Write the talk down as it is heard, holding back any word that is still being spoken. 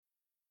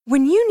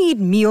When you need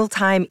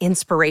mealtime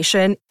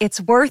inspiration,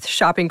 it's worth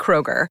shopping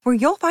Kroger, where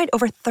you'll find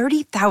over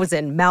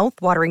 30,000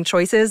 mouth-watering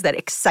choices that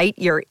excite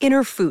your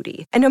inner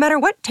foodie. And no matter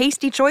what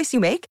tasty choice you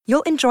make,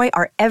 you'll enjoy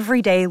our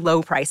everyday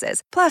low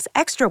prices, plus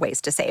extra ways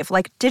to save,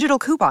 like digital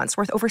coupons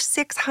worth over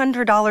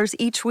 $600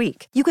 each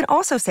week. You can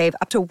also save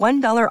up to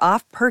 $1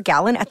 off per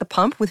gallon at the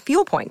pump with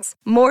fuel points.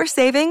 More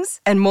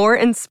savings and more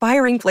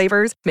inspiring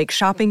flavors make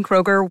shopping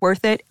Kroger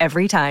worth it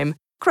every time.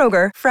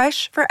 Kroger,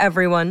 fresh for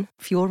everyone.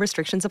 Fuel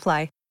restrictions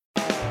apply.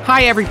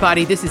 Hi,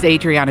 everybody. This is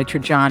Adriana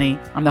Trajani.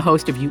 I'm the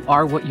host of You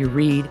Are What You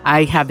Read.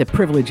 I have the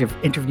privilege of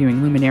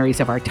interviewing luminaries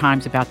of our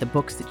times about the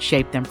books that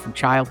shaped them from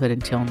childhood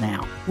until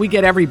now. We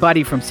get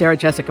everybody from Sarah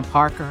Jessica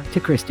Parker to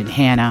Kristen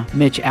Hanna,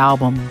 Mitch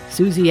Albom,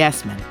 Susie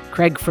Essman,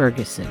 Craig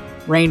Ferguson,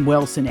 Rainn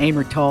Wilson,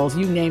 Amor Tolls,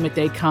 you name it,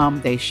 they come,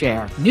 they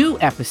share. New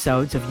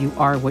episodes of You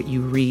Are What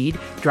You Read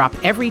drop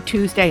every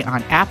Tuesday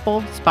on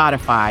Apple,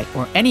 Spotify,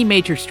 or any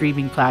major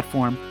streaming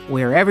platform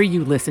wherever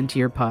you listen to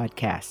your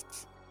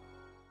podcasts.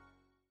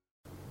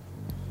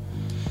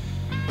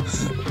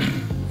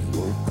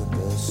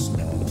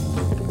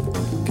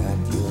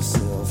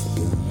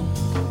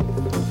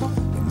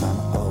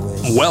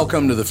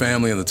 Welcome to the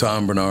family of the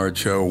Tom Bernard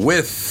Show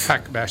with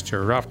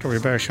Hackmaster Raftery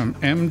Basham,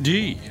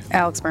 MD.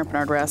 Alex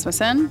Brant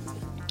Rasmussen.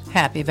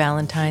 Happy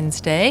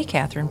Valentine's Day,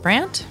 Catherine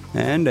Brandt.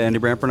 And Andy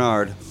Brant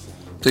Bernard.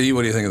 T.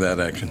 What do you think of that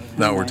action?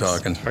 Now we're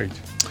talking. Right.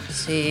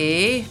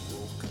 See?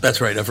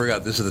 That's right. I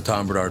forgot. This is the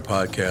Tom Bernard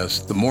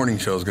podcast. The morning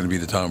show is going to be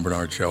the Tom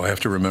Bernard Show. I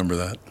have to remember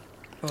that.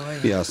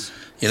 Boy. Yes.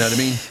 You know what I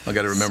mean? I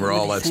got to remember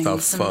all that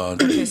stuff.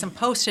 Some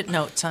Post-it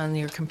notes on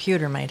your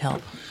computer might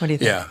help. What do you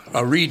think? Yeah,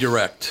 a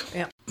redirect.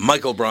 Yeah.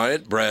 Michael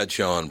Bryant,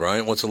 Bradshaw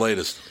Bryant, what's the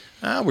latest?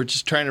 We're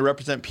just trying to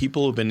represent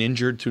people who've been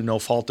injured through no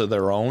fault of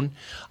their own.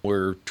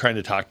 We're trying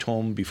to talk to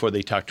them before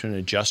they talk to an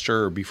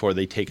adjuster or before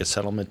they take a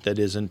settlement that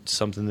isn't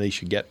something they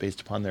should get based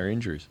upon their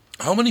injuries.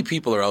 How many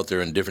people are out there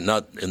in different,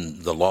 not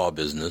in the law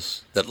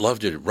business, that love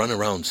to run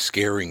around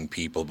scaring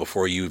people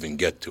before you even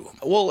get to them?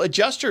 Well,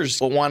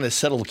 adjusters want to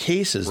settle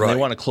cases Right. and they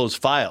want to close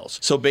files.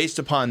 So based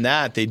upon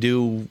that, they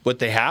do what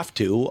they have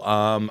to.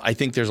 I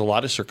think there's a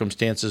lot of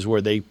circumstances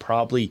where they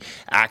probably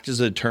act as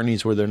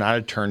attorneys where they're not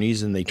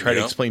attorneys and they try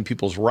to explain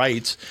people's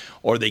rights,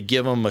 or they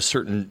give them a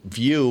certain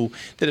view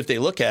that if they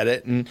look at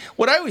it, and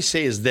what I always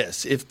say is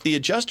this, if the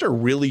adjuster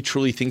really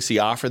truly thinks the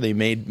offer they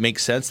made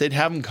makes sense, they'd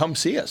have them come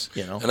see us,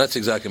 you know. And that's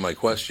exactly my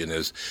question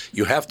is,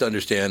 you have to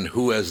understand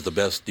who has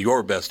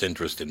your best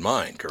interest in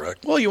mind,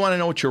 correct? Well, you want to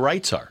know what your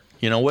rights are.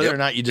 You know, whether or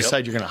not you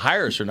decide you're going to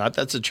hire us or not,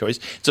 that's a choice.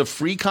 It's a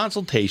free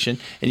consultation,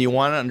 and you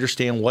want to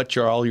understand what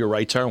all your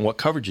rights are and what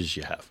coverages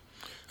you have.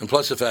 And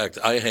plus the fact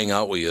I hang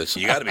out with you, so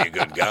you got to be a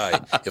good guy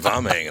if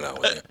I'm hanging out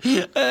with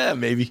you.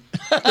 Maybe.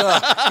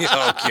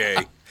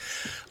 Okay.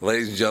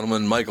 Ladies and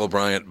gentlemen, Michael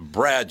Bryant,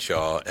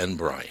 Bradshaw and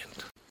Bryant.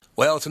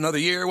 Well, it's another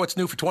year. What's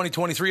new for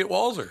 2023 at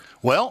Walser?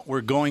 Well,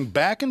 we're going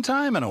back in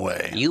time in a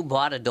way. You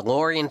bought a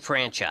DeLorean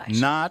franchise.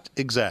 Not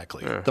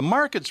exactly. The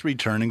market's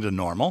returning to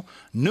normal.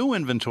 New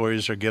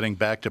inventories are getting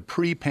back to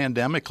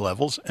pre-pandemic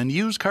levels, and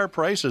used car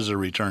prices are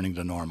returning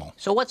to normal.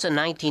 So what's a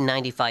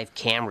 1995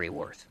 Camry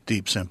worth?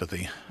 Deep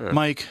sympathy.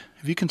 Mike,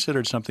 have you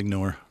considered something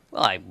newer?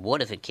 Well, I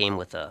would if it came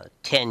with a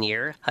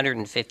 10-year,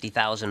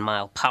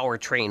 150,000-mile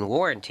powertrain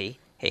warranty.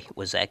 Hey,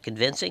 was that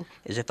convincing?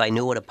 As if I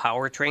knew what a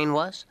powertrain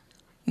was?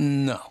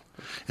 No.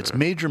 It's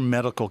major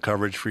medical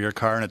coverage for your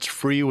car, and it's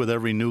free with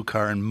every new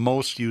car and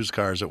most used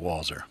cars at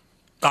Walser.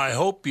 I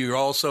hope you're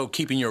also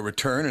keeping your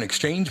return and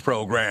exchange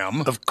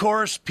program. Of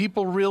course,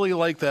 people really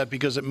like that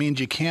because it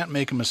means you can't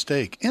make a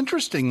mistake.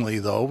 Interestingly,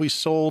 though, we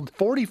sold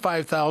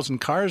 45,000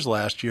 cars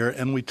last year,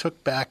 and we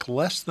took back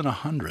less than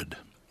 100.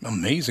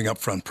 Amazing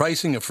upfront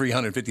pricing, a free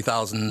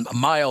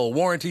 150,000-mile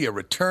warranty, a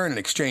return and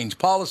exchange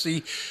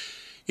policy.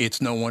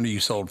 It's no wonder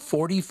you sold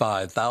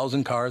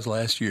 45,000 cars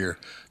last year.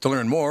 To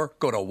learn more,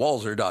 go to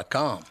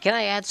walser.com. Can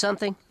I add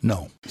something?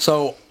 No.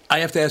 So I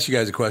have to ask you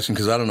guys a question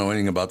because I don't know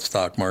anything about the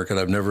stock market.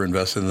 I've never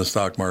invested in the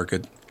stock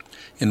market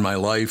in my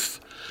life.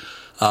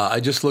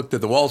 I just looked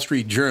at the Wall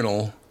Street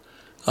Journal.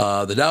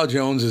 The Dow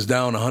Jones is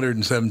down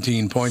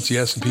 117 points. The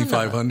S&P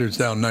 500 is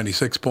down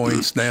 96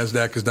 points.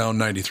 NASDAQ is down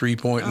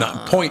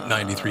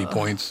 0.93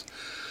 points.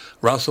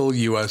 Russell,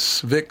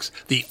 U.S. VIX.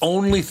 The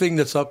only thing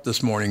that's up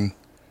this morning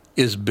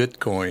is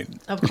Bitcoin.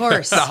 Of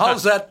course. Now,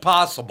 how's that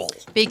possible?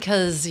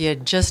 Because you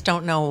just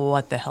don't know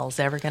what the hell's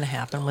ever going to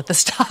happen with the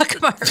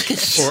stock market.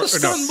 It's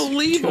just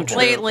unbelievable.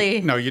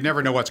 Lately. No, you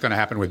never know what's going to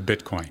happen with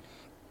Bitcoin.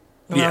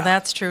 Well,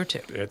 that's true,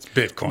 too. It's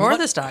Bitcoin. Or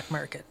the stock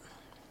market.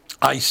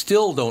 I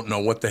still don't know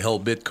what the hell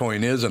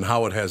Bitcoin is and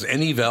how it has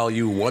any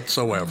value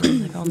whatsoever.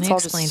 I've only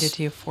explained it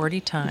to you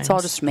 40 times. It's all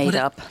just made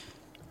up.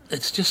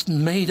 It's just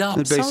made up.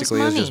 It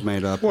basically is just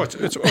made up. Well,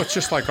 it's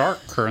just like our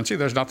currency.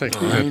 There's nothing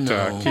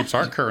that keeps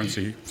our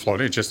currency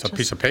floating. It's just a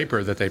piece of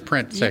paper that they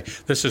print, say,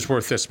 this is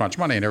worth this much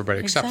money, and everybody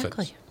accepts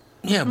it.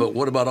 Yeah, but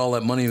what about all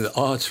that money?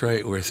 That's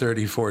right, we're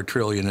 $34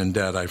 trillion in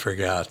debt. I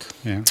forgot.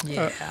 Yeah.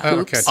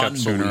 That'll catch up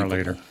sooner or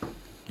later.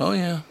 Oh,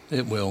 yeah,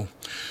 it will.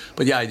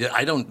 But yeah,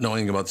 I don't know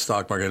anything about the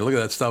stock market. I look at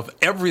that stuff.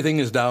 Everything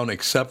is down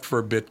except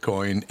for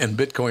Bitcoin, and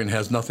Bitcoin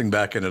has nothing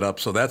backing it up.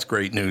 So that's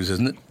great news,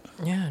 isn't it?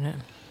 Yeah, no.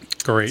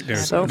 Great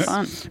news. So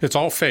fun. It's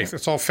all faith.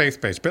 It's all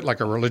faith-based, a bit like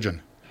a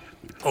religion.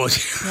 Oh,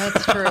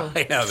 That's true.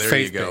 yeah, there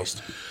you go.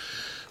 Faith-based.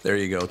 There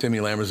you go. Timmy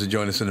Lammers will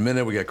join us in a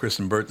minute. We got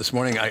Kristen Burt this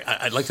morning.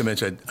 I'd like to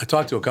mention, I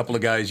talked to a couple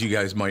of guys you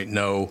guys might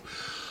know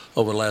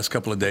over the last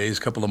couple of days,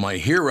 a couple of my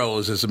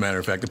heroes, as a matter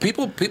of fact.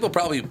 People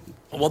probably,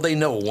 well, they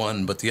know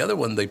one, but the other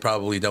one they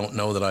probably don't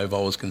know that I've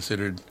always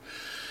considered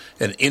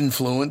an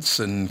influence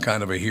and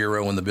kind of a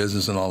hero in the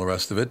business and all the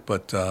rest of it.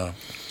 But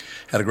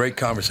had a great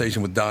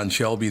conversation with Don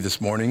Shelby this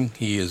morning.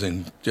 He is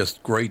in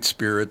just great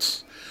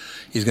spirits.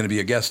 He's going to be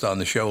a guest on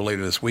the show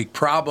later this week.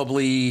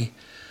 Probably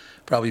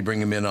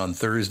bring him in on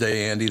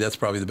Thursday, Andy. That's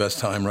probably the best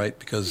time, right?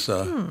 Because we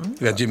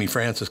got Jimmy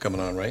Francis coming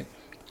on, right?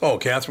 Oh,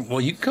 Catherine,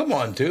 well, you can come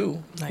on,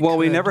 too. Well,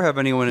 we never have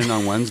anyone in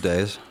on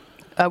Wednesdays.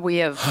 We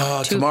have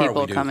two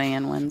people coming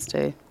in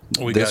Wednesday.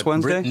 We This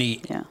got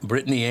Wednesday?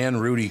 Brittany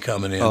and Rudy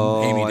coming in.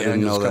 Oh, Amy I didn't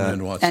Daniels know coming that. in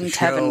to watch And the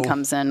Kevin show.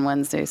 comes in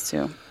Wednesdays,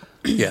 too.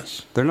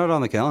 Yes. They're not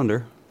on the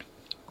calendar.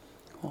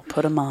 We'll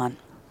put them on.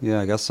 Yeah,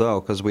 I guess so,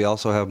 because we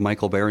also have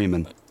Michael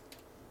Berryman.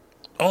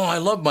 Oh, I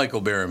love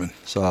Michael Berryman.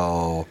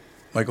 So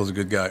Michael's a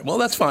good guy. Well,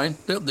 that's fine.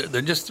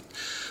 They're just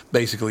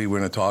basically we're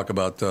going to talk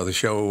about the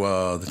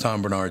show, the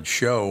Tom Bernard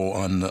Show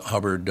on the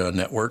Hubbard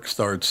Network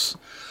starts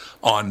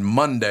on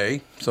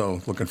Monday.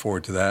 So looking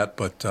forward to that.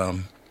 But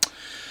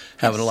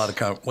having a lot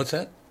of what's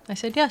that? I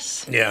said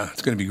yes. Yeah,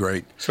 it's going to be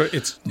great. So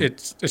it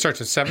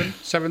starts at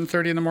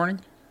 7:30 in the morning?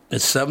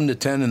 It's 7 to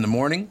 10 in the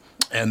morning,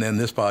 and then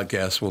this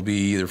podcast will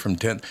be either from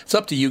 10. It's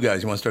up to you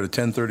guys. You want to start at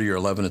 10:30 or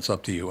 11? It's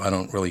up to you. I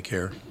don't really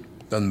care.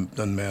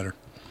 Doesn't matter.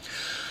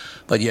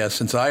 But yeah,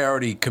 since I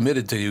already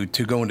committed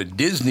to going to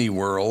Disney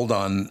World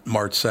on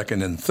March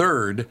 2nd and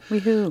 3rd,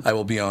 Woohoo. I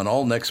will be on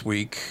all next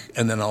week,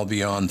 and then I'll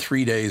be on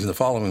 3 days in the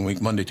following week,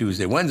 Monday,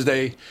 Tuesday,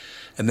 Wednesday.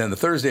 And then the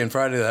Thursday and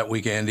Friday of that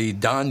week, Andy,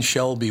 Don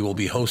Shelby will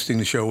be hosting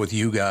the show with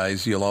you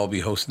guys. You'll all be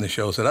hosting the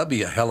show. So that'd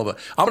be a hell of a...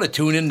 I'm going to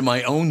tune into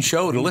my own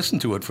show to listen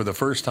to it for the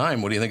first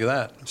time. What do you think of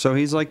that? So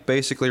he's like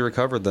basically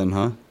recovered then,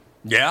 huh?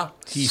 Yeah,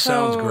 he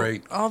sounds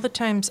great. All the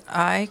times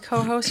I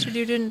co-hosted,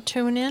 you didn't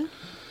tune in?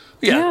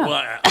 Yeah. Well,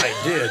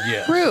 I did,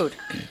 yeah. Rude.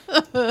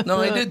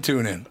 No, I did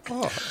tune in.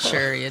 Oh,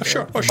 sure you did.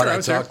 Sure. Oh, But sure. I I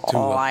was there. talked to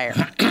Liar.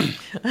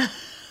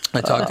 I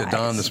talked to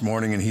Don this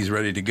morning, and he's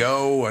ready to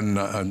go. And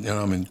I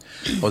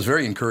was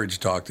very encouraged to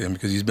talk to him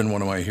because he's been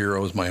one of my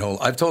heroes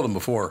I've told him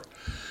before.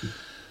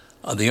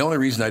 The only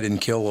reason I didn't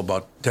kill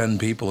about 10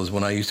 people is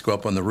when I used to go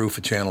up on the roof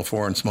of Channel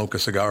 4 and smoke a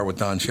cigar with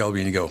Don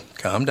Shelby, and you go,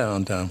 calm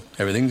down, Tom.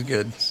 Everything's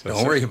good.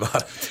 Don't worry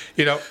about it.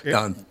 You know,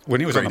 Don, when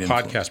he was on the great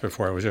podcast influence.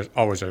 before, it was just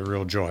always a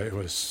real joy. It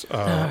was, he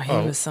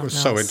was something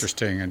so else.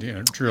 interesting and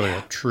really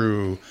a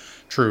true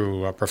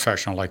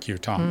professional like you,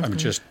 Tom. Mm-hmm. I mean,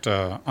 just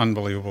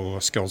unbelievable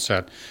skill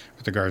set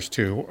with regards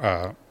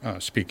to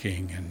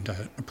speaking and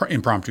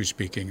impromptu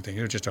speaking. It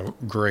was just a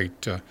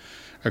great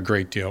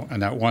deal.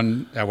 And that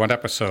one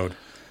episode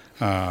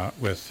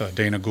with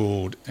Dana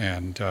Gould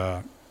and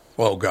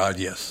Oh God,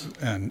 yes.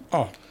 And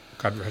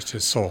God rest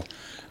his soul.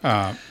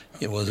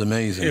 It was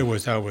amazing.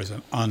 That was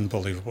an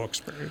unbelievable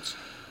experience.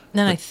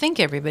 Then I think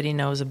everybody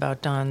knows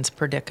about Don's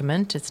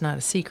predicament. It's not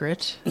a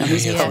secret.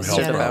 He's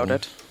posted about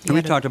it.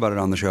 We talked about it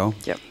on the show.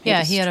 Yep.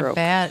 Yeah, he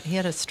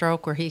had a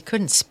stroke where he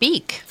couldn't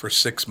speak, For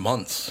 6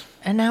 months.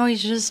 and now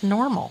he's just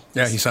normal.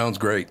 Yeah, he sounds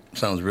great.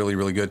 Sounds really,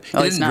 really good. He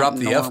Oh, he's didn't not drop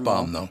the normal.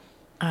 F-bomb, though.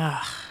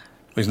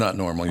 He's not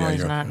normal. Well, Yeah, he's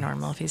you're not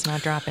normal if he's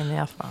not dropping the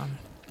F-bomb.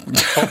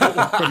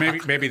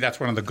 But maybe that's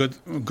one of the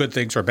good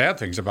things or bad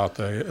things about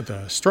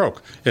the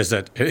stroke is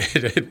that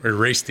it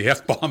erased the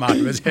F-bomb out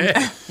of his head.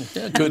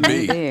 Yeah, it could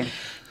be.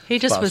 He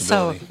just was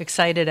so Possibility.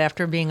 excited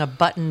after being a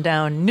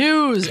button-down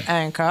news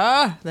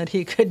anchor that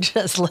he could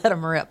just let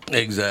him rip.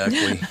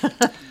 Exactly.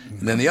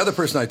 And then the other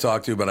person I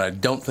talked to, but I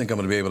don't think I'm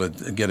going to be able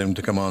to get him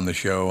to come on the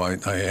show.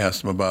 I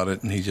asked him about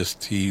it, and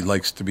he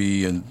likes to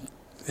be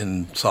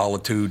in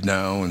solitude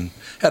now, and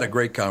had a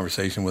great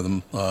conversation with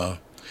him.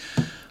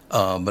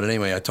 But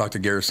anyway, I talked to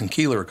Garrison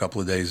Keeler a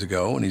couple of days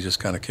ago, and he's just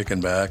kind of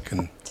kicking back.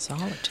 And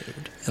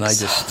Solitude. And I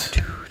just,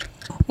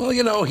 well,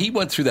 he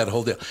went through that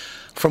whole deal.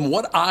 From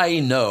what I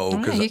know,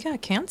 Oh, he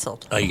got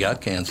canceled. He got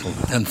canceled.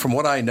 And from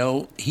what I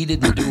know, he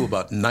didn't do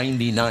about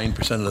 99%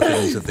 of the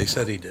things that they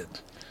said he did.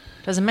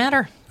 Doesn't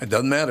matter. It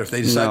doesn't matter. If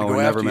they decide to No, go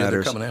it after never you, they're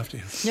matters. coming after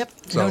you. Yep.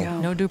 So-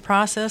 No due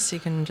process. You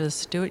can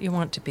just do what you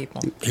want to people.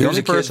 The Here's only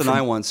a kid person from-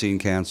 I want seen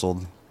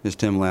canceled is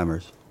Tim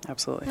Lammers.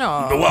 Absolutely.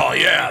 No, Well,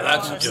 yeah,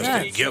 that's just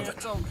a given.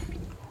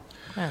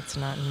 that's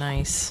not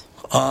nice.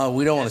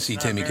 We don't want to see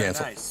Timmy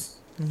canceled.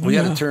 We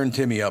got to turn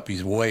Timmy up.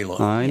 He's way low.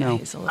 I know.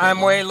 He's a little-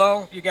 I'm way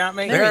low. You got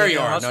me? There you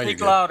are. I'll Now you're speak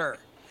good. louder.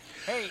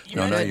 Hey, you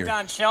No, now mentioned you're-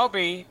 Don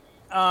Shelby.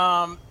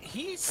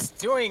 He's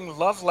doing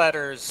love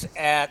letters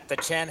at the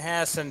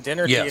Chanhassen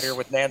Dinner Yes. Theater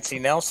with Nancy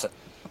Nelson.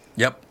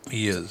 Yep,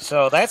 he is.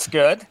 So that's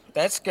good.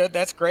 That's good.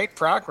 That's great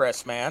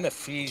progress, man.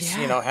 If he's,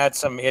 Yeah. had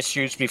some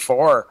issues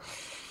before.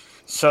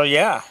 So,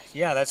 yeah,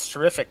 that's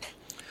terrific.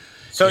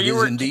 So you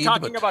were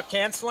talking about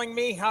canceling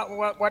me?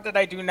 What did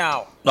I do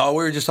now? No,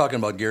 we were just talking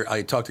about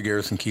I talked to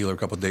Garrison Keillor a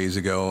couple of days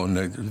ago,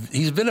 and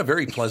he's been a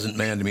very pleasant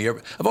man to me.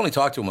 I've only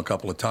talked to him a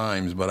couple of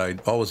times, but I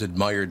always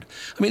admired.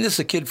 I mean, this is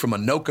a kid from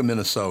Anoka,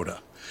 Minnesota,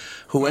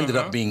 who ended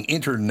up being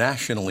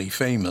internationally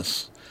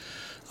famous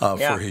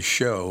for his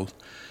show.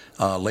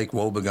 Lake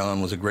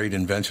Wobegon was a great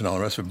invention, all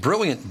the rest of it.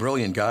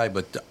 Brilliant guy,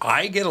 but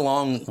I get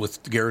along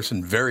with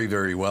Garrison very,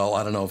 very well.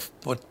 I don't know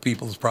what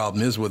people's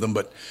problem is with him,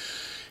 but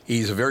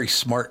he's a very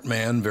smart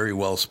man, very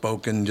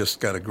well-spoken, just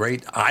got a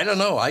great, I don't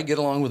know, I get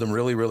along with him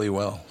really, really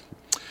well.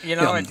 It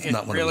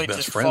really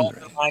just falls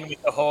in line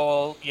with the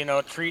whole,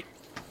 treat,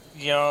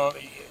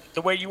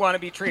 the way you want to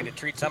be treated.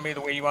 Treat somebody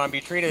the way you want to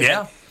be treated.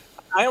 Yeah.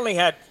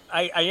 And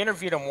I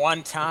interviewed him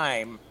one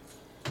time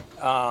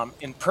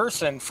in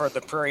person for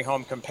the Prairie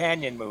Home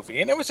Companion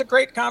movie, and it was a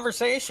great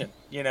conversation,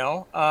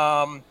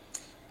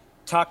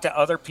 Talked to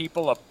other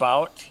people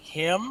about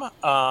him,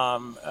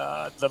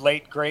 the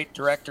late, great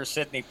director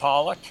Sidney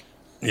Pollack.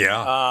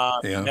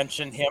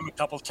 Mentioned him a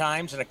couple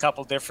times in a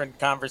couple different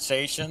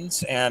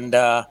conversations. And,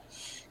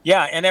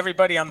 and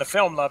everybody on the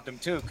film loved him,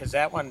 too, because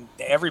that one,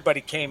 everybody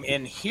came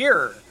in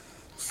here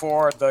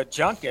for the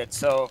junket.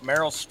 So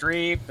Meryl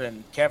Streep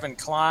and Kevin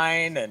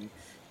Kline and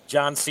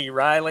John C.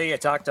 Reilly. I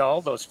talked to all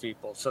those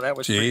people, so that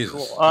was pretty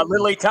cool.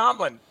 Lily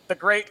Tomlin, the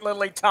great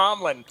Lily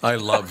Tomlin. I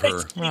love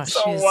her. She's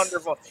so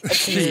wonderful. And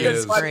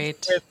she's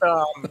great. With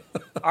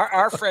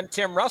our friend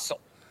Tim Russell.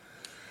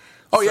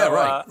 Oh,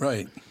 yeah,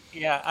 right.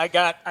 Yeah, I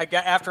got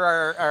after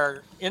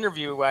our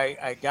interview,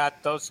 I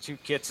got those two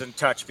kids in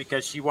touch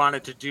because she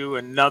wanted to do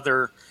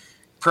another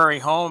Prairie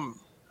Home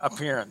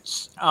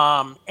appearance.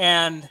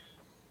 And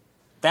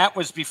that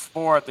was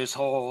before this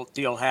whole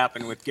deal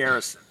happened with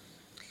Garrison.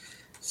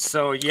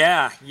 So,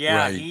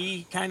 right.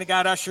 He kind of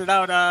got ushered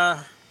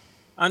out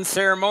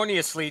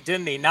unceremoniously,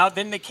 didn't he? Now,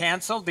 didn't they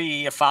cancel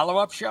the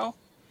follow-up show?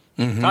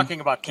 Mm-hmm.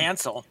 Talking about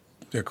cancel.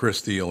 Yeah, Chris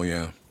Steele,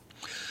 yeah.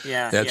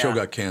 Yeah, that show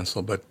got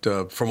canceled.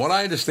 But from what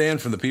I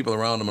understand from the people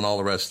around him and all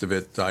the rest of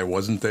it, I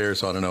wasn't there,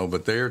 so I don't know.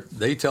 But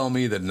they tell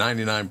me that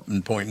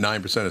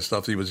 99.9% of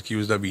stuff he was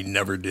accused of, he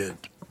never did.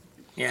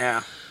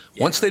 Yeah.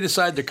 Once they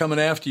decide they're coming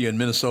after you in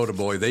Minnesota,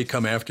 boy, they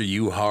come after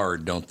you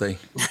hard, don't they?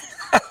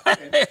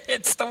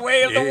 It's the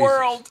way of the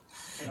world.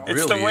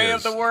 It's the way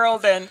of the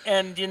world.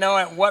 And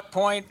at what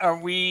point are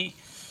we?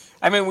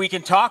 I mean, we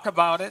can talk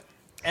about it,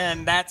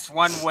 and that's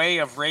one way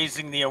of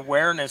raising the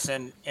awareness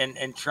and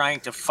trying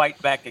to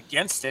fight back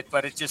against it.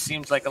 But it just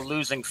seems like a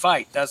losing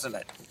fight, doesn't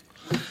it?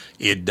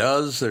 It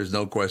does. There's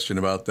no question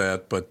about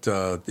that. But,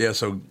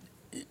 so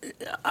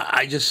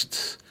I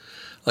just,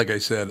 like I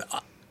said,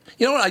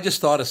 you know what? I just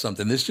thought of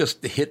something. This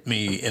just hit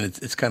me, and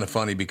it's kind of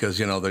funny because,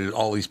 there's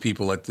all these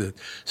people at the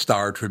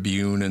Star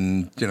Tribune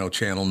and,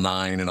 Channel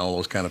 9 and all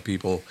those kind of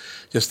people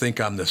just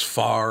think I'm this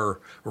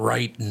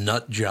far-right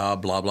nut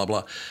job, blah, blah,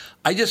 blah.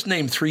 I just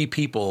named 3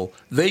 people.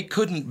 They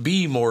couldn't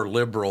be more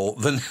liberal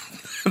than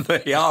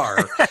they are.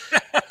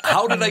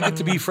 How did I get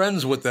to be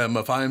friends with them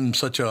if I'm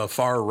such a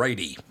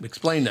far-righty?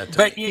 Explain that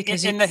to me.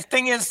 But the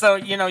thing is, though,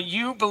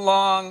 you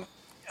belong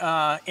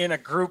in a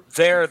group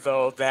there,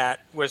 though,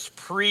 that was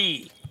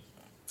pre-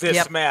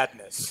 this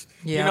madness.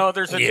 Yep.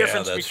 There's a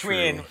difference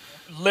between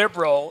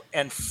liberal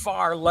and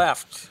far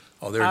left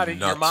out of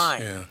your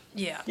mind.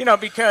 Yeah.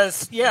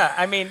 Because,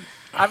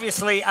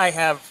 obviously I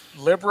have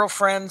liberal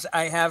friends.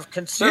 I have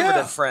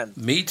conservative friends.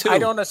 Me too. I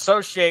don't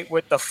associate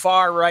with the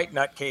far right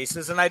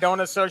nutcases, and I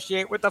don't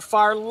associate with the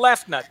far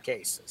left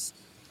nutcases.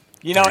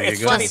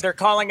 It's funny. They're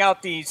calling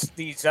out these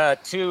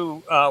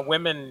 2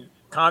 women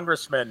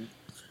congressmen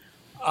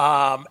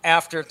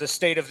after the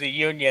State of the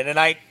Union. And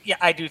I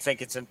do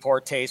think it's in poor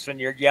taste when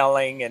you're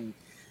yelling and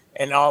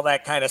all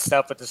that kind of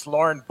stuff. But this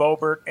Lauren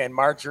Boebert and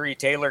Marjorie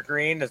Taylor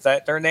Greene, is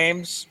that their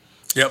names?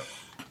 Yep.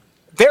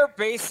 They're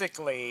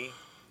basically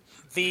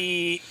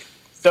the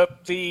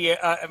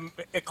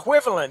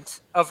equivalent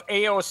of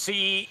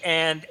AOC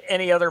and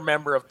any other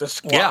member of the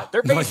squad. Yeah.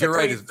 They're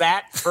basically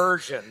that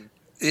version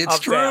it's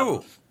of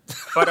true. Them,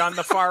 but on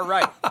the far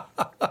right.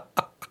 But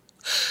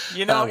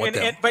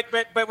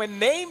when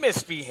they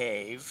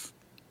misbehave,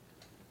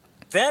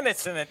 then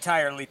it's an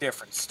entirely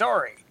different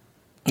story.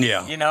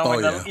 Yeah.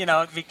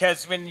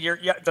 Because when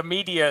the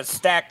media is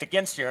stacked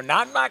against you, and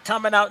I'm not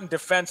coming out in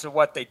defense of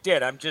what they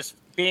did. I'm just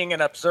being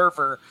an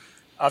observer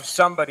of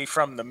somebody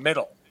from the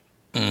middle.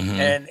 Mm-hmm.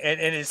 And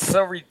it's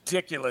so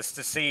ridiculous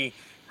to see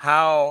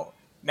how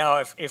now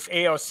if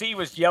AOC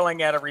was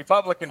yelling at a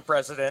Republican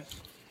president,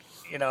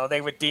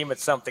 they would deem it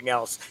something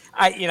else.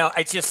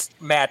 It's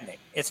just maddening.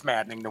 It's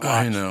maddening to watch.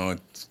 I know.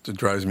 It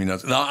drives me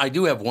nuts. Now, I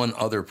do have one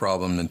other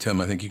problem, and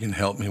Tim, I think you can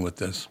help me with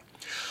this.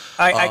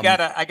 I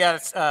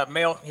got a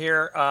mail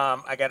here.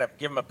 I got to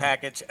give him a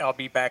package. I'll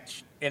be back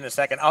in a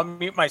second. I'll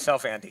mute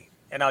myself, Andy,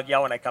 and I'll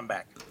yell when I come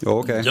back.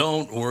 Okay.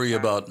 Don't worry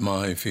about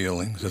my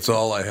feelings. That's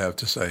all I have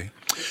to say.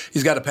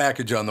 He's got a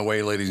package on the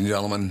way, ladies and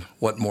gentlemen.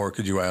 What more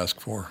could you ask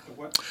for?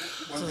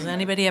 So does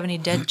anybody have any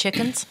dead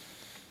chickens?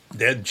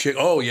 Dead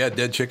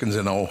chickens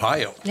in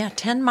Ohio. Yeah,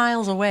 10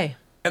 miles away.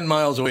 10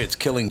 miles away, it's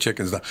killing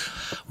chickens.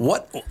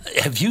 What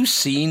have you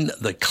seen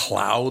the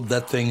cloud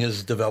that thing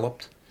has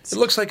developed? It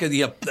looks like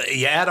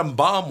the atom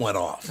bomb went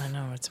off. I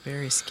know, it's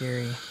very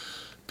scary.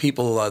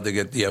 People,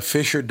 the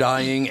fish are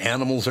dying,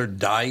 animals are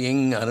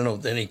dying. I don't know,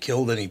 any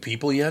killed any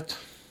people yet?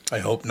 I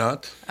hope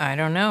not. I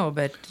don't know,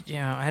 but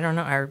I don't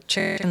know. Are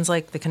chickens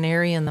like the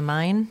canary in the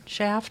mine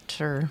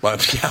shaft, or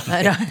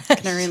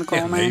canary in the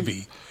coal mine?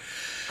 Maybe.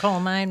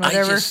 Coal mine,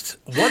 whatever.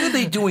 What are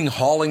they doing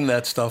hauling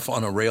that stuff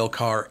on a rail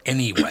car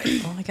anyway?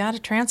 Well, they got to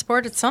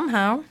transport it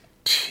somehow.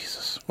 Jesus.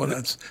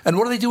 And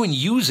what are they doing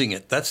using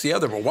it? That's the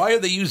other one. Why are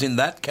they using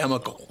that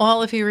chemical?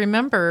 Well, if you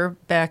remember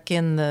back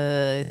in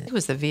the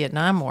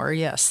Vietnam War,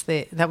 yes,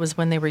 that was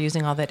when they were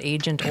using all that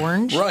Agent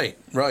Orange. Right.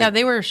 Yeah,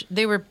 they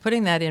were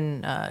putting that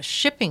in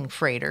shipping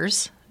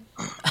freighters.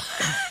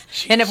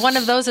 And if one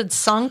of those had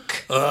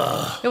sunk,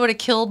 it would have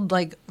killed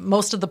like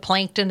most of the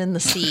plankton in the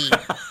sea.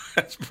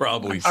 That's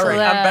probably all right.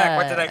 I'm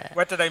back.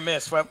 What did I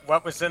miss?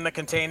 What was in the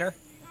container?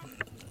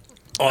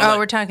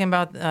 We're talking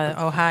about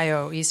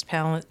Ohio, East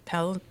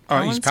Palestine.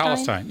 East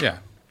Palestine, yeah.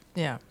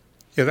 Yeah.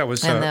 Yeah, that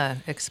was.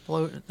 And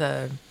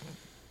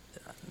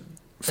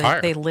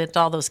fire. They lit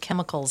all those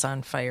chemicals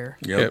on fire.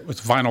 Yep. It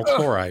was vinyl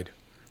chloride.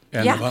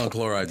 And vinyl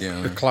chloride,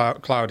 yeah. The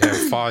cloud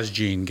had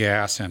phosgene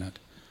gas in it.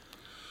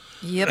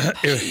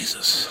 Yep.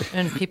 Jesus.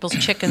 And people's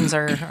chickens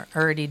are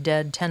already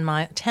dead 10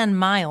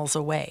 miles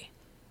away.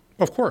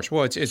 Of course.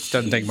 Well, it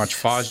doesn't take much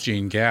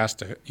phosgene gas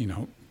to,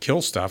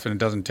 kill stuff, and it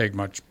doesn't take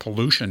much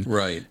pollution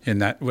in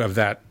that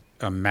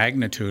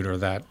magnitude or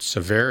that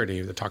severity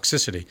of the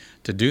toxicity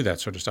to do that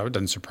sort of stuff. It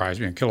doesn't surprise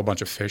me. And kill a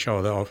bunch of fish.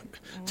 There'll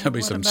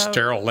be some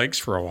sterile lakes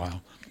for a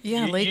while.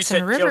 Yeah, lakes you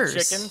and rivers.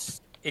 Killed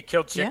chickens? It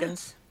killed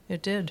chickens? Yeah,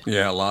 it did.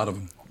 Yeah, a lot of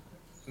them.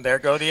 There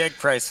go the egg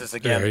prices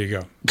again. There you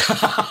go.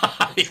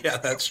 Yeah,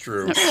 that's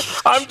true.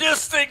 I'm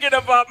just thinking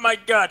about my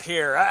gut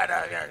here.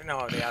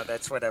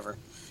 That's whatever.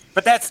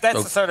 But that's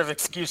the sort of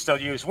excuse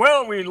they'll use.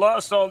 Well, we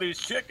lost all these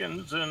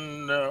chickens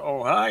in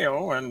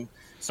Ohio, and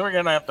so we're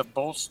going to have to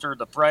bolster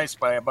the price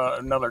by about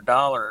another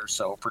 $1 or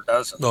so per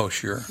dozen. Oh,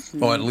 sure.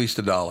 Oh, at least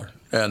 $1.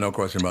 Yeah, no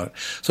question about it.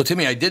 So,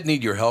 Timmy, I did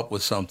need your help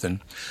with something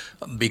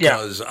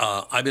because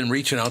I've been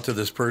reaching out to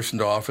this person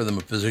to offer them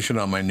a position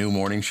on my new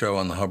morning show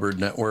on the Hubbard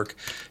Network,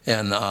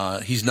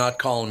 and he's not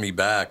calling me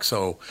back.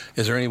 So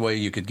is there any way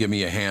you could give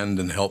me a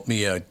hand and help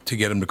me to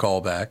get him to call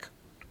back?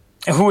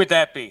 And who would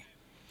that be?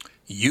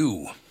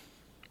 You.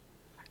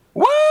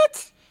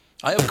 What?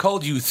 I have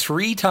called you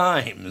 3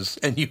 times,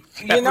 and you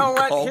haven't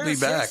called me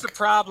back. Here's the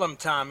problem,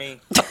 Tommy.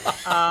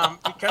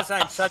 Because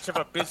I'm such of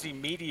a busy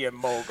media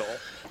mogul.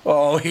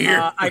 Oh,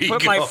 I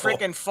put my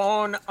freaking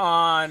phone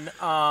on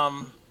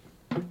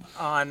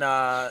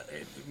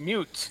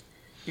mute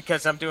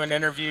because I'm doing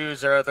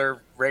interviews or other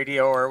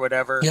radio or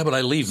whatever. Yeah, but I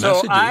leave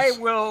messages. So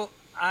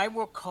I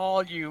will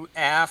call you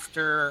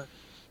after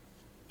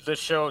the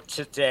show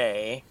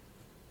today,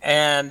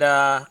 and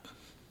I'll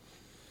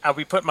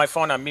be putting my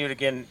phone on mute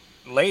again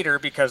later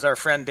because our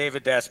friend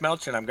David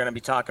Dasmelchin, I'm going to be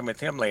talking with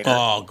him later.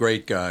 Oh,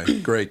 great guy.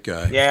 Great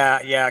guy.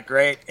 Yeah,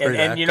 great.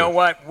 And you know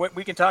what?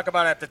 We can talk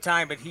about it at the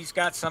time, but he's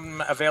got some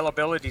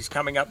availabilities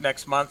coming up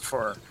next month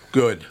for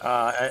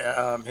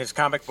his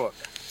comic book.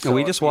 So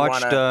we just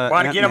watched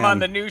want to get him on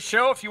the new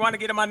show? If you want to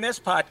get him on this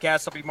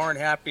podcast, I'll be more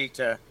than happy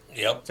to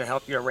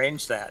help you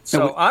arrange that.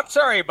 So I'm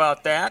sorry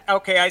about that.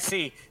 Okay, I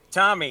see.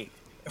 Tommy,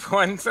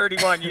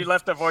 131, you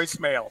left a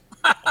voicemail.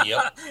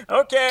 Yep.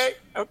 Okay.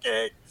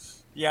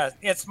 Yeah,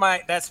 that's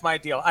my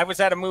deal. I was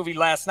at a movie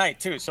last night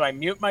too, so I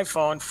mute my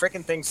phone.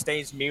 Frickin' thing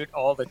stays mute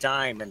all the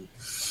time, and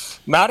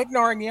not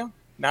ignoring you.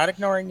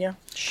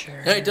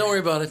 Sure. Hey, don't worry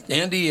about it.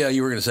 Andy,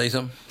 you were going to say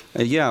something?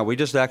 Yeah, we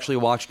just actually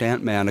watched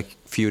Ant-Man a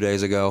few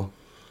days ago,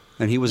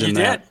 and he was in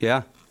that. Did?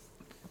 Yeah.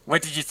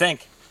 What did you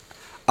think?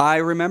 I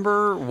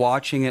remember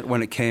watching it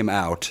when it came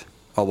out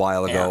a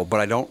while ago, but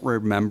I don't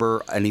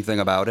remember anything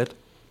about it.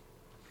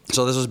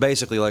 So this was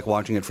basically like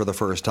watching it for the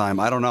first time.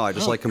 I don't know. I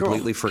just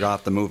completely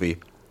forgot the movie.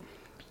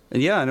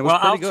 And it was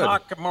pretty good. Well, I'll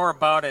talk more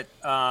about it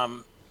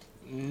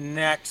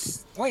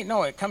next. Wait,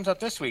 no, it comes out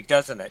this week,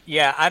 doesn't it?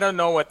 Yeah, I don't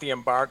know what the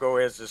embargo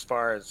is as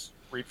far as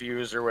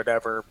reviews or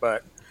whatever,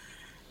 but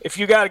if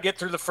you got to get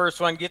through the first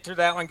one, get through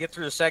that one, get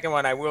through the second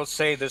one, I will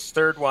say this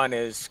third one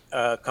is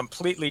a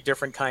completely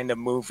different kind of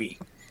movie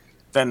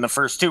than the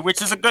first two,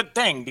 which is a good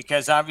thing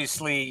because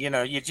obviously, you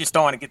just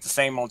don't want to get the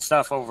same old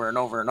stuff over and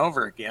over and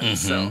over again. Mm-hmm.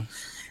 So,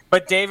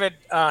 but David,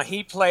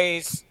 he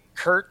plays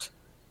Kurt,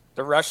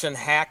 the Russian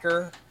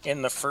hacker,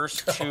 in the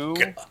first two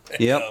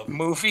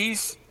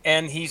movies,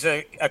 and he's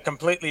a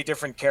completely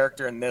different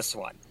character in this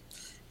one.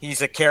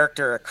 He's a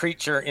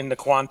creature in the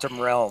quantum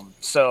realm.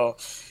 So,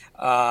 so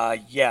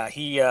I'm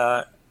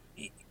going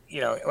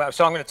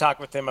to talk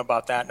with him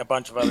about that and a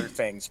bunch of other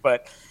things.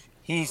 But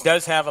he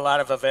does have a lot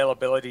of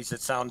availabilities,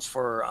 it sounds,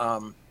 for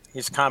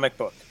his comic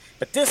book.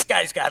 But this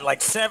guy's got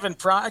like 7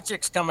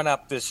 projects coming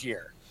up this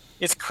year.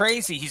 It's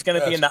crazy. He's going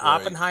to be in the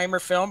Oppenheimer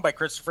film by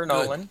Christopher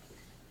Nolan.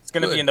 It's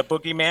going to be in The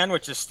Boogeyman,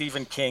 which is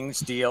Stephen King's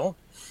deal.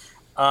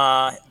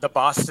 The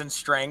Boston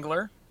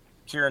Strangler.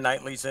 Keira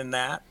Knightley's in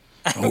that.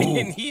 I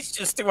mean, he's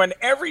just doing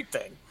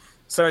everything.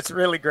 So it's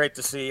really great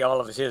to see all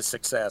of his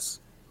success.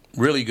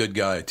 Really good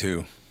guy,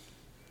 too.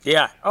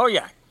 Yeah. Oh,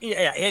 yeah.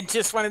 Yeah. And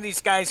just one of these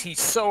guys, he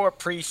so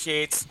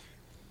appreciates,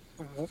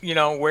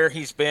 where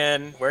he's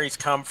been, where he's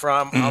come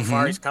from, how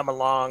far he's come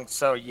along.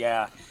 So,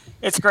 yeah,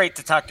 it's great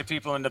to talk to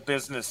people in the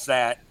business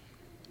that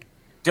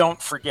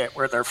don't forget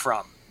where they're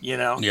from,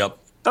 Yep.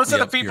 Those are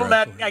the people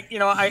that,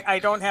 I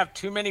don't have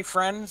too many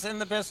friends in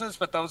the business,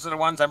 but those are the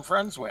ones I'm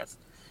friends with,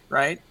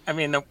 right? I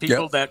mean, the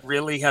people that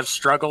really have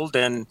struggled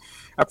and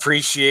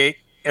appreciate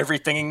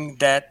everything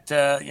that,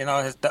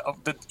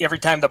 every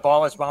time the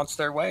ball has bounced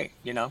their way,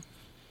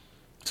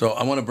 So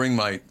I want to bring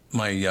my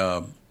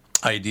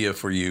idea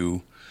for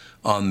you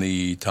on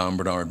the Tom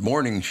Bernard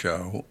Morning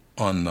Show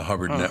on the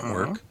Hubbard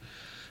Network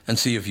and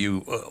see if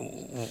you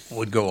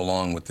would go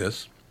along with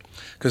this.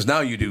 Because now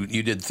you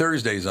did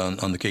Thursdays on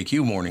the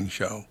KQ Morning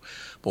Show.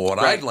 But what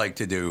I'd like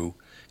to do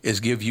is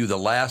give you the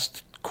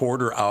last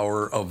quarter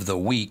hour of the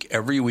week,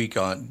 every week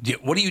on.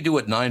 What do you do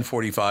at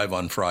 9:45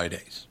 on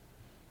Fridays?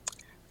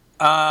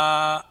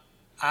 I'm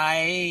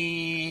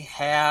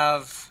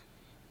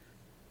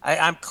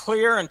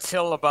clear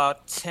until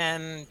about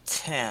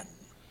 10:10.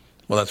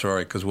 Well, that's all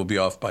right, because we'll be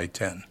off by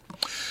 10.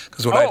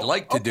 Because what I'd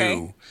like to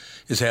do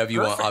is have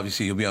you on,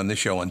 obviously you'll be on this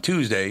show on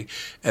Tuesday,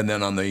 and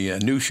then on the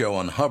new show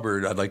on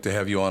Hubbard, I'd like to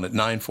have you on at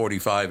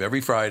 9:45 every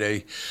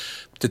Friday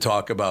to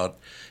talk about,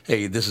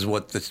 hey, this is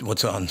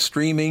what's on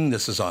streaming,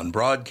 this is on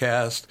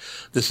broadcast,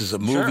 this is a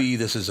movie,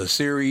 this is a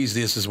series,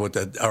 this is what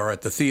are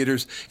at the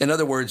theaters. In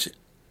other words,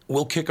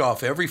 we'll kick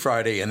off every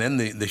Friday and then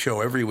the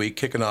show every week,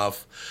 kicking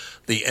off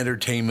the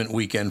entertainment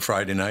weekend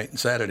Friday night and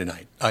Saturday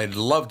night. I'd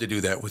love to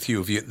do that with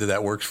you if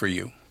that works for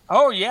you.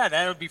 Oh, yeah,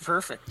 that would be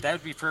perfect.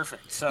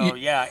 So,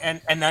 yeah,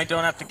 and I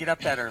don't have to get up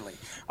that early.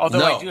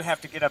 Although I do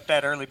have to get up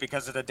that early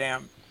because of the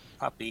damn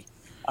puppy.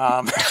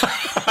 I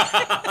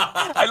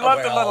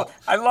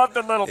love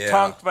the little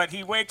punk, but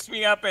he wakes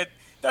me up at,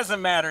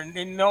 doesn't matter,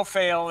 no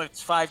fail,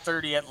 it's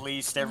 5:30 at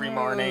least every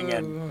morning.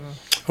 And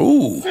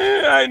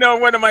I know,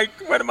 what am I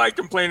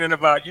complaining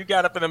about? You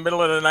got up in the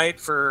middle of the night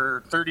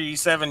for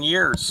 37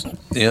 years.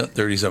 Yeah,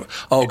 37.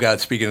 Oh, God,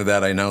 speaking of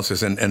that, I announced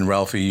this, and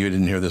Ralphie, you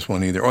didn't hear this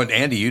one either. Oh, and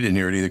Andy, you didn't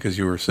hear it either because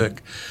you were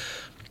sick.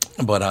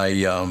 But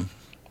I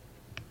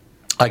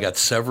got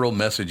several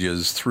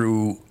messages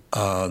through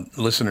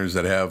listeners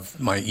that have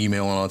my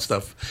email and all that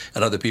stuff,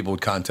 and other people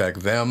would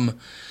contact them.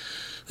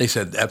 They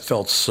said, that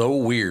felt so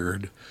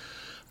weird.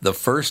 The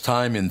first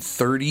time in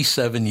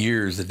 37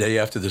 years, the day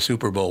after the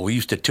Super Bowl, we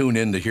used to tune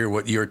in to hear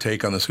what your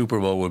take on the Super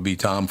Bowl would be,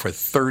 Tom, for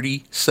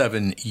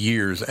 37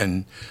 years.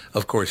 And,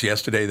 of course,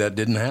 yesterday that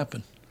didn't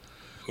happen.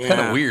 Yeah. Kind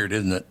of weird,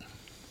 isn't it?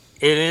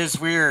 It is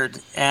weird.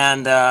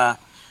 And,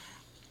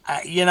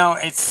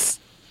 it's...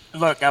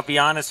 Look, I'll be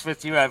honest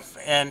with you.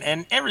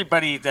 And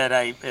everybody that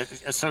I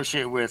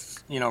associate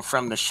with,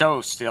 from the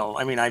show still,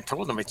 I mean, I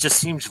told them it just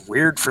seems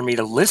weird for me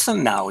to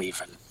listen now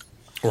even.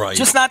 Right.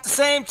 Just not the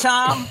same,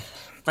 Tom.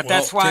 But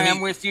that's why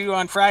I'm with you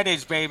on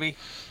Fridays, baby.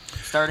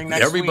 Starting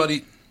next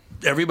week.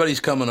 Everybody's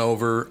coming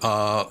over.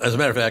 As a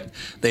matter of fact,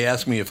 they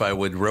asked me if I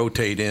would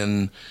rotate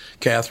in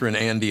Catherine,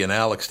 Andy, and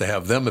Alex to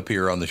have them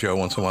appear on the show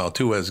once in a while,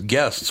 too, as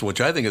guests, which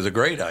I think is a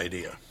great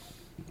idea.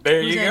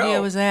 There you go. Whose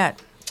idea was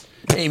that?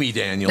 Amy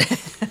Daniel.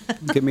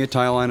 Give me a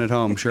tie line at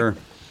home, sure.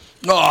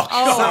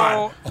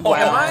 Oh,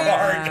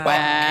 God.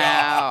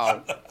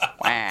 Wow.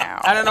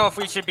 I don't know if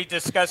we should be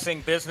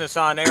discussing business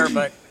on air,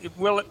 but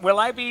will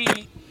I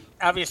be...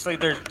 Obviously,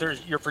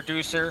 there's your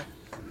producer.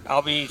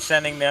 I'll be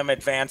sending them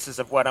advances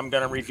of what I'm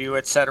going to review,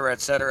 et cetera,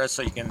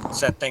 so you can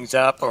set things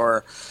up.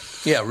 Or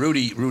yeah,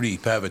 Rudy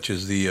Pavich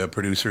is the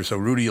producer, so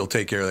Rudy will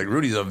take care of that.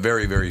 Rudy's a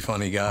very, very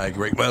funny guy.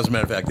 Great. Well, as a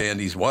matter of fact,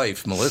 Andy's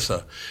wife,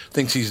 Melissa,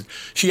 thinks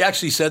she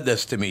actually said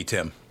this to me,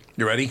 Tim.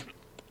 You ready?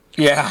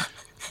 Yeah.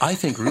 I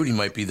think Rudy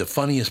might be the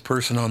funniest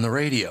person on the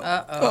radio.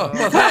 Uh-oh. Oh,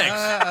 well, thanks.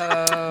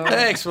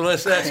 Thanks,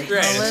 Melissa. That's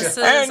great. Melissa's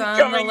and on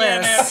coming the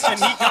list. and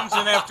he comes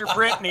in after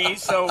Brittany,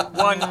 so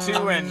 1,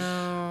 2,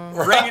 and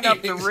bringing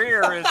up the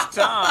rear is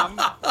Tom.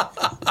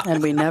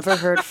 And we never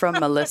heard from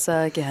Melissa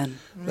again.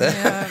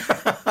 Yeah.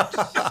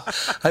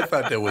 I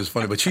thought that was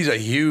funny, but she's a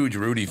huge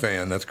Rudy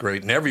fan. That's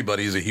great. And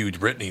everybody's a huge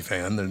Brittany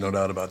fan. There's no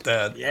doubt about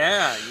that.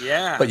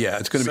 Yeah. But yeah,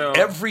 it's going to be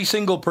every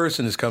single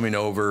person is coming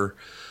over.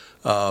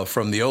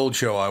 From the old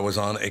show I was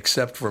on,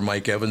 except for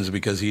Mike Evans,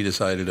 because he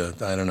decided to,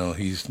 I don't know,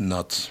 he's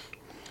nuts.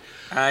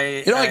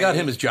 I got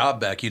him his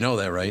job back. You know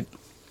that, right?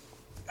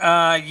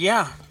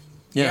 Yeah.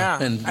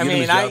 And give him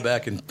his job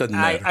back, and it doesn't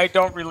matter. I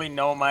don't really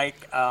know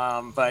Mike,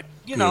 but,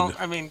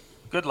 I mean,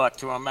 good luck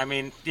to him. I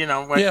mean,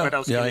 what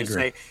else can you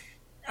say?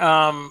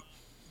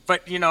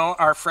 But,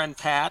 our friend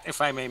Pat,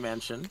 if I may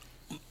mention.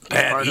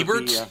 Pat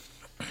Eberts?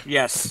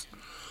 Yes.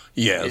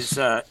 Yes.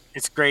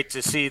 It's great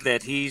to see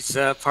that he's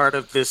part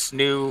of this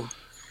new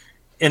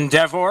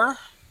endeavor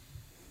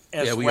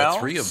as well. Yeah, we got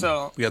three of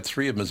them. We got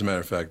three of them, as a matter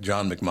of fact.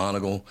 John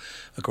McMonigal,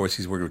 of course,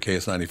 he's working with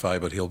KS95,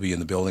 but he'll be in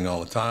the building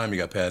all the time. You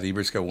got Pat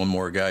Eberts, got one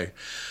more guy.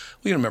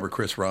 We remember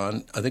Chris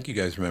Ron. I think you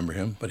guys remember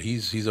him, but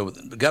he's over.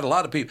 Got a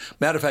lot of people.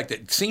 Matter of fact,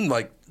 it seemed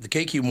like the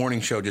KQ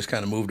Morning Show just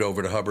kind of moved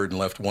over to Hubbard and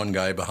left one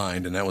guy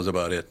behind, and that was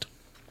about it.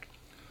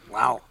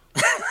 Wow.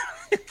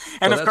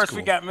 And, of course,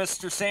 we got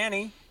Mr.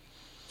 Sanny.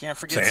 Can't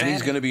forget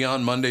Sandy's going to be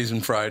on Mondays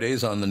and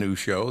Fridays on the new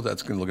show.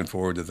 That's looking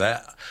forward to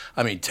that.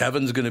 I mean,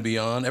 Tevin's going to be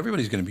on.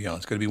 Everybody's going to be on.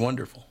 It's going to be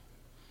wonderful.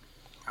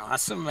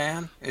 Awesome,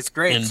 man. It's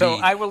great. Indeed. So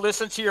I will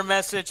listen to your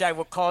message. I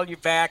will call you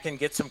back and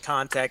get some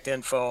contact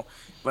info.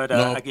 But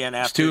again,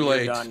 after it's too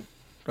late. You're done.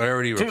 I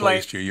already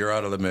replaced you. You're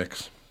out of the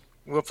mix.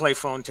 We'll play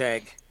phone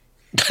tag.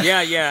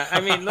 Yeah.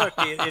 I mean, look,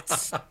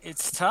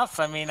 it's tough.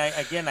 I mean, I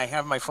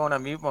have my phone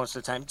on mute most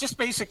of the time. Just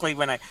basically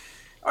when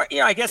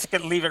I guess I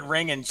could leave it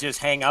ring and just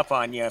hang up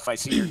on you if I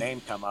see your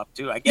name come up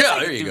too. I guess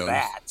I could do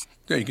that.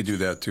 Yeah, you could do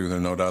that too.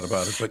 There's no doubt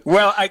about it. But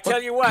well, I tell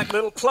you what,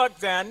 little plug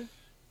then,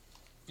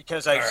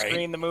 because I've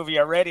screened the movie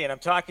already, and I'm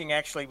talking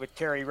actually with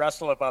Carrie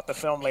Russell about the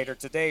film later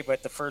today.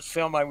 But the first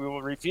film I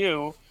will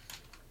review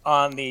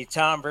on the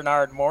Tom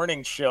Bernard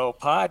Morning Show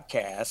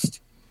podcast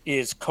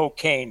is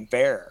Cocaine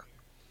Bear.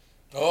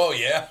 Oh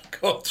yeah,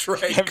 that's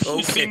right. Have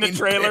you seen the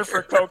trailer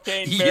for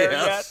Cocaine Bear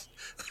yet?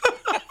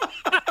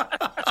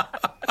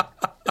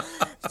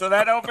 So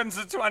that opens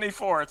the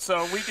 24th.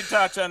 So we can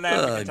touch on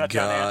that. We can touch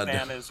on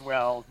Ant-Man as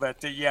well.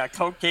 But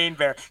Cocaine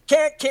Bear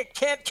can't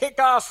kick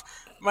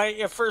off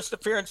my first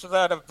appearance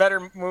without a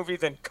better movie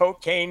than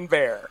Cocaine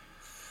Bear.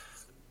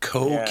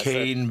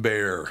 Cocaine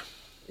Bear,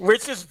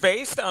 which is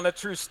based on a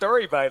true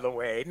story, by the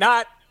way.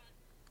 Not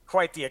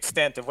quite the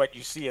extent of what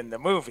you see in the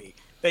movie.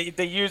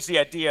 They use the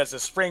idea as a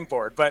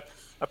springboard, but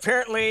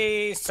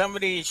apparently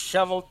somebody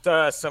shoveled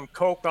some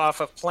coke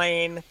off a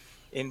plane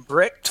in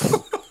bricks,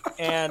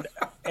 and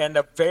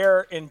a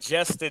bear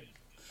ingested,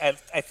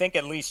 I think,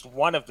 at least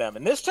one of them.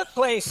 And this took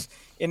place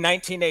in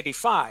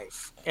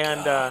 1985.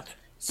 And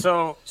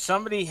so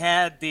somebody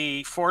had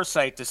the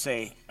foresight to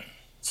say,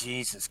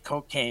 Jesus,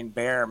 Cocaine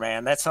Bear,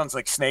 man, that sounds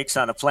like snakes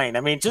on a plane. I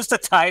mean, just the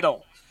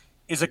title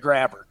is a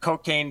grabber,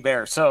 Cocaine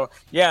Bear. So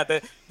yeah,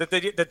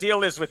 the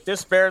deal is with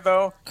this bear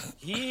though,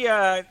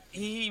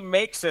 he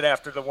makes it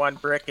after the one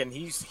brick, and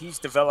he's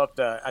developed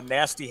a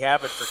nasty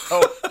habit for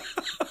coke.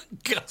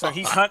 So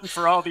he's hunting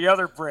for all the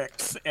other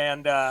bricks,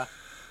 and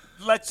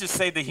let's just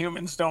say the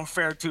humans don't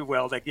fare too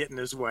well. They get in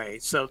his way.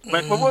 So,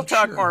 but we'll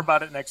talk more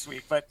about it next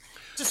week. But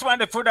just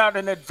wanted to put out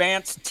an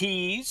advanced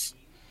tease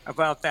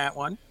about that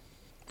one.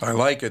 I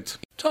like it.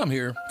 Tom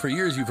here. For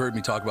years, you've heard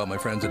me talk about my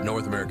friends at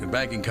North American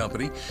Banking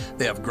Company.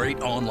 They have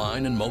great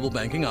online and mobile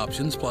banking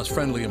options, plus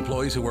friendly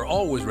employees who are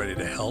always ready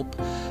to help.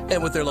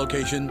 And with their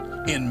location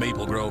in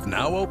Maple Grove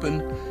now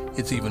open,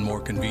 it's even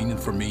more convenient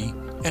for me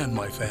and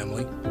my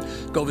family.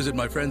 Go visit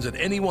my friends at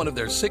any one of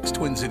their 6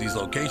 Twin Cities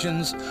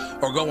locations,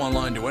 or go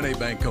online to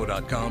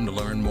nabankco.com to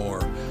learn more.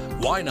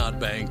 Why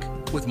not bank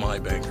with my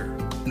banker?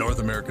 North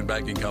American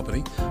Banking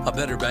Company, a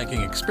better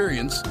banking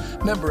experience,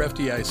 member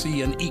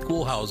FDIC, and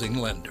equal housing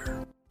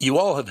lender. You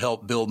all have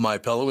helped build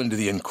MyPillow into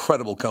the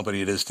incredible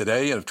company it is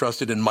today, and have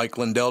trusted in Mike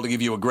Lindell to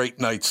give you a great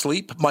night's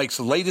sleep.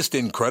 Mike's latest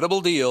incredible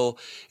deal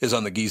is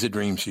on the Giza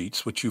Dream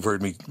Sheets, which you've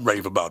heard me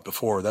rave about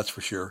before, that's for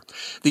sure.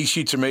 These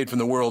sheets are made from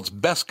the world's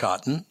best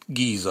cotton,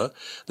 Giza.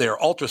 They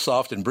are ultra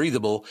soft and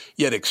breathable,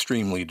 yet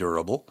extremely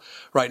durable.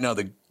 Right now,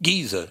 the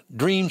Giza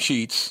Dream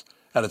Sheets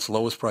at its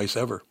lowest price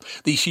ever.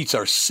 These sheets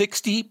are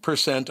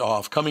 60%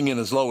 off, coming in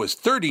as low as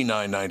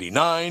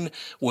 $39.99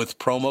 with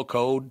promo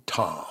code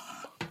TOM.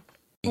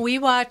 We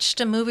watched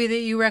a movie that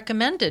you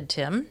recommended,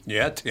 Tim.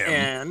 Yeah, Tim.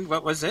 And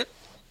what was it?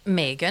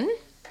 Megan.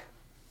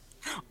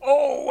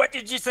 Oh, what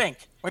did you think?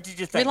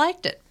 We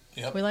liked it.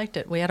 Yep. We liked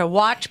it. We had a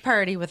watch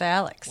party with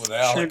Alex.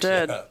 Sure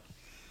did. Yeah.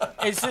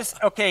 Is this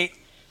okay?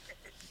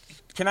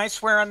 Can I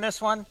swear on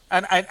this one?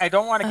 And I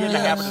don't want to get in the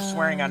habit of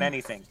swearing on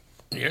anything.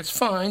 It's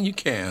fine. You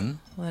can.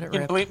 Let it You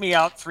can rip. bleep me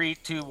out. 3,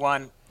 2,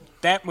 1.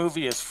 That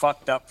movie is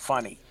fucked up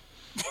funny.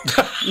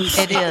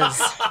 It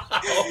is.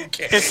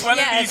 Okay. It's one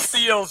of these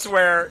deals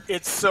where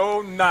it's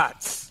so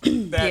nuts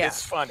that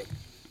it's funny.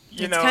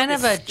 It's kind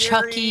of a scary,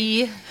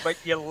 Chucky. but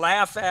you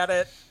laugh at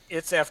it.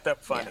 It's effed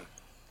up funny.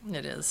 Yeah,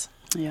 it is.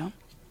 Yeah.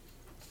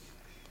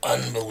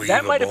 Unbelievable.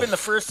 That might have been the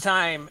first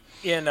time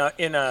in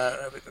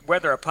a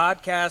whether a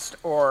podcast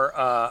or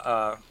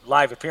a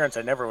live appearance.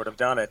 I never would have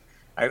done it.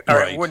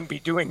 I wouldn't be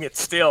doing it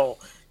still.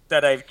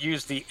 That I've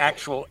used the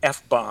actual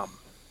F-bomb.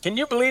 Can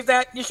you believe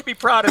that? You should be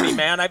proud of me,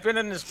 man. I've been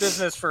in this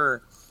business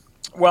for,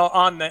 well,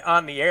 on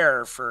the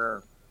air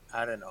for,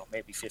 I don't know,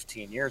 maybe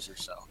 15 years or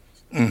so.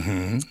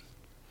 Mm-hmm.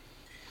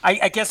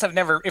 I guess I've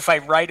never, if I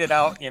write it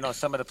out,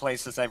 some of the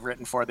places I've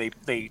written for, they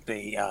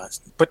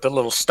put the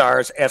little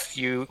stars,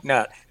 FU,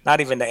 not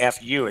even the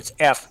FU, it's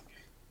F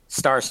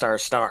star,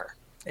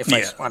 if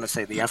I want to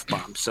say the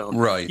F-bomb. So,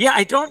 right. Yeah,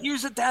 I don't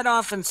use it that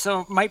often,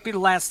 so it might be the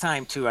last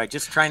time, too. I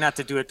just try not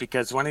to do it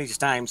because one of these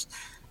times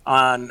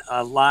on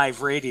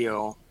live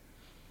radio,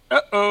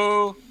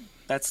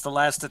 that's the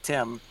last of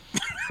Tim.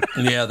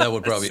 Yeah, that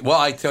would probably. Well,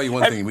 I tell you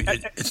one thing.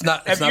 It's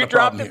not. It's not a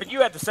problem. But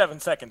you had the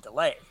 7-second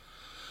delay.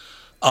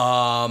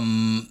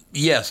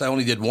 Yes, I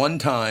only did one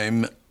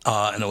time,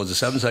 and it was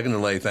a 7-second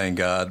delay, thank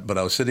God. But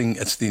I was sitting.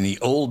 It's in the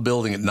old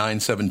building at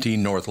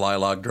 917 North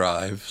Lilac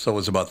Drive. So it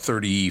was about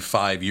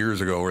 35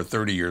 years ago or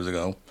 30 years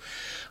ago.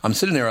 I'm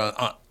sitting there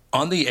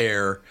on the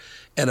air,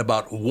 and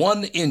about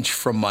 1 inch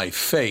from my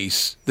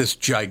face, this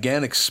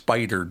gigantic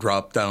spider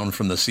dropped down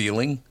from the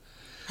ceiling.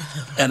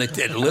 And it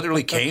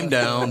literally came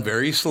down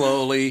very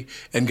slowly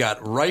and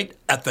got right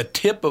at the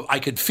tip of, I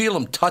could feel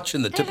him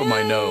touching the tip of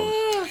my nose.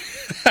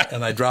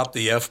 And I dropped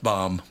the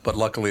F-bomb, but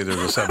luckily there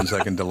was a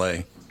 7-second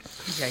delay.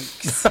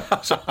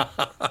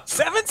 Yikes.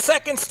 7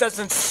 seconds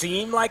doesn't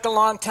seem like a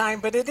long time,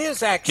 but it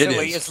is actually.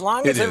 It is. As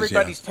long as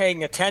everybody's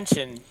paying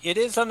attention, it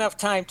is enough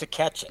time to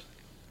catch it.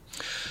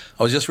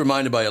 I was just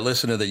reminded by a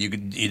listener that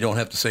you don't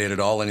have to say it at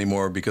all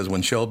anymore, because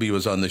when Shelby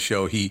was on the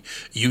show, he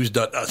used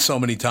it so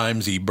many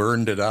times he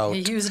burned it out.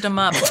 He used them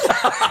up.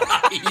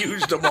 He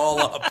used them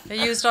all up.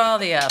 He used all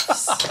the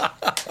F's.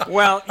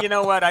 Well, you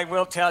know what? I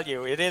will tell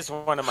you, it is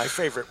one of my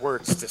favorite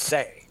words to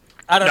say.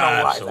 I don't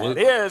know why that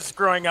is.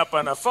 Growing up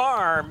on a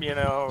farm, you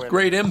know, and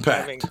great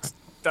impact. Having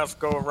stuff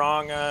go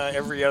wrong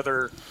every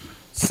other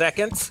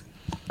second.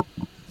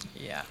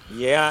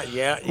 Yeah.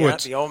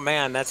 The old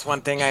man. That's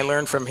one thing I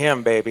learned from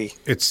him, baby.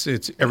 It's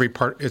every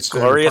part. It's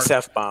glorious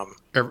F-bomb.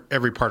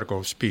 Every particle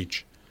of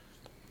speech.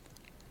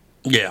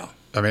 Yeah.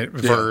 I mean,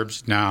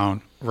 verbs,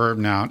 noun, verb,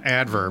 noun,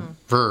 adverb,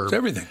 verb, it's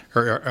everything,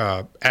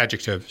 or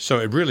adjective. So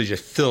it really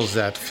just fills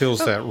that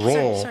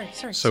role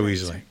so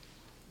easily.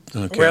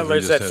 Okay, well,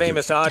 there's that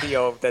famous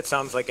audio that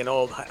sounds like an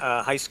old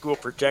high school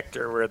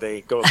projector where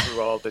they go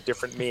through all the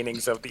different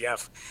meanings of the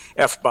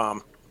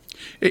F-bomb.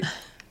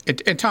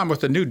 And Tom,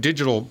 with the new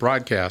digital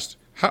broadcast,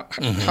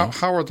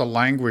 how are the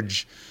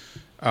language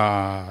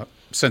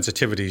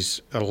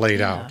sensitivities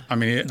laid out? I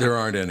mean, there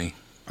aren't any.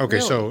 Okay,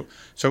 really?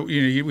 so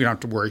you don't have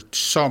to worry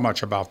so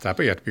much about that,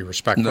 but you have to be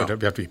respectful. You have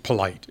to be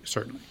polite,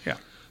 certainly. Yeah.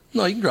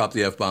 No, you can drop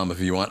the F-bomb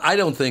if you want. I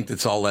don't think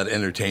it's all that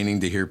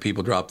entertaining to hear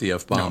people drop the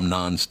F-bomb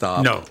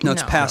nonstop. No,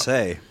 it's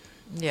passé.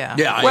 Yeah.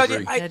 Yeah, I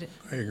agree. I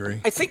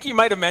agree. I think you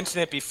might have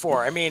mentioned it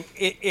before. I mean,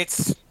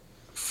 it's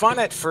fun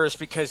at first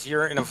because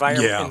you're in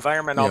an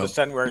environment all of a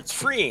sudden where it's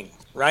freeing,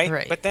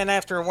 right? But then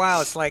after a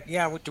while, it's like,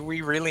 do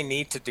we really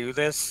need to do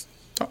this?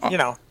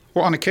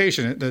 Well, on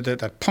occasion,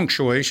 that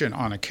punctuation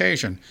on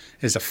occasion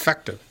is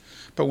effective.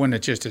 But when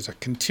it just is a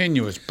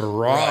continuous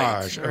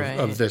barrage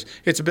of this,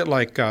 it's a bit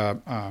like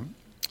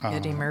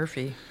Eddie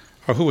Murphy.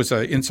 Who was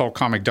an insult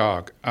comic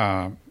dog?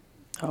 Triumph.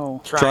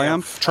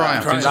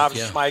 Rob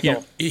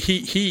Schmeigel.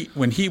 He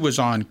when he was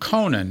on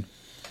Conan,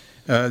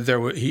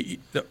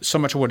 so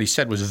much of what he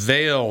said was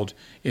veiled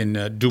in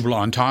double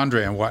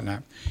entendre and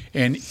whatnot,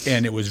 and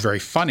it was very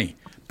funny.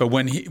 But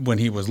when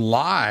he was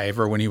live,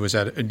 or when he was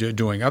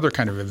doing other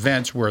kind of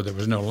events where there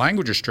was no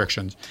language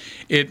restrictions,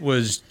 it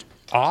was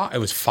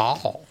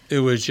foul. It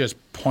was just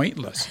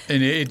pointless,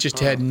 and it just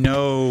had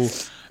no.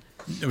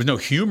 There was no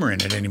humor in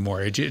it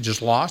anymore. It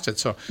just lost it.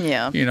 So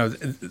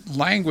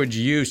language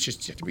use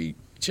just have to be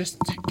just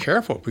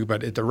careful,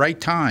 but at the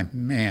right time,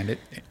 man,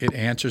 it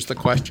answers the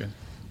question.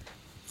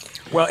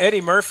 Well,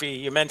 Eddie Murphy,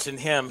 you mentioned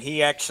him.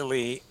 He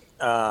actually,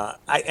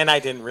 I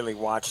didn't really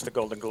watch the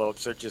Golden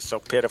Globes. They're just so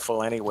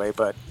pitiful anyway.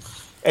 But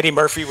Eddie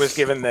Murphy was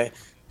given the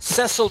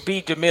Cecil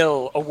B.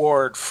 DeMille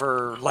Award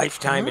for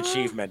Lifetime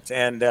Achievement.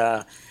 And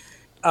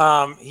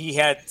he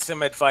had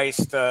some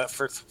advice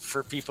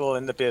for people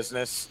in the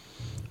business.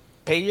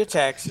 Pay your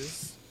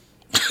taxes,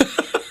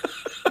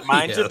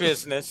 mind your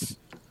business,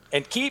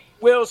 and keep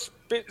Will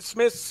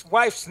Smith's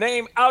wife's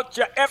name out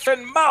your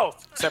effing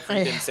mouth. Except for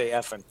he didn't say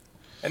effing.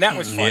 And that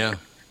was funny.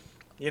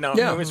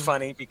 It was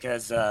funny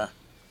because,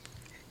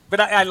 but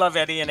I love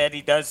Eddie, and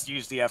Eddie does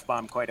use the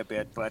F-bomb quite a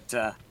bit. But,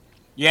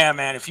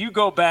 man, if you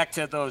go back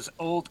to those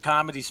old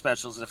comedy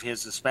specials of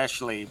his,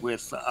 especially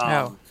with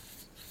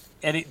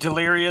Eddie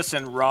Delirious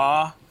and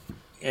Raw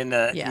in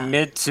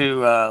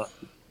the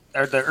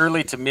the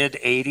early to mid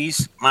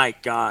 80s, my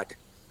God.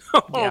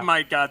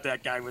 My God,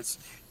 that guy was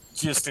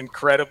just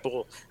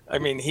incredible. I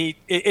mean,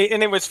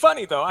 and it was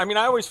funny, though. I mean,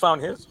 I always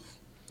found his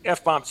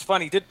F-bombs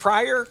funny. Did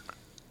Pryor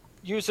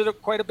use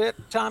it quite a bit,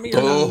 Tommy?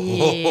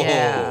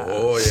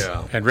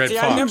 Yeah. And Red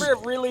Fox. I never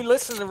really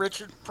listened to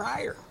Richard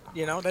Pryor.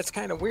 That's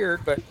kind of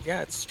weird, but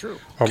yeah, it's true.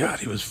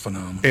 God, he was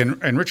phenomenal.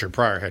 And Richard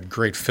Pryor had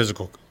great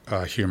physical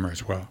humor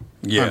as well.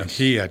 Yeah, I mean,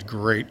 he had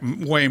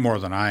way more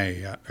than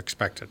I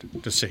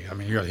expected to see. I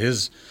mean,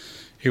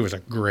 he was a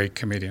great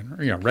comedian.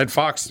 Red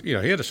Fox, he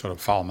had a sort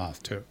of foul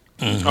mouth too.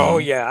 Mm-hmm. Oh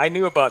yeah, I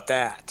knew about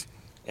that.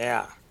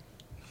 Yeah,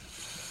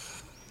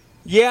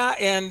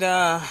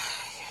 and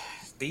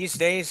these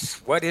days,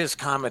 what is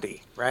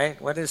comedy,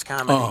 right? What is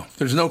comedy? Oh,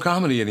 there's no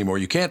comedy anymore.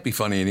 You can't be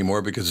funny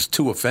anymore because it's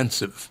too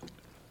offensive.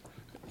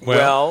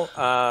 Well,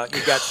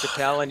 you got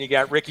Chappelle and you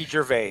got Ricky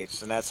Gervais,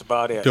 and that's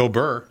about it. Bill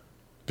Burr.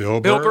 He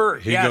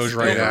goes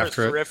right Bill after Burr is it.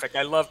 Terrific.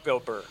 I love Bill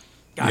Burr.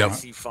 God,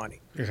 is he funny.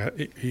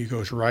 He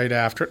goes right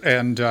after it.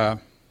 And, good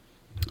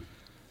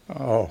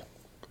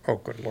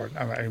Lord.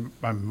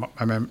 My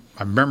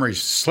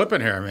memory's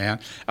slipping here,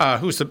 man.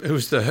 Who's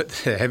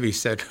the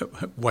heavy-set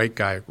white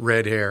guy,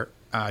 red hair?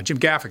 Jim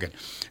Gaffigan.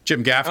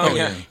 Jim Gaffigan. Oh,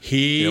 yeah.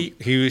 He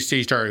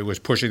was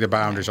pushing the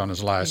boundaries on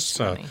his last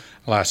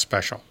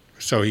special.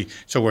 So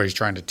where he's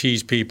trying to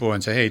tease people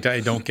and say,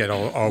 hey, don't get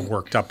all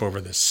worked up over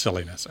this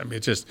silliness. I mean,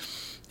 it's just,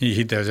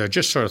 They're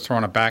just sort of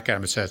throwing it back at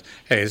him and says,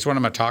 hey, this is what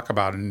I'm going to talk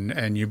about,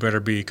 and you better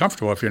be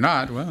comfortable. If you're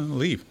not, well,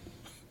 leave.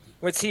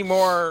 Was he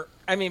more,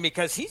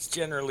 because he's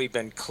generally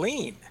been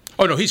clean.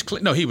 Oh, no,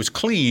 he was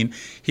clean.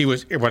 He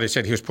was, what I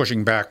said, he was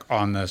pushing back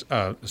on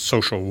the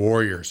social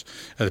warriors,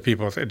 the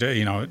people, he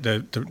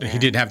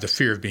didn't have the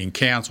fear of being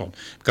canceled.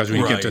 Because when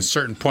you get to a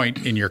certain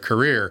point in your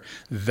career,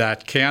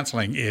 that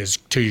canceling is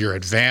to your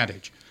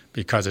advantage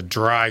because it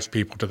drives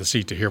people to the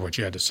seat to hear what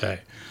you had to say.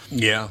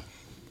 Yeah.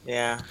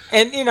 Yeah.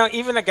 And,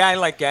 even a guy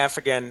like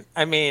Gaffigan,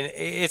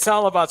 it's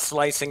all about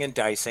slicing and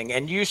dicing.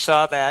 And you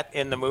saw that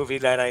in the movie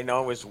that I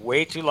know was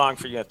way too long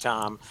for you,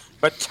 Tom,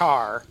 but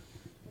Tar,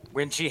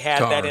 when she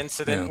had that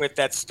incident with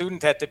that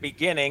student at the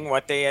beginning,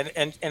 what they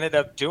ended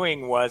up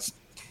doing was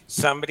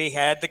somebody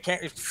had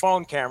the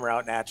phone camera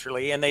out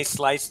naturally, and they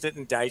sliced it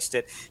and diced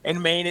it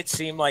and made it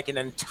seem like an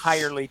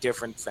entirely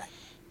different thing.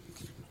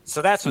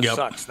 So that's what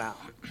sucks now.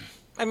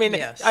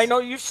 Yes. I know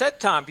you've said,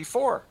 Tom,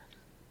 before,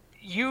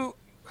 you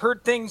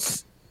heard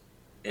things,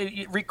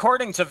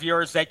 recordings of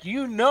yours that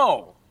you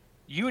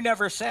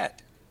never said.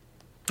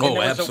 And there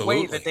was absolutely.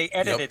 a way that they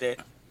edited it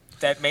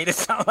that made it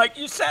sound like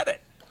you said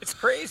it. It's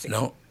crazy.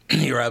 No,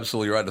 you're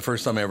absolutely right. The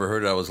first time I ever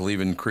heard it, I was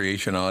leaving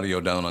Creation Audio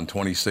down on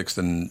 26th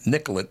and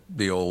Nicollet,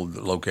 the old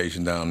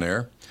location down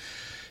there.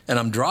 And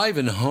I'm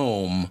driving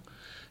home,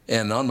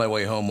 and on my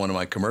way home, one of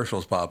my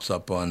commercials pops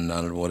up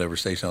on whatever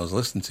station I was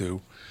listening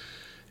to.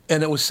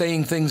 And it was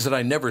saying things that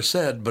I never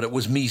said, but it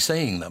was me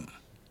saying them.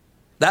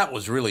 That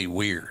was really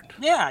weird.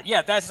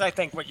 Yeah, that's, I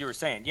think, what you were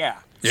saying, yeah.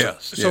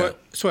 Yes.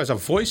 So as a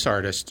voice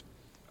artist,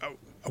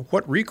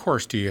 what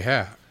recourse do you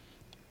have?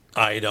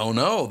 I don't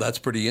know. That's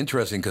pretty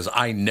interesting because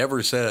I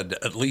never said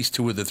at least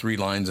 2 of the 3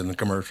 lines in the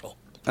commercial.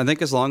 I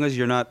think as long as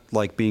you're not,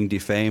 being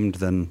defamed,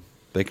 then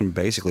they can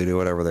basically do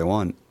whatever they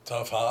want.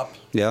 Tough hop.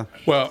 Yeah.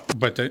 Well,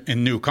 but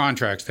in new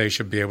contracts, they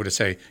should be able to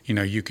say,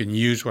 you can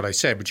use what I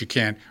said, but you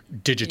can't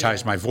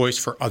digitize my voice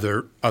for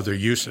other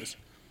uses.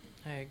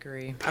 I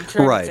agree. I'm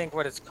trying to think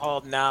what it's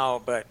called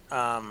now, but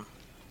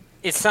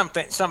it's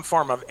some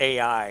form of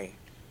AI.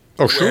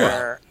 Oh,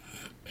 sure.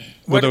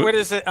 What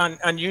is it on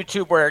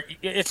YouTube where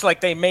it's like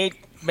they made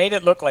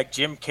it look like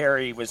Jim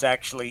Carrey was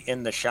actually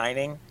in The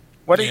Shining?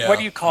 What do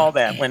you call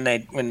that when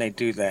they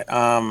do that?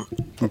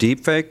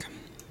 Deepfake?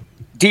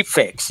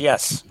 Deepfakes,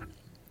 yes.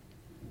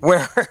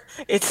 Where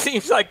it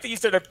seems like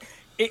these are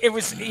it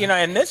was,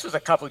 and this was a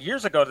couple of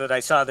years ago that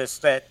I saw this,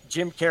 that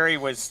Jim Carrey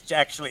was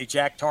actually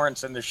Jack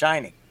Torrance in The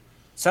Shining.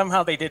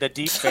 Somehow they did a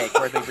deepfake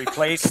where they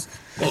replaced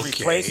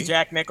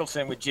Jack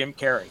Nicholson with Jim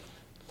Carrey.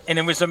 And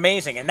it was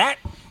amazing. And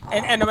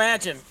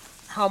imagine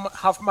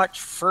how much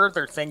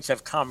further things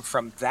have come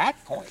from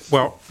that point.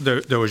 Well,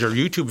 there was a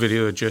YouTube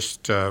video that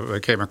just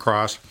came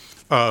across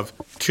of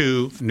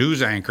 2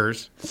 news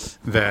anchors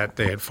that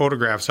they had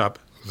photographs up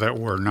that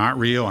were not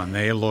real, and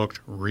they looked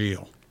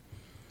real.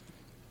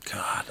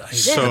 God, that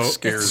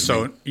scares me.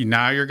 So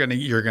now you're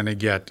gonna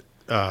get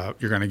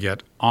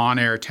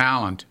on-air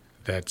talent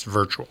that's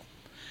virtual,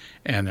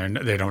 and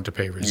they don't have to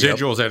pay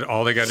residuals. Yep.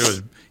 All they got to do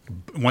is,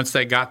 once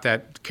they got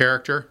that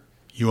character,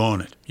 you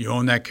own it. You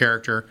own that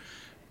character,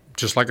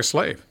 just like a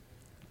slave.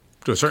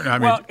 To a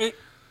certain,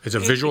 it's a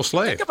visual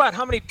slave. Think about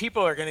how many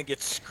people are going to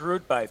get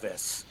screwed by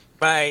this,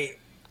 by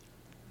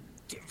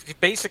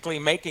basically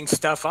making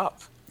stuff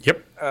up.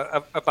 Yep.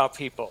 About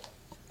people,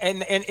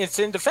 and it's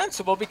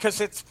indefensible because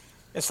it's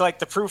like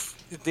the proof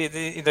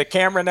the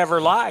camera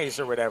never lies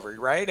or whatever,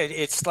 right?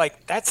 It's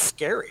like that's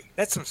scary.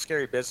 That's some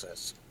scary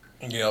business.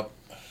 Yep.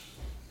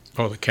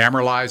 Oh, the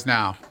camera lies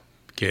now,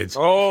 kids.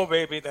 Oh,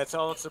 baby, that's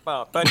all it's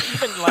about. But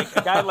even like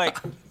a guy like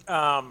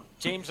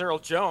James Earl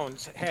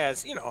Jones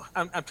has,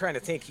 I'm trying to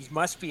think. He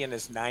must be in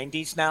his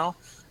 90s now,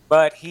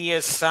 but he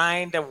has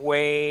signed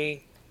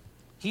away.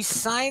 He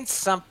signed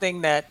something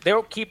that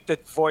they'll keep the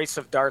voice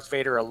of Darth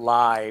Vader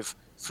alive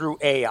through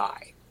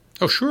AI.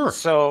 Oh, sure.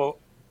 So,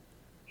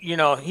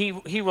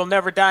 he will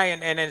never die.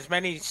 And as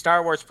many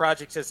Star Wars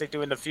projects as they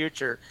do in the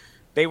future,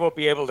 they will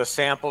be able to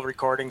sample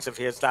recordings of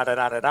his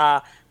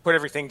put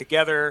everything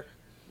together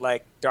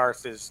like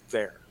Darth is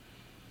there.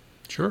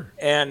 Sure.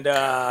 And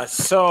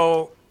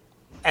so,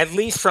 at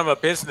least from a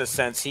business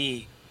sense,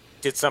 he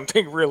did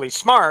something really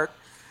smart.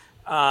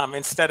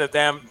 Instead of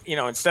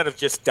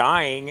just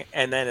dying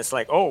and then it's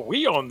like, oh,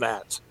 we own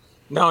that.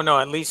 No,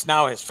 at least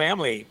now his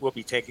family will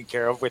be taken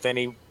care of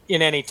in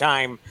any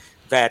time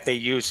that they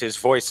use his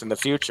voice in the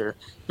future.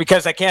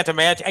 Because I can't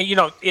imagine,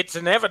 it's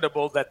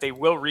inevitable that they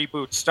will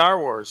reboot Star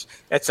Wars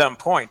at some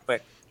point.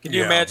 But can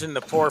you imagine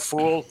the poor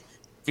fool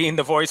being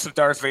the voice of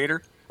Darth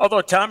Vader?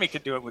 Although Tommy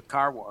could do it with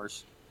Car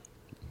Wars.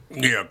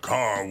 Yeah,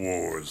 Car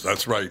Wars.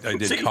 That's right. I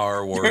did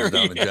Car Wars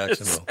down in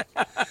Jacksonville.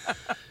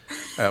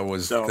 That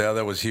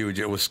was huge.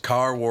 It was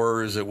Car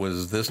Wars. It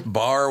was this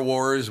Bar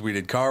Wars. We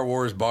did Car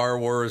Wars, Bar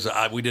Wars.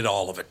 We did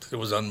all of it. It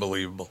was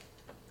unbelievable.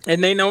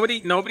 And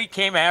nobody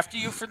came after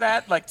you for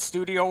that, like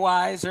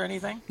studio-wise or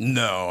anything?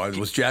 No, it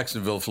was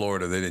Jacksonville,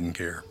 Florida. They didn't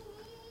care.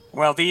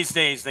 Well, these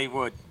days they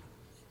would.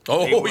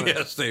 Oh,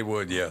 yes, they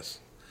would, yes.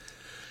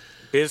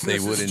 Business they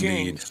would has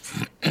indeed.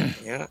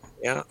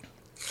 Yeah.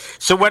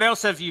 So what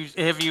else have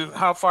you?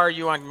 How far are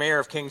you on Mayor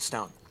of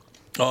Kingstown?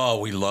 Oh,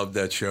 we love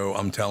that show.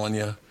 I'm telling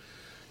you,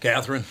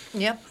 Catherine.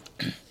 Yep,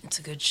 it's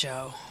a good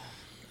show.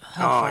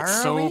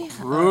 It's so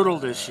brutal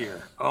this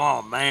year.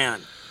 Oh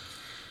man.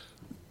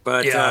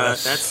 But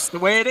that's the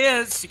way it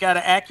is. You got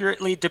to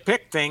accurately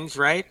depict things,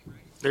 right?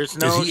 There's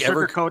no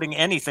sugarcoating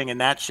anything in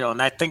that show,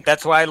 and I think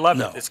that's why I love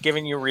it. It's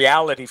giving you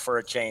reality for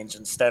a change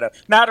instead of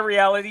not a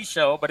reality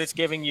show, but it's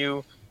giving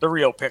you the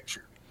real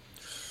picture.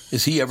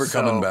 Is he ever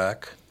coming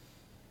back?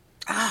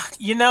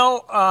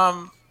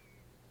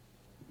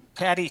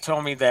 Patty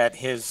told me that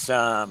his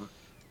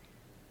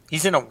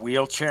he's in a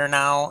wheelchair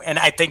now, and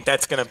I think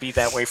that's going to be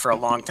that way for a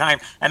long time.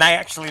 And I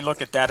actually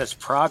look at that as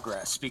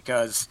progress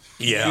because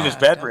he was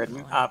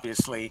bedridden,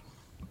 obviously.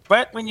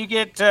 But when you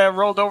get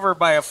rolled over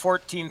by a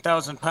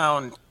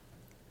 14,000-pound,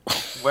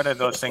 what are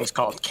those things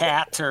called?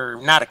 Cat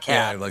or not a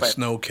cat? Yeah, like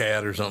snow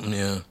cat or something,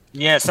 yeah.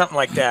 Yeah, something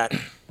like that.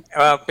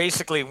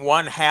 Basically,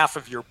 one half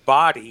of your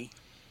body.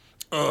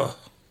 I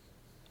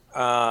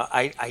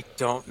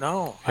don't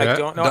know. Yeah, I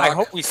don't know. Doc. I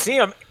hope we see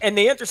him. And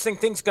the interesting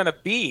thing's going to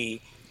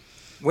be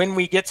when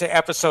we get to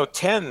episode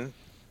 10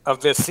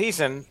 of this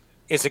season,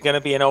 is it going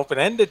to be an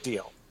open-ended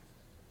deal?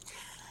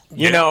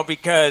 You know,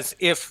 because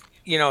if,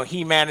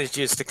 he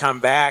manages to come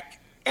back,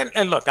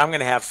 and look, I'm going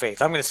to have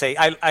faith. I'm going to say,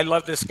 I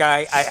love this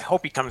guy. I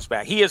hope he comes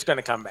back. He is going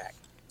to come back.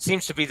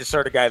 Seems to be the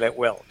sort of guy that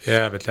will.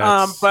 Yeah, but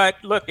that's... But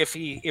look, if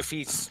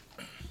he's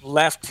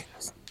left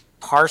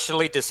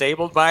partially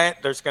disabled by it,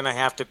 there's going to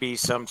have to be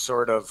some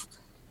sort of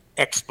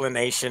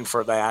explanation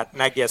for that.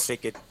 And I guess they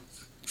could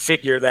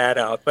figure that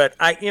out. But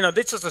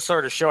this is the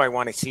sort of show I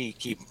want to see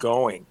keep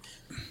going.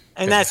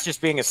 And that's just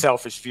being a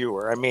selfish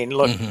viewer. I mean,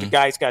 look, the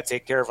guy's got to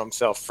take care of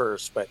himself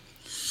first. But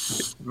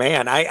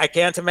man, I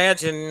can't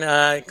imagine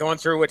going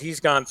through what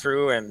he's gone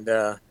through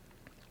and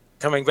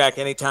coming back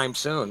anytime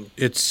soon.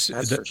 That's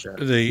for sure.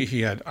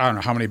 He had, I don't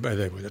know how many,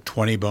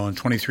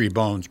 23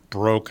 bones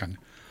broken.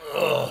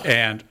 Ugh.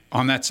 And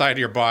on that side of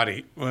your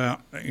body, well,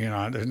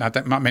 there's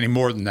not many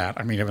more than that.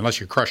 I mean,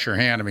 unless you crush your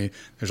hand,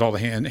 there's all the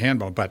hand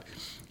bone. But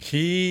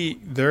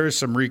there's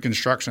some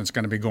reconstruction that's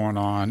going to be going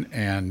on,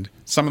 and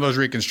some of those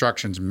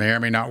reconstructions may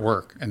or may not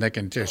work. And they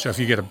can, so if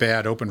you get a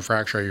bad open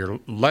fracture of your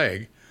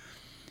leg,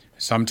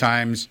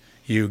 sometimes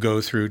you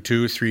go through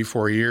 2, 3,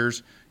 4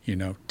 years,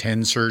 10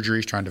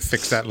 surgeries trying to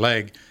fix that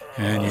leg,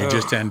 and you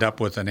just end up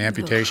with an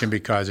amputation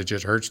because it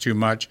just hurts too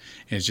much,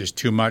 and it's just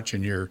too much,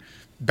 and you're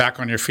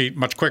back on your feet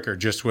much quicker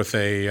just with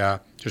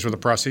a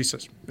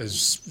prosthesis. As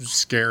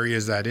scary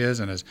as that is,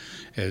 and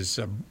as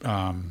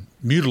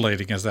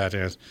mutilating as that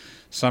is,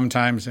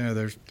 sometimes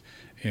there's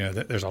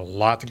a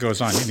lot that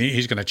goes on.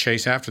 He's going to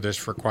chase after this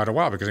for quite a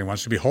while because he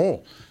wants to be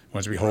whole. He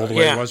wants to be whole the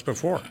way he was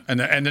before, and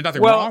there's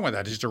nothing wrong with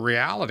that. It's just a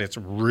reality. It's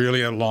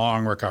really a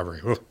long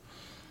recovery. Oof.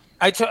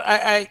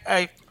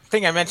 I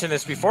think I mentioned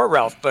this before,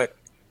 Ralph, but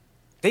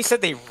they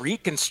said they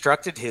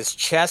reconstructed his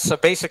chest, so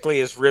basically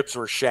his ribs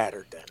were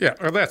shattered then. Yeah,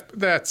 well,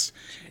 that's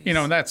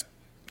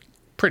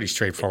pretty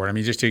straightforward. I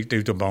mean, just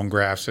do the bone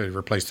grafts to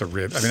replace the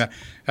rib. I mean,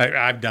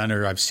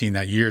 I've seen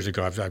that years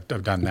ago. I've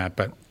done that,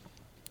 but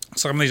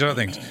some of these other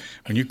things,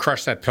 when you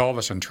crush that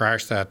pelvis and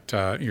trash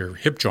that your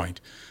hip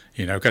joint,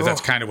 because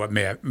that's kind of what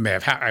may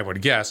have happened, I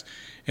would guess,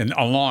 and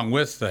along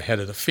with the head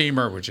of the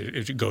femur, which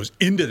it goes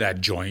into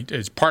that joint,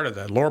 it's part of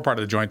the lower part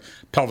of the joint.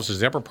 Pelvis is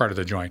the upper part of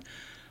the joint.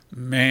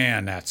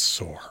 Man, that's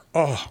sore.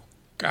 Oh,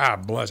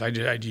 God bless.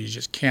 You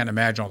just can't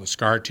imagine all the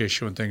scar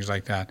tissue and things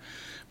like that.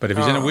 But if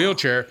he's in a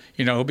wheelchair,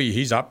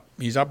 he's up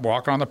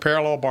walking on the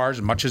parallel bars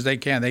as much as they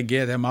can. They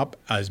get him up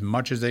as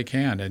much as they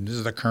can. And this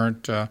is the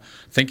current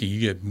thinking. You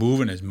get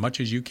moving as much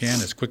as you can,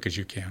 as quick as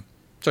you can.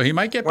 So he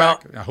might get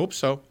back. I hope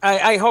so.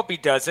 I hope he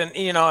does. And,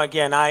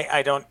 again,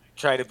 I don't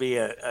try to be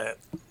a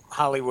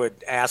Hollywood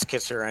ass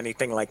kisser or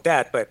anything like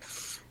that. But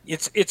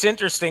it's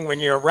interesting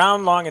when you're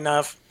around long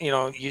enough,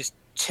 you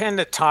tend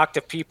to talk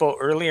to people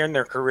earlier in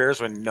their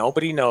careers when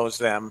nobody knows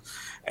them,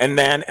 and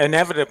then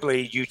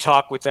inevitably you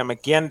talk with them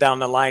again down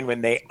the line when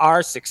they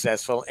are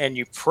successful, and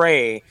you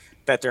pray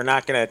that they're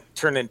not going to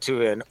turn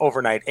into an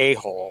overnight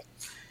a-hole.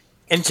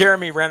 And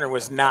Jeremy Renner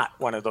was not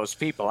one of those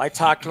people. I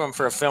talked to him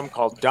for a film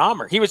called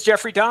Dahmer. He was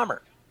Jeffrey Dahmer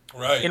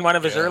in one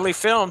of his early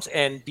films,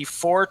 and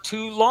before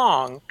too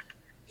long,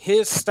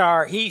 he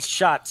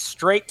shot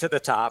straight to the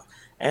top,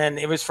 and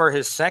it was for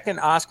his second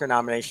Oscar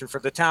nomination for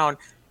The Town.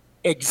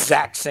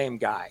 Exact same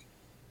guy.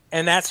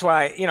 And that's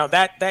why,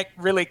 that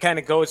really kind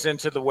of goes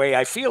into the way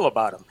I feel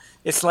about him.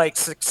 It's like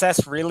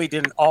success really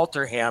didn't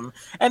alter him.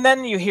 And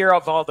then you hear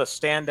of all the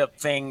stand-up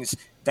things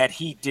that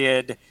he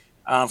did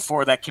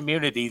for that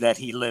community that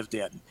he lived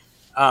in.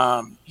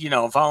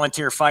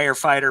 Volunteer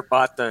firefighter,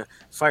 bought the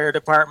fire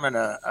department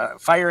a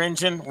fire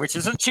engine, which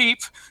isn't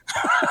cheap,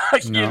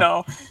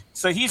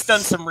 So he's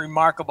done some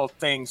remarkable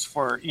things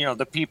for,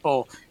 the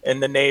people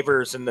and the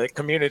neighbors and the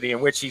community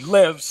in which he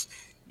lives.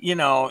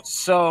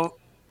 So,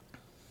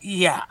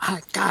 yeah,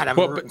 God, I'm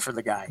rooting for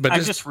the guy.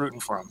 I'm just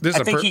rooting for him.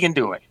 I think he can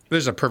do it.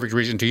 This is a perfect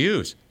reason to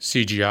use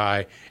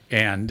CGI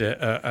and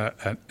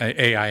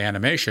AI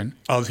animation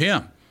of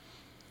him,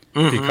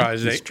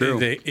 because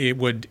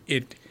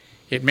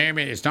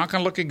It's not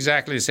going to look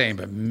exactly the same,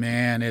 but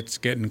man, it's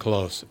getting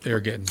close.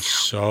 They're getting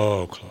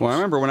so close. Well, I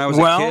remember when I was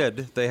a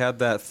kid, they had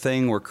that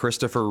thing where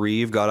Christopher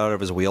Reeve got out of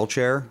his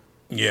wheelchair.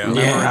 Yeah.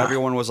 Remember,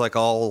 everyone was like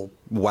all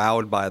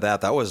wowed by that.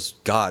 That was,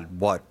 God,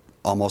 what,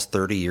 almost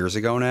 30 years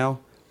ago now?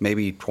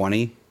 Maybe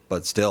 20,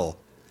 but still.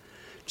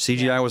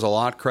 CGI was a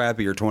lot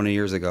crappier 20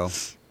 years ago.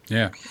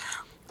 Yeah.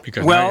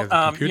 Because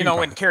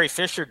when Carrie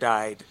Fisher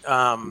died,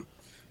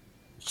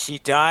 she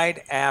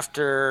died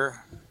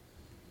after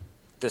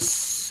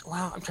this.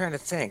 Well, I'm trying to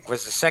think.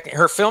 Was the second?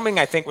 Her filming,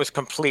 I think, was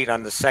complete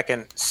on the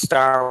second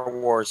Star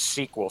Wars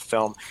sequel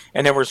film,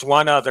 and there was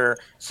one other.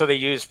 So they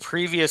used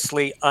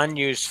previously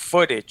unused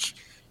footage,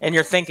 and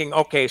you're thinking,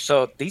 okay,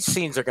 so these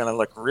scenes are going to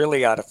look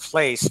really out of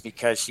place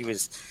because she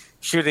was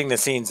shooting the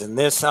scenes in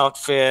this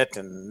outfit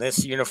and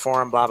this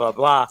uniform, blah blah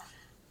blah.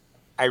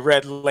 I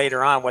read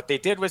later on what they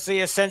did was they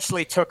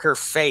essentially took her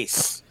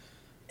face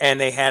and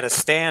they had a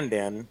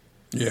stand-in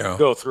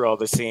go through all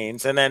the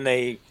scenes, and then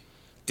they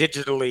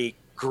digitally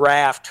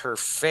graphed her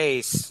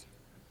face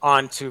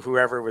onto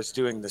whoever was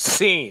doing the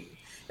scene.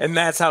 And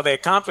that's how they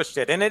accomplished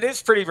it. And it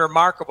is pretty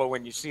remarkable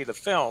when you see the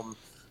film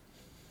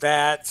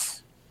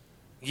that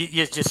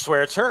you just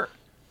swear it's her.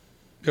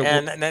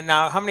 And then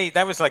now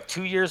that was like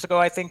 2 years ago,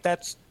 I think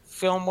that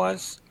film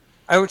was.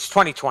 Oh, it's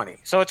 2020.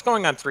 So it's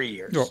going on 3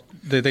 years. Well,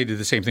 they did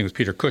the same thing with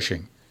Peter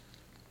Cushing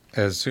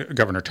as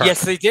Governor Tarkin.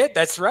 Yes, they did.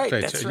 That's right.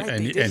 But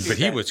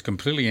he was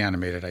completely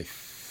animated, I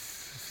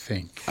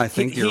think. I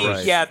think you're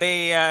right. Yeah,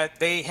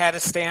 they had a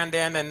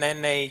stand-in, and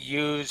then they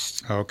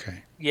used.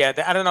 Okay. Yeah,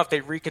 I don't know if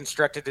they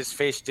reconstructed his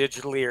face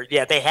digitally or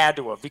they had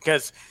to have,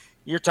 because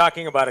you're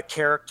talking about a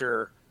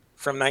character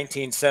from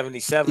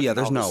 1977. Yeah,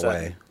 there's no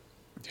way.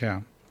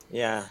 Yeah.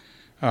 Yeah.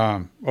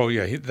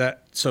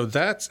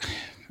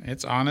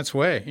 It's on its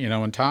way.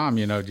 And Tom,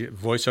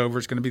 voiceover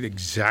is going to be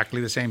exactly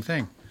the same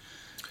thing.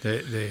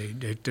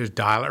 They just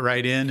dial it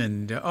right in,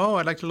 and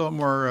I'd like a little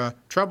more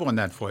treble in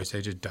that voice.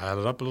 They just dial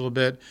it up a little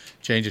bit,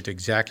 change it to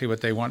exactly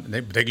what they want.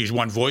 They use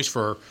one voice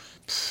for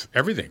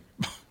everything.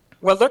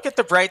 Well, look at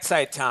the bright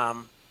side,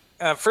 Tom.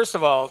 First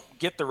of all,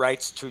 get the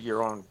rights to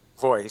your own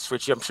voice,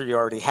 which I'm sure you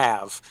already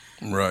have.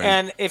 Right.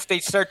 And if they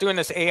start doing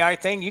this AI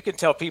thing, you can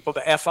tell people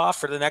to F off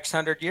for the next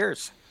 100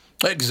 years.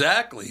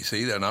 Exactly.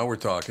 See, now we're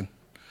talking.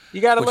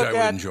 You got to look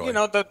at,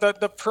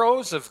 the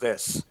pros of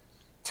this.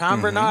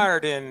 Tom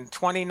Bernard in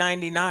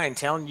 2099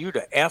 telling you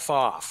to F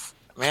off.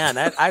 Man,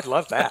 I'd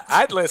love that.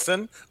 I'd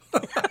listen.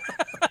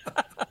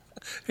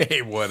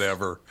 Hey,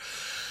 whatever.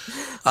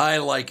 I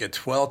like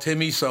it. Well,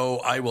 Timmy, so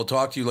I will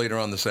talk to you later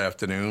on this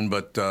afternoon.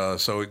 But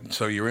so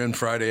you're in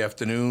Friday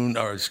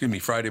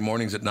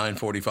mornings at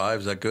 9:45.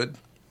 Is that good?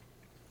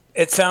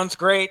 It sounds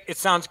great.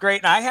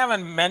 And I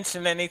haven't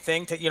mentioned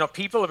anything to,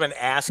 people have been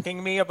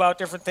asking me about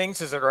different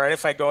things. Is it all right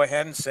if I go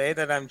ahead and say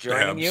that I'm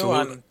joining you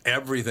on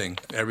everything?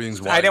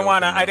 Everything's wide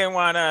open.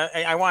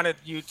 I wanted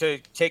you to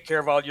take care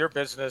of all your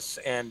business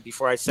and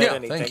before I said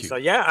anything. Thank you. So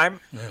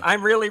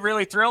I'm really,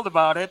 really thrilled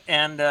about it.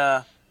 And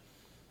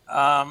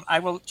I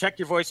will check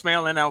your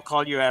voicemail and I'll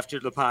call you after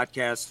the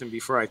podcast and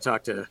before I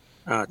talk to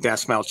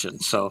Das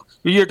Melchin. So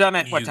you're done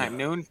at what time?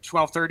 Noon?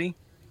 12:30?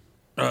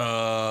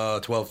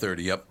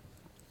 12:30. Yep.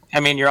 I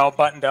mean, you're all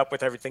buttoned up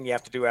with everything you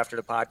have to do after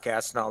the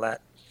podcast and all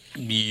that.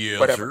 Yes,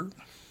 whatever.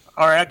 Sir.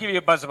 All right, I'll give you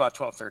a buzz about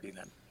 12:30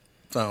 then.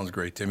 Sounds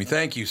great, Timmy.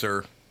 Thank you,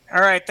 sir.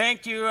 All right,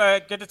 thank you.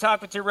 Good to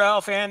talk with you,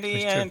 Ralph,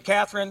 Andy, and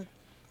Catherine.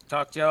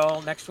 Talk to you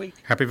all next week.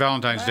 Happy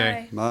Valentine's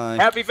Day. Bye.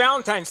 Happy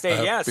Valentine's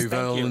Day, yes. Happy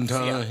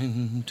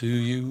Valentine to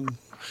you.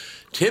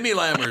 Timmy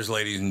Lammers,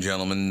 ladies and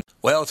gentlemen.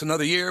 Well, it's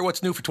another year.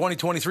 What's new for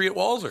 2023 at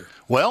Walser?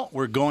 Well,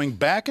 we're going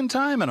back in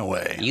time in a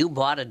way. You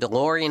bought a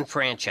DeLorean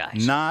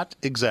franchise. Not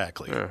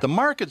exactly. The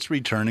market's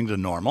returning to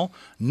normal.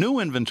 New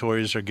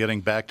inventories are getting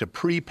back to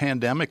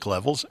pre-pandemic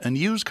levels, and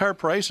used car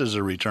prices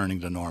are returning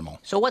to normal.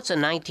 So what's a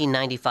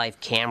 1995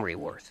 Camry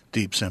worth?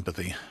 Deep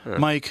sympathy.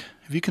 Mike,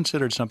 have you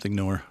considered something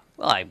newer?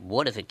 Well, I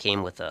would if it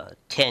came with a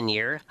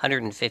 10-year,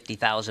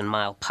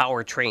 150,000-mile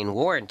powertrain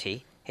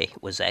warranty. Hey,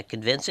 was that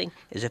convincing?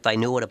 As if I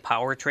knew what a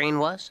powertrain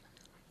was?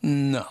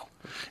 No.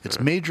 It's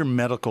major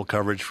medical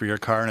coverage for your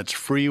car, and it's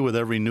free with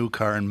every new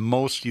car and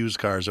most used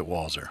cars at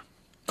Walser.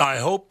 I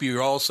hope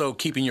you're also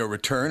keeping your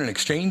return and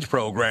exchange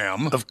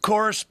program. Of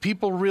course,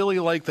 people really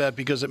like that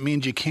because it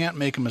means you can't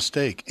make a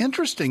mistake.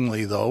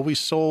 Interestingly, though, we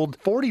sold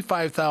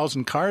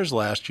 45,000 cars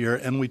last year,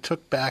 and we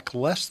took back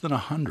less than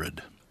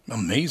 100.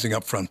 Amazing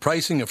upfront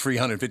pricing, a free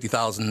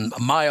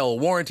 150,000-mile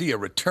warranty, a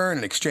return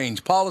and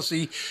exchange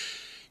policy.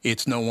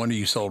 It's no wonder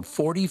you sold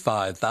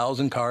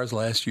 45,000 cars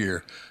last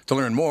year. To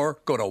learn more,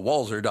 go to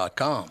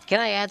walser.com. Can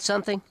I add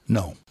something?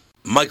 No.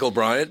 Michael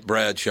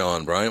Bryant,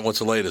 Sean Bryant, what's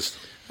the latest?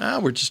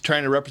 We're just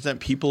trying to represent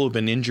people who've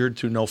been injured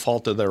through no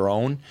fault of their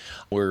own.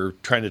 We're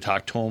trying to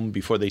talk to them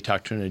before they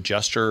talk to an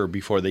adjuster or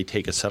before they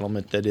take a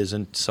settlement that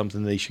isn't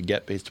something they should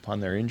get based upon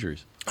their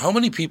injuries. How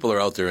many people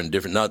are out there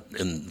not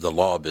in the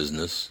law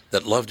business,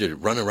 that love to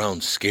run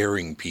around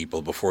scaring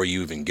people before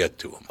you even get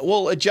to them?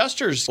 Well,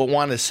 adjusters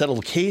want to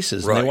settle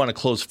cases and they want to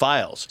close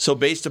files. So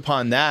based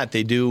upon that,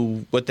 they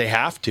do what they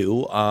have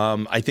to.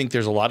 I think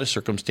there's a lot of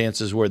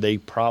circumstances where they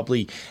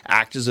probably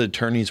act as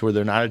attorneys where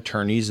they're not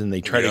attorneys, and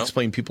they try to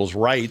explain people's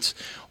rights,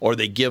 or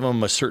they give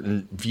them a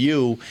certain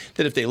view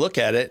that if they look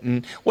at it.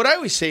 And what I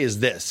always say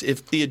is this: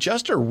 if the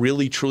adjuster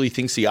really truly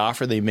thinks the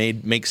offer they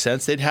made makes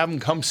sense, they'd have them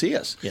come see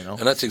us. And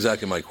that's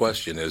exactly my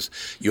question. Is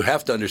you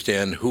have to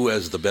understand who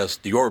has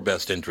your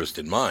best interest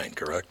in mind,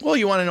 correct? Well,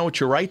 you want to know what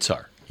your rights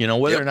are.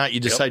 Whether or not you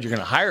decide you're going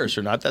to hire us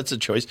or not, that's a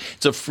choice.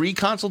 It's a free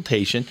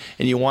consultation,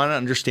 and you want to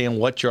understand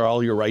what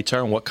all your rights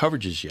are and what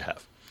coverages you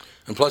have.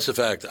 And plus the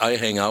fact I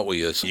hang out with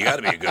you, so you got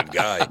to be a good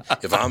guy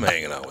if I'm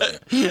hanging out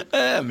with you.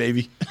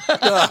 Maybe.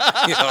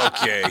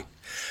 Okay.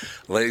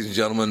 Ladies and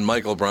gentlemen,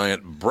 Michael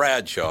Bryant,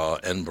 Bradshaw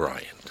and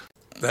Bryant.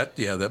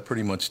 That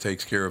pretty much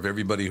takes care of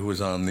everybody who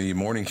was on the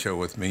morning show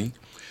with me.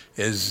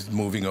 Is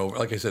moving over.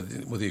 Like I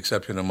said, with the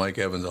exception of Mike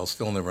Evans, I'll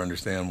still never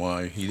understand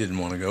why he didn't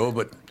want to go,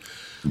 but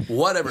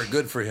whatever,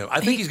 good for him.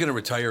 I think he's going to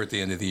retire at the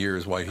end of the year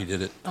is why he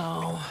did it.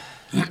 Oh,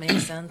 that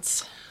makes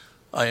sense.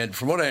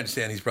 From what I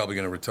understand, he's probably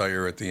going to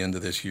retire at the end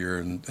of this year,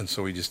 and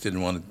so he just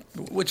didn't want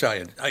to, which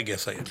I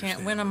guess I understand.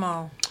 Can't win them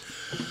all.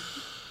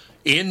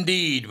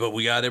 Indeed, but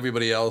we got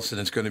everybody else,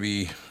 and it's going to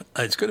be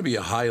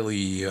a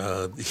highly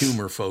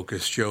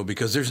humor-focused show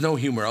because there's no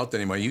humor out there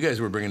anymore. You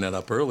guys were bringing that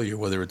up earlier,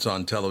 whether it's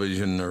on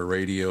television or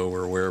radio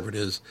or wherever it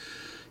is.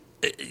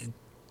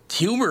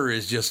 Humor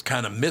is just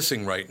kind of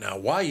missing right now.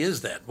 Why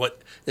is that?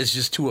 What is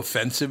just too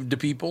offensive to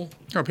people?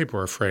 People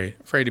are afraid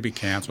to be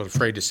canceled,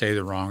 afraid to say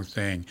the wrong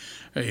thing,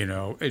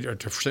 or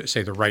to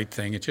say the right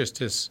thing. It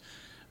just is.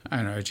 I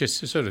don't know. It's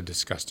just sort of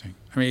disgusting.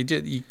 I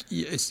mean,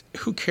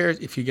 who cares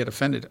if you get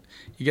offended?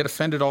 You get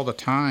offended all the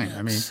time. Yeah,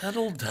 I mean,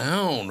 settle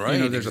down,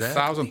 right? There's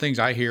 1,000 things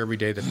I hear every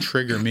day that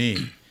trigger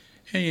me,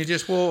 and you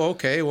just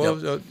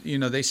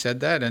they said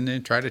that, and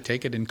then try to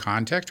take it in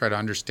context, try to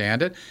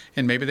understand it,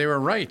 and maybe they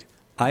were right.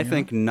 I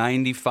think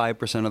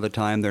 95% of the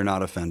time they're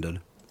not offended.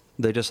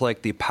 They just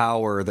like the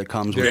power that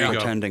comes with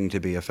pretending to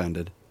be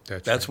offended.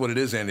 That's what it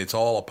is, and it's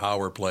all a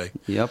power play.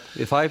 Yep.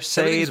 If I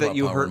say that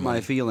you hurt my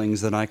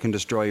feelings, then I can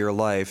destroy your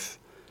life,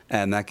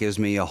 and that gives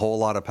me a whole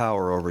lot of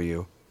power over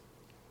you.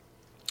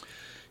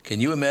 Can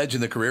you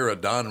imagine the career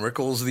of Don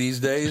Rickles these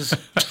days?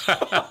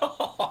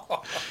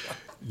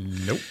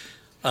 Nope.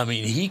 I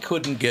mean, he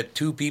couldn't get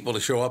two people to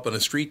show up on a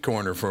street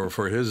corner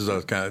for his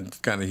kind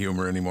of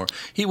humor anymore.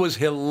 He was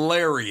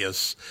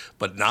hilarious,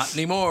 but not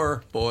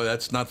anymore. Boy,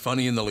 that's not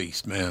funny in the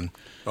least, man.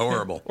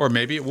 Horrible. Or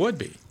maybe it would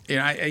be.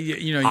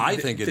 I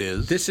think it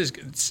is. It's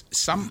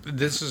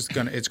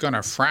going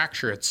to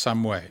fracture it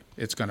some way.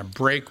 It's going to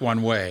break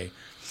one way,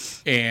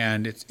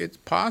 and it's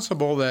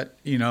possible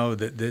that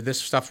that this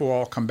stuff will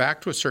all come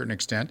back to a certain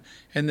extent.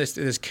 And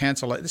this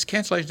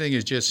cancellation thing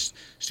is just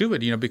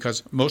stupid.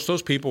 Because most of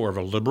those people were of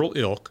a liberal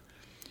ilk,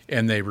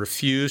 and they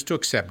refuse to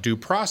accept due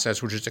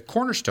process, which is a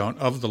cornerstone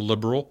of the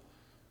liberal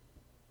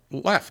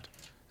left.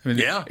 I mean,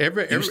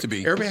 used to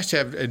be. Everybody has to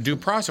have a due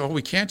process. Well,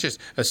 we can't just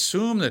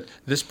assume that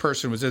this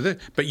person was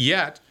this, but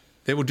yet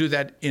they will do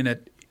that in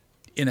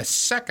a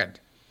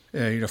second,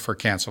 for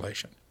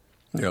cancellation.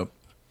 Yep.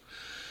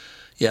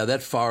 Yeah,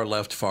 that far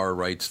left, far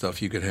right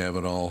stuff, you could have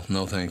it all.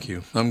 No, thank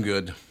you. I'm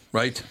good.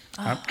 Right?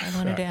 I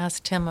wanted to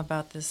ask Tim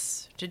about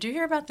this. Did you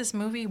hear about this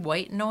movie,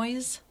 White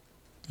Noise?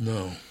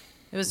 No.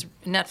 It was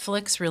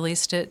Netflix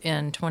released it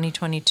in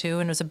 2022,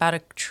 and it was about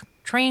a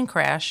train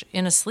crash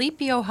in a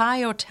sleepy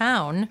Ohio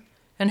town.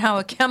 And how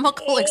a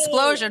chemical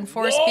explosion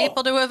forced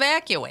people to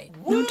evacuate.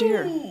 Oh,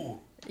 dear.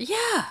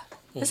 Yeah.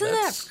 Well, isn't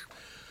that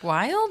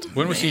wild?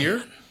 When was the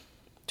year?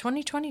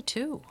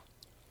 2022.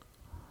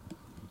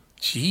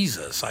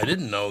 Jesus, I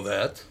didn't know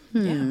that.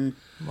 Yeah.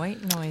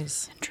 White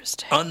Noise.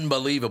 Interesting.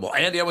 Unbelievable.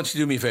 Andy, I want you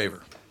to do me a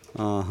favor.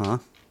 Uh-huh.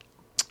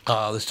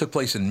 This took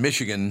place in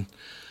Michigan.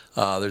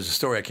 There's a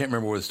story, I can't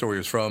remember where the story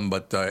was from,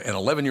 but an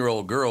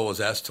 11-year-old girl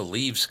was asked to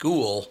leave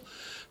school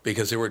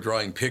because they were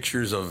drawing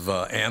pictures of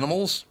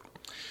animals.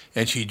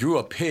 And she drew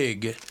a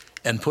pig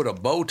and put a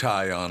bow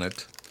tie on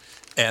it,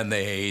 and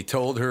they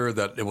told her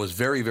that it was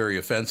very, very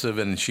offensive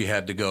and she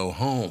had to go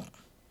home.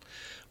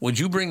 Would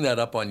you bring that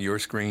up on your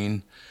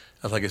screen?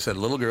 Like I said, a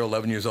little girl,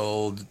 11 years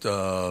old,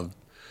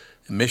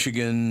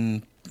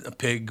 Michigan, a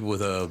pig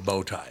with a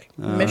bow tie.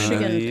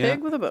 Michigan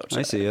pig with a bow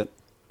tie. I see it.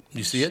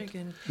 You see it?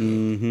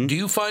 Mm-hmm. Do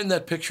you find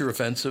that picture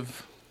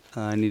offensive?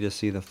 I need to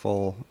see the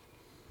full...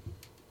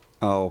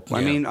 Oh, Yeah.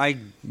 I mean, I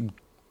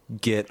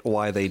get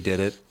why they did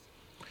it.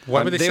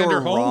 Why would they send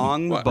her home?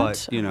 Wrong, What?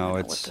 but I don't know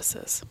it's what this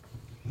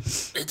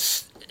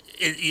is.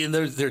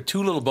 There are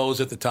two little bows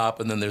at the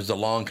top, and then there's the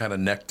long kind of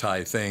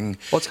necktie thing.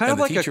 Well, it's kind And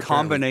of the like a teacher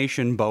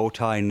combination bow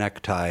tie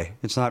necktie.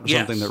 It's not Yes.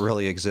 something that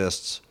really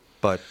exists,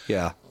 but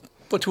yeah.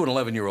 But to an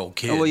 11-year-old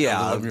kid, Oh, well, yeah,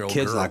 an a 11-year-old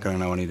kid's girl, not going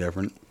to know any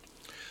different.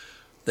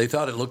 They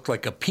thought it looked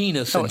like a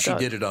penis, Oh, and it she does.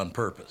 did it on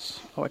purpose.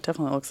 Oh, it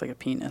definitely looks like a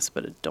penis,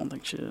 but I don't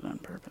think she did it on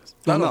purpose.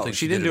 I don't No, think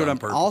she didn't do it on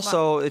purpose.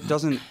 Also, it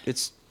doesn't.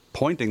 It's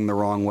pointing the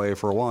wrong way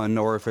for one,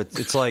 or if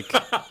it's like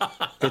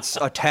it's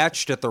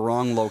attached at the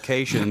wrong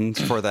location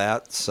for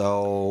that,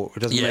 so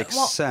it doesn't make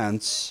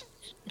sense.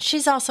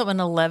 She's also an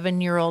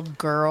 11-year-old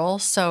girl,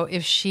 so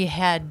if she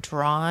had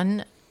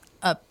drawn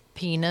a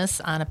penis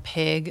on a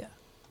pig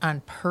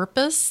on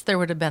purpose, there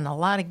would have been a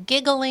lot of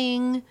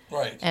giggling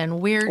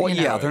and weird,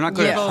 they're not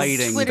good at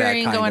hiding that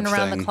kind going of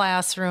around thing. the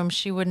classroom.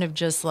 She wouldn't have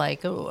just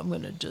like, oh, I'm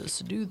going to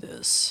just do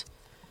this.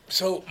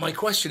 So my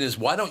question is,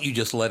 why don't you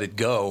just let it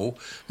go?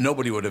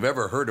 Nobody would have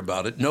ever heard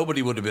about it.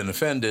 Nobody would have been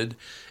offended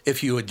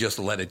if you had just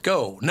let it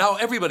go. Now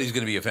everybody's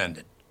going to be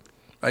offended.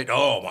 Right?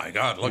 Oh, my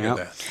God, look at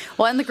that.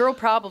 Well, and the girl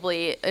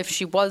probably, if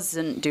she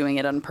wasn't doing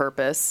it on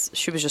purpose,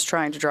 she was just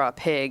trying to draw a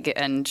pig,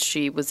 and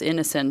she was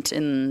innocent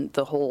in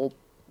the whole...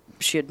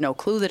 She had no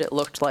clue that it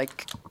looked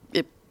like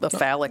a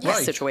phallic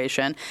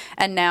situation.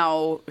 And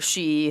now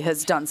she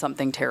has done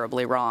something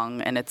terribly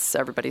wrong, and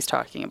everybody's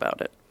talking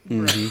about it.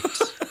 Mm-hmm.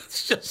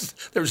 It's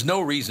just, there's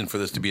no reason for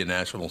this to be a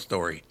national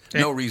story.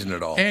 No reason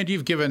at all. And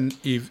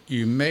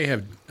you may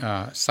have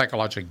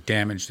psychologically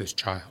damaged this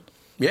child.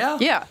 Yeah.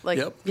 Yeah,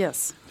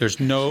 yes. There's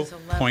no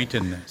point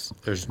in this.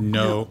 There's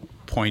no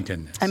point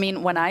in this. I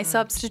mean, when I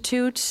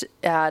substitute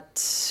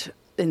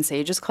in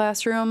Sage's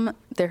classroom,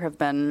 there have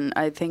been,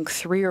 I think,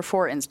 3 or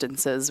 4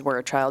 instances where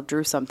a child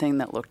drew something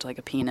that looked like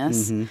a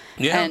penis.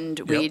 Mm-hmm. Yeah. And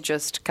we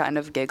just kind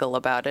of giggle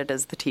about it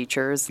as the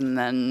teachers, and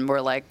then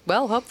we're like,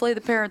 well, hopefully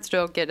the parents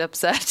don't get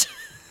upset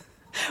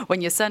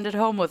when you send it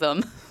home with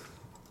them.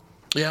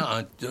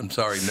 Yeah, I'm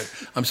sorry.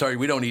 I'm sorry,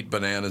 we don't eat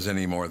bananas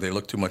anymore. They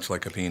look too much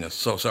like a penis.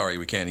 So sorry,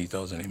 we can't eat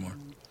those anymore.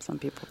 Some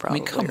people probably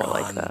come are on.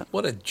 like that.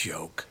 What a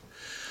joke.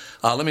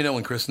 Let me know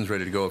when Kristen's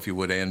ready to go, if you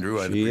would, Andrew.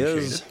 I'd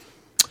appreciate it.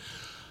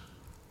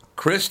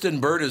 Kristen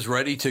Burt is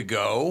ready to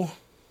go.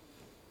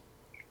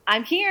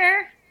 I'm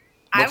here.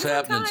 What's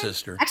happening,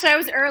 sister? Actually, I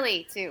was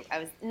early, too. I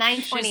was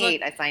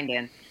 9:28. I signed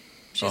in.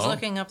 She's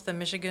looking up the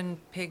Michigan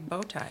pig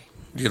bow tie.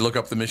 Did you look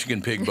up the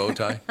Michigan pig bow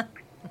tie?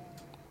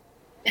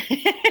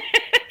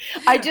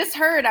 I just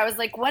heard. I was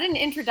like, what an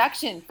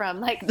introduction from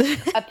like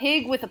a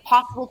pig with a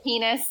possible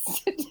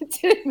penis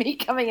to me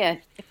coming in.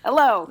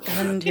 Hello.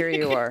 And here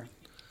you are.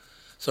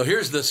 So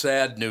here's the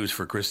sad news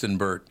for Kristen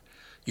Burt.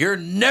 You're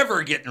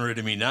never getting rid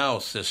of me now,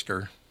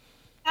 sister.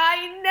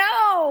 I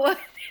know.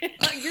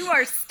 You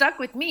are stuck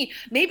with me.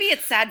 Maybe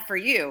it's sad for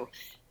you.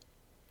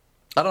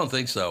 I don't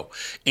think so.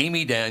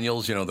 Amy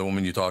Daniels, the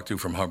woman you talked to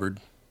from Hubbard.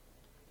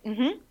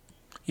 Mm-hmm.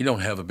 You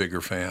don't have a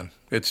bigger fan.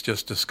 It's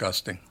just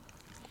disgusting.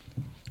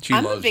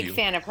 I'm a big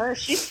fan of her.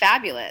 She's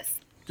fabulous.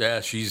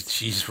 Yeah,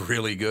 she's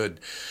really good.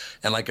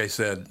 And like I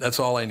said, that's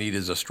all I need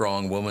is a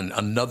strong woman,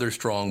 another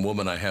strong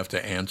woman I have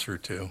to answer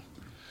to.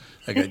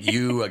 I got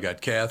you, I got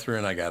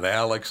Catherine, I got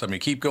Alex. I mean,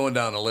 keep going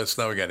down the list.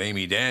 Now we got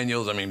Amy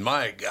Daniels. I mean,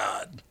 my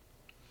God.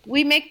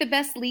 We make the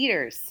best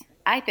leaders,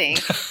 I think.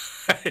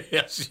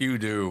 Yes, you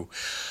do.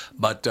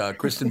 But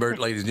Kristen Burt,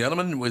 ladies and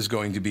gentlemen, was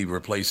going to be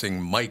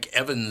replacing Mike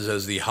Evans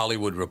as the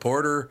Hollywood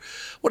Reporter.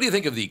 What do you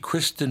think of the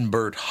Kristen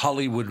Burt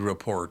Hollywood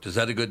Report? Is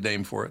that a good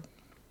name for it?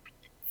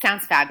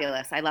 Sounds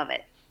fabulous. I love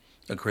it.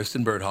 A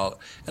Kristen Burt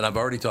and I've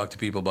already talked to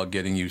people about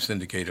getting you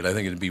syndicated. I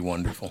think it'd be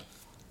wonderful.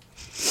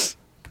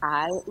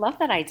 I love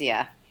that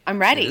idea. I'm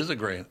ready. It is a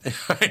great.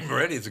 I'm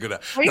ready. It's a good.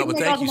 No, but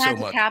thank you so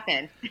much.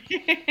 Happen.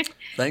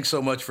 Thanks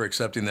so much for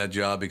accepting that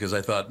job, because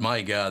I thought,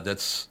 my God,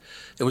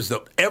 it was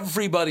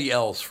everybody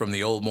else from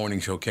the old morning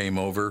show came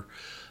over.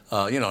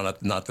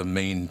 Not the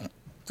main,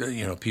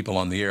 people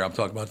on the air. I'm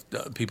talking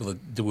about people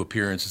that do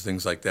appearances,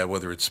 things like that,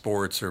 whether it's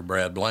sports or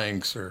Brad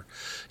Blanks or,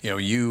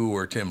 you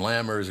or Tim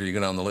Lammers, or you go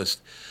down the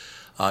list.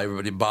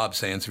 Everybody, Bob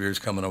Sansevier's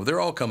coming over. They're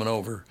all coming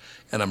over,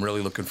 and I'm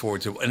really looking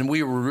forward to it. And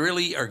we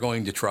really are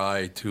going to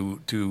try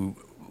to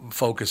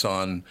focus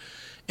on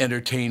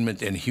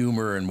entertainment and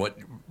humor and what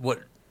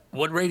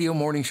radio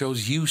morning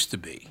shows used to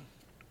be,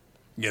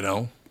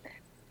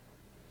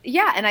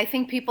 Yeah, and I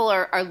think people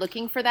are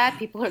looking for that.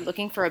 People are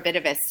looking for a bit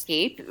of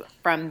escape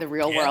from the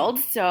real world.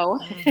 So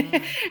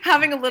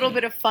having a little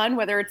bit of fun,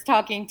 whether it's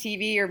talking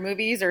TV or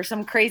movies or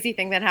some crazy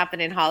thing that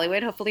happened in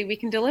Hollywood, hopefully we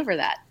can deliver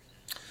that.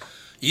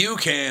 You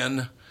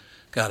can.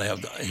 God,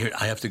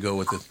 I have to go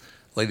with it.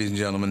 Ladies and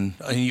gentlemen,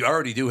 you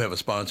already do have a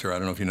sponsor. I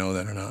don't know if you know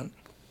that or not.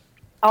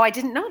 Oh, I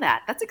didn't know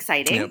that. That's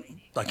exciting. Yep.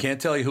 I can't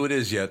tell you who it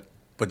is yet,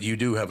 but you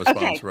do have a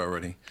sponsor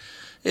already.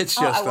 It's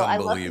just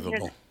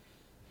unbelievable.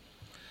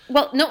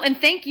 Well, no, and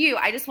thank you.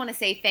 I just want to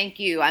say thank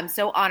you. I'm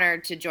so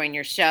honored to join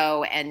your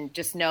show, and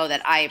just know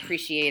that I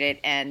appreciate it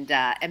and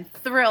am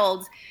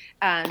thrilled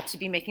to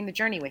be making the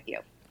journey with you.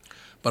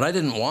 But I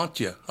didn't want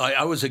you.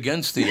 I was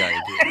against the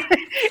idea.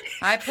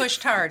 I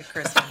pushed hard,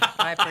 Kristen.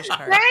 I pushed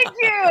hard. Thank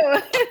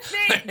you.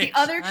 The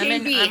other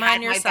KB I'm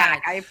on your side.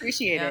 Back. I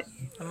appreciate it.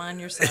 I'm on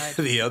your side.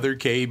 The other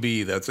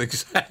KB. That's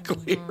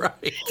exactly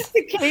right.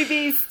 The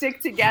KBs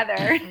stick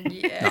together.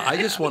 Yeah. Now, I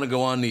just want to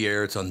go on the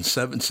air. It's on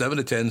 7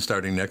 to 10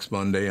 starting next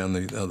Monday on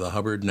the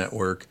Hubbard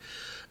Network.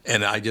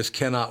 And I just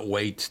cannot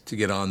wait to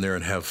get on there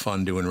and have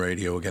fun doing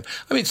radio again.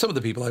 I mean, some of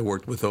the people I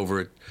worked with over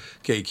at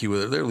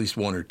KQ, there are at least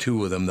one or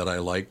two of them that I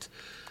liked.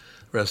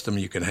 The rest of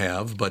them you can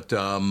have. But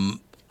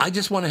I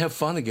just want to have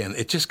fun again.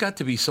 It just got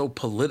to be so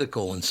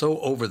political and so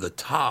over the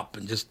top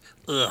and just,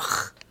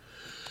 ugh.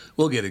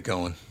 We'll get it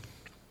going.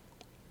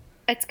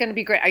 It's going to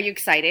be great. Are you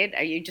excited?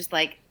 Are you just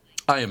like,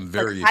 I am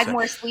very like 5 excited.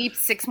 more sleeps,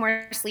 6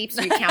 more sleeps?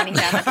 Are you counting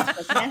down to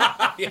Christmas?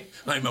 Yeah,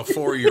 I'm a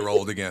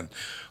 4-year-old again.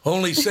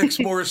 Only 6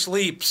 more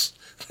sleeps.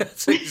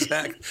 That's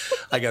exact.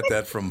 I got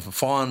that from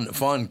Fawn.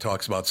 Fawn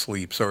talks about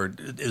sleeps, or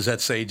is that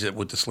Sage that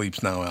with the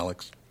sleeps now,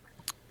 Alex?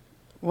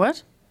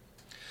 What?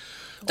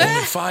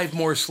 Only 5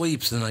 more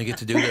sleeps, then I get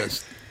to do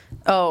this.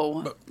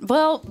 Oh,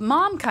 well,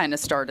 Mom kind of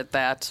started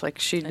that. Like,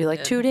 she'd be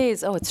like, 2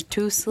 days. Oh, it's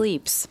 2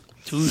 sleeps.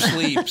 2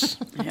 sleeps.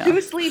 Yeah.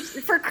 2 sleeps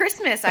for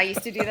Christmas. I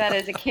used to do that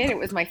as a kid. It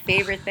was my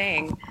favorite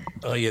thing.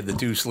 Oh, yeah, the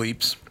 2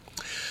 sleeps.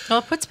 Well,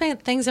 it puts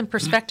things in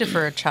perspective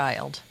for a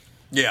child.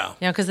 Yeah.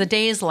 You know, because the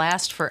days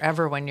last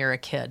forever when you're a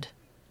kid.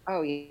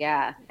 Oh,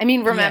 yeah. I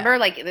mean, remember,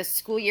 like, the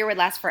school year would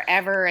last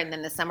forever, and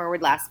then the summer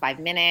would last 5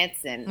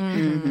 minutes,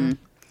 and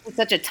it's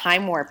such a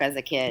time warp as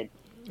a kid.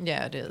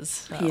 Yeah, it is.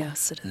 So.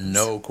 Yes, it is.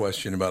 No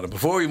question about it.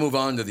 Before we move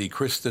on to the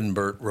Kristen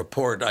Burt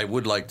report, I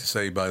would like to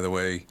say, by the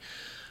way,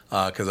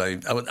 because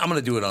I'm going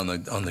to do it on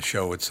the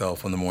show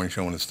itself, on the morning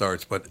show when it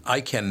starts, but I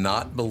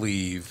cannot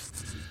believe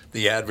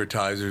the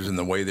advertisers and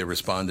the way they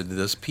responded to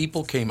this.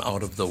 People came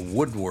out of the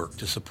woodwork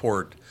to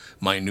support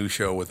my new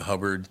show with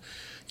Hubbard.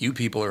 You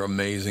people are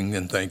amazing,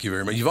 and thank you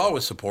very much. You've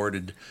always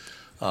supported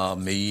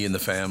me and the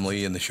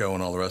family and the show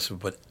and all the rest of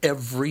it, but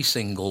every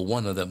single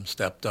one of them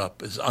stepped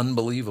up. It's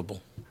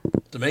unbelievable.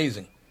 It's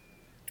amazing.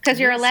 Because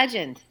you're a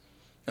legend.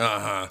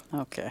 Uh-huh.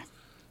 Okay.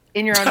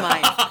 In your own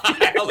mind.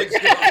 Alex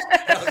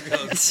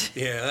goes,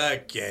 yeah,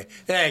 okay.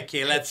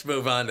 Okay, let's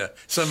move on to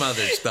some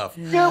other stuff.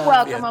 You're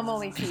welcome. I'm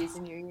only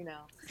teasing you, you know.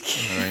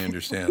 I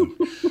understand.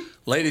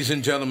 Ladies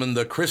and gentlemen,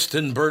 the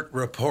Kristen Burt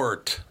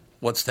report.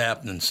 What's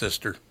happening,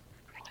 sister?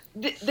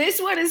 This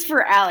one is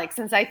for Alex,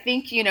 since I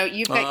think, you know,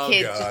 you've got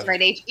kids just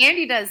right age.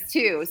 Andy does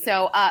too.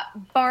 So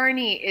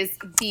Barney is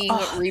being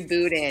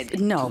rebooted.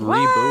 No.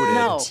 Rebooted.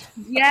 No.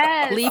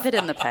 Yes. Leave it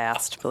in the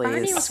past, please.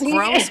 Barney was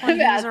gross when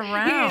he was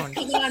around.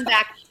 He's coming on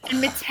back.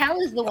 And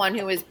Mattel is the one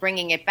who is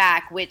bringing it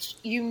back, which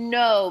you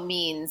know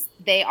means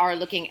they are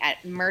looking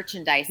at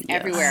merchandise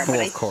everywhere.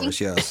 But of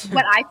course, yes.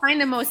 What I find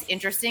the most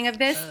interesting of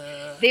this,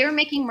 they are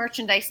making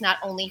merchandise not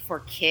only for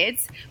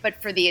kids, but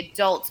for the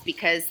adults,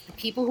 because the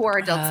people who are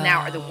adults now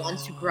are the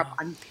ones who grew up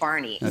on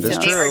Barney. That so is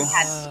they true. already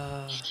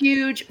had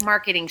huge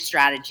marketing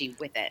strategy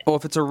with it. Well,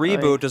 if it's a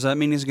reboot, does that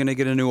mean he's going to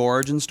get a new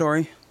origin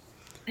story?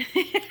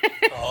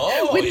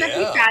 Oh, Wouldn't that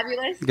be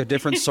fabulous? Like a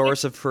different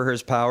source for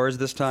his powers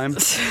this time?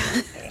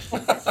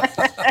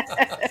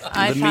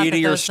 The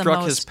meteor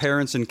struck his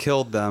parents and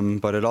killed them,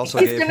 but it also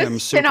gave him super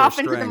spin off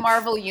strength. into the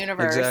Marvel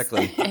universe.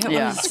 Exactly.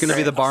 Yeah. It's going to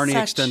be the Barney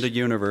such extended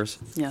universe.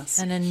 Yes.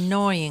 An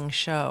annoying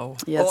show.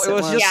 Yes, Well,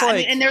 it was just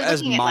like and they're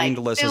as looking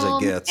mindless at, like, as it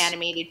film, gets.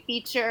 animated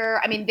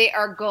feature. I mean, they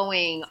are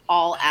going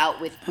all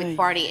out with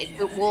Barney.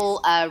 It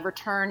will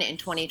return in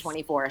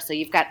 2024. So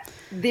you've got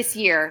this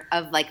year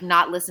of like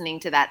not listening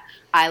to that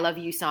 "I Love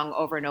You" song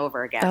over and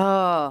over again.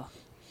 Oh.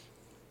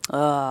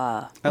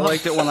 I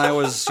liked it when I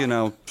was,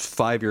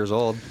 5 years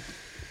old.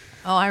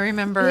 Oh, I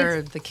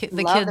remember the kids.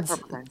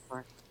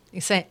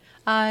 You say,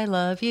 "I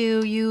love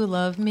you, you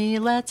love me.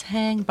 Let's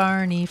hang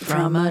Barney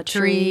from a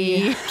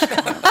tree."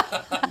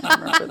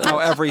 Now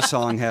every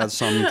song has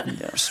some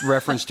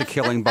reference to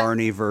Killing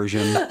Barney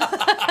version.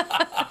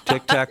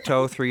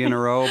 Tic-tac-toe, 3 in a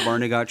row.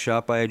 Barney got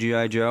shot by a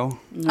G.I. Joe.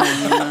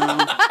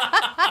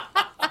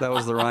 That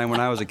was the rhyme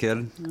when I was a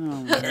kid.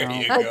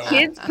 But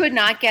kids could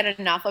not get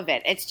enough of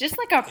it. It's just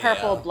like a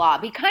purple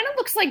blob. He kind of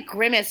looks like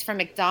Grimace from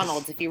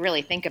McDonald's if you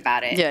really think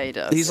about it. Yeah, he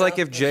does. He's like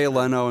if Jay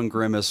Leno and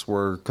Grimace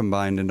were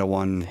combined into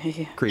one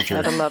creature.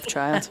 Had a love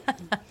child.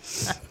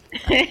 The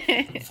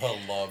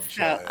love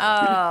child. Oh,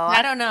 I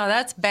don't know.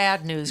 That's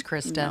bad news,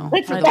 Kristen, for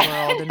the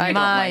world, in I don't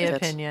my like it.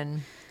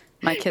 opinion.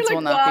 My kids Like,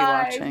 will not be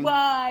watching.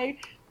 Why?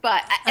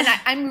 But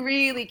I'm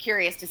really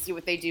curious to see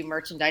what they do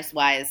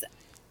merchandise-wise,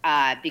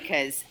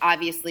 because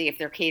obviously if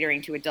they're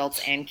catering to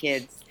adults and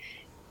kids,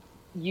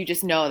 you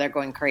just know they're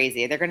going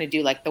crazy. They're going to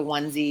do like the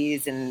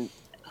onesies and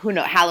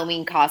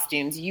Halloween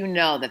costumes. You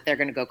know that they're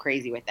going to go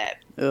crazy with it.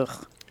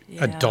 Ugh.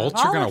 Yeah.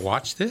 Adults are going to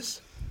watch this?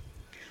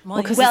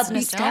 Well, Because Well, it's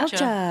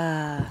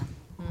nostalgia.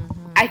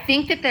 I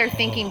think that they're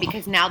thinking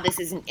because now this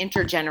is an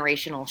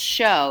intergenerational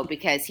show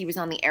because he was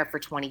on the air for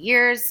 20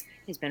 years.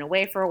 He's been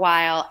away for a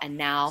while. And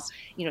now,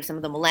 some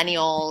of the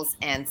millennials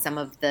and some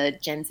of the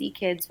Gen Z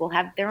kids will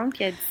have their own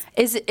kids.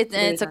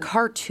 It's a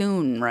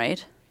cartoon,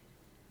 right?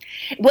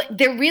 Well,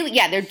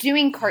 they're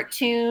doing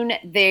cartoon.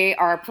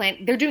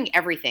 They're doing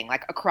everything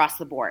like across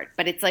the board,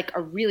 but it's like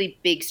a really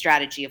big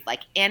strategy of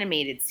like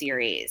animated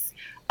series,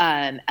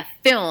 a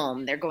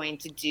film. They're going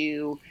to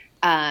do,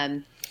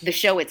 the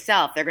show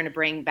itself. They're going to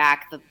bring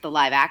back the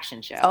live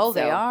action show. Oh,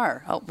 they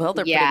are. Oh, well,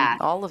 they're putting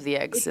all of the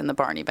eggs in the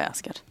Barney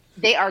basket.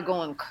 They are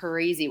going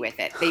crazy with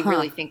it. They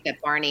really think that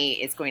Barney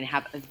is going to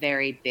have a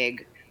very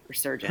big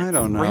resurgence. I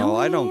don't know.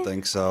 Really? I don't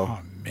think so. Oh,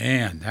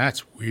 man,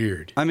 that's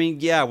weird. I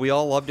mean, yeah, we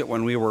all loved it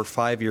when we were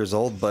 5 years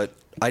old, but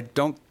I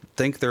don't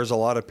think there's a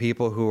lot of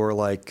people who are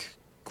like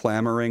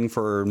clamoring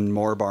for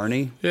more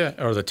Barney. Yeah,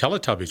 or the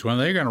Teletubbies. When are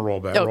they going to roll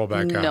back out?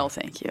 No,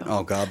 thank you.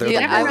 Oh, God, they're the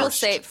I will worst.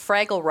 say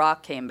Fraggle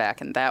Rock came back,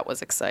 and that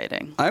was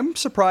exciting. I'm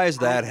surprised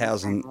that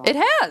hasn't. It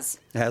has.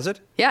 Has it?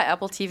 Yeah,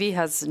 Apple TV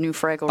has new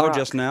Fraggle Oh, Rock.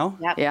 just now?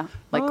 Yep. Yeah,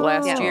 like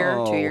last year, 2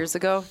 Oh. years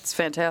ago. It's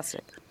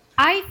fantastic.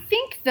 I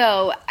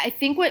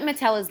think what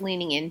Mattel is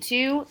leaning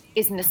into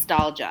is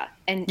nostalgia.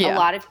 And a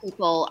lot of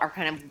people are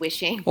kind of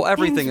wishing. Well,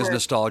 everything is were-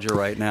 nostalgia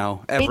right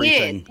now.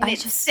 Everything. It is. And it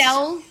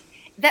sells.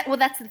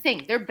 That's the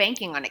thing. They're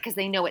banking on it because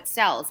they know it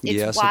sells. It's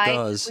Yes, it why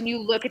does. when you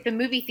look at the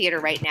movie theater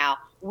right now,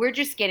 we're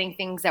just getting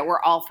things that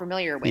we're all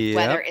familiar with, Yep.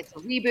 whether it's a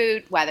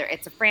reboot, whether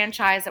it's a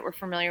franchise that we're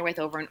familiar with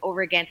over and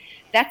over again.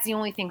 That's the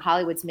only thing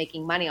Hollywood's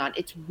making money on.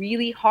 It's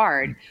really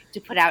hard to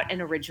put out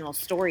an original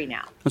story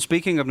now. Well,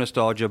 speaking of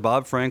nostalgia,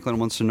 Bob Franklin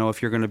wants to know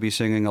if you're going to be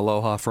singing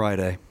Aloha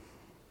Friday.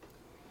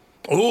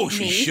 Oh,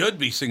 she should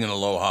be singing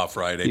Aloha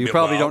Friday. You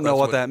probably Well, don't know that's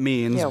what that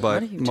means, Yeah, what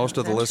but are you most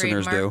of the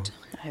listeners do.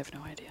 I have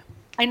no idea.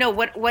 I know.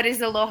 What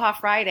is Aloha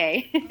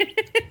Friday?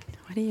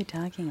 What are you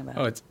talking about?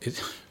 Oh, it's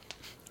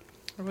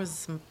There was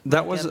some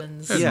That was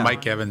Evans. That's Yeah.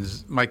 Mike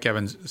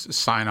Evans'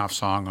 sign-off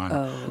song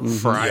on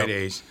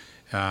Fridays.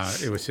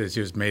 It was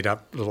his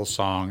made-up little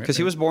song. Because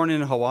he was born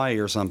in Hawaii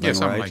or something, Yeah,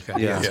 something right? like that.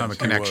 Yeah. Some Yes,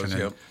 he connection. was,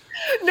 and- yep.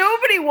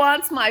 Nobody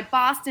wants my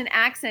Boston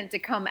accent to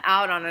come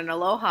out on an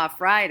Aloha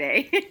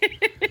Friday.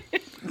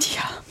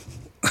 Yeah.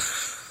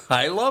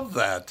 I love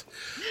that.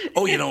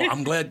 Oh,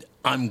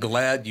 I'm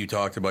glad you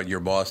talked about your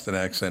Boston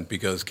accent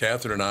because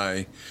Catherine and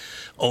I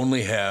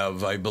only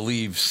have, I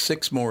believe,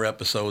 6 more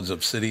episodes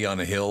of City on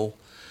a Hill.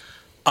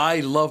 I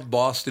love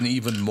Boston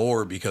even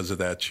more because of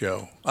that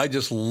show. I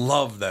just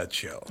love that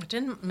show. It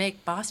didn't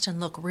make Boston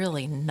look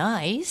really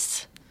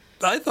nice.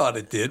 I thought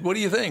it did. What do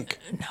you think?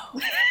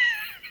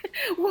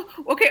 Well,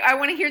 okay, I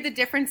want to hear the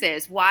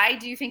differences. Why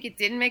do you think it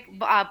didn't make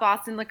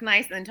Boston look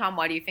nice? And then, Tom,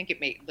 why do you think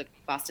it made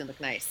Boston look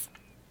nice?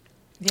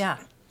 Yeah.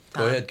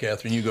 Go ahead,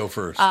 Catherine. You go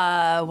first.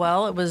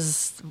 Well, it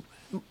was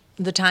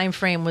the time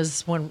frame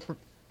was when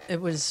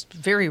it was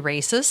very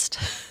racist,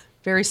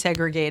 very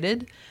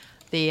segregated.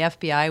 The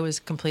FBI was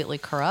completely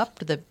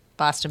corrupt. The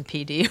Boston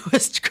PD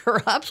was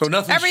corrupt. So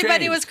nothing's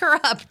Everybody changed. was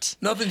corrupt.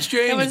 Nothing's It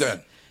changed was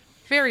then.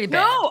 very bad.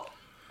 No,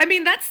 I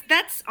mean that's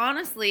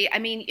honestly. I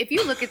mean, if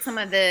you look at some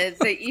of the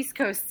East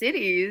Coast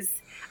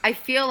cities, I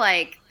feel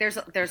like there's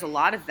a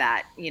lot of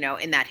that,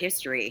 in that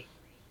history.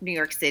 New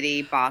York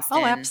City, Boston.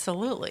 Oh,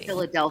 absolutely.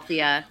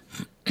 Philadelphia.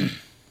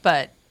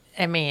 But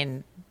I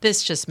mean,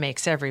 this just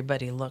makes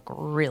everybody look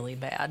really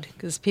bad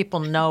because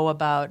people know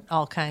about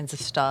all kinds of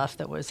stuff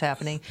that was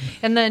happening.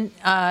 And then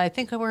I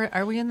think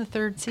are we in the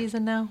 3rd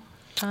season now,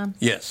 Tom?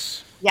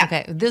 Yes. Yeah.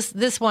 Okay.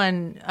 This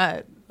one,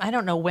 I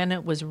don't know when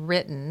it was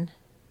written,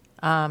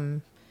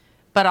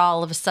 but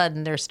all of a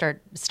sudden they're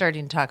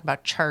starting to talk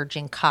about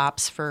charging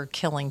cops for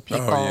killing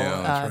people.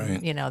 yeah, that's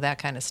right. That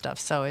kind of stuff.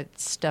 So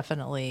it's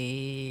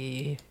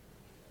definitely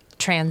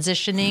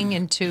transitioning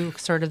into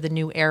sort of the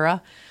new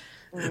era.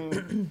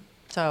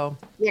 So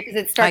Yeah, because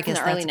it starts in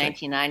guess the early that's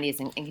good. 1990s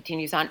and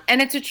continues on.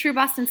 And it's a true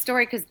Boston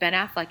story because Ben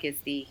Affleck is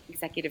the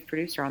executive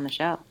producer on the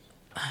show.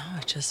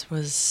 it just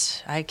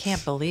was. I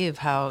can't believe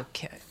how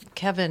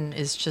Kevin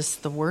is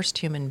just the worst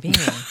human being.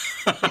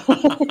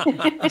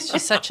 It's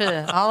just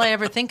all I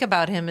ever think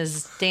about him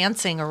is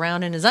dancing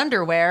around in his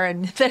underwear,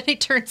 and then he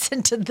turns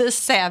into this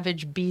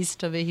savage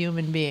beast of a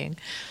human being.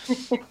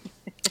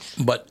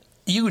 But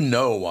you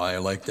know why I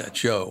like that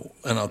show,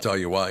 and I'll tell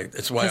you why.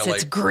 It's why I Because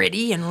it's like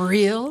gritty and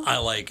real. I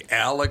like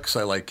Alex,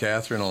 I like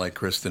Catherine, I like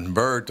Kristen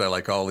Burt, I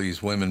like all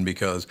these women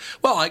because,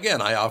 well,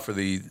 again, I offer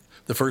the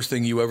first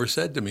thing you ever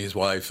said to me is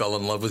why I fell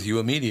in love with you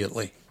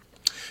immediately.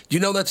 Do you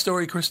know that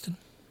story, Kristen?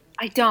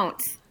 I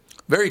don't.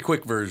 Very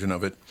quick version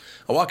of it.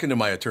 I walk into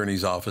my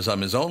attorney's office.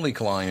 I'm his only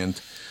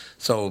client.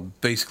 So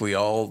basically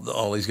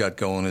all he's got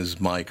going is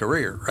my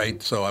career,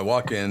 right? So I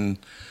walk in,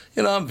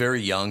 I'm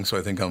very young, so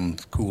I think I'm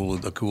cool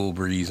with the cool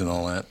breeze and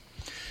all that.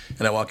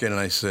 And I walk in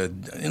and I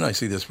said, I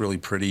see this really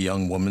pretty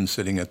young woman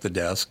sitting at the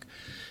desk.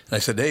 And I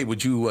said, hey,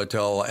 would you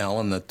tell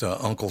Alan that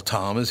Uncle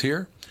Tom is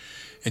here?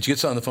 And she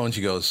gets on the phone.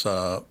 She goes,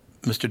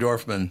 Mr.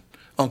 Dorfman,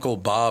 Uncle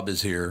Bob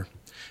is here.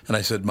 And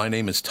I said, my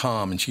name is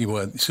Tom. And she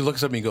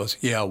looks at me and goes,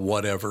 yeah,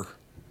 whatever.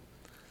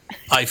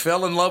 I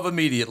fell in love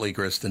immediately,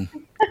 Kristen.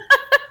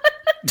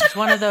 He's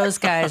one of those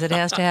guys that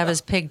has to have his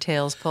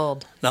pigtails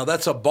pulled. Now,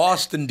 that's a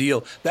Boston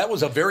deal. That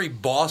was a very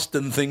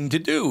Boston thing to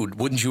do.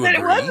 Wouldn't you But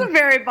agree? it was a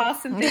very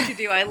Boston thing to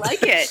do. I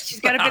like it. She's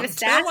got a bit I'm of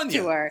sass telling to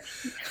you. her.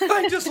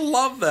 I just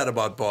love that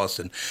about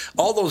Boston.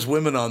 All those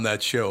women on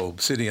that show,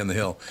 City on the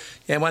Hill.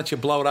 Yeah, why don't you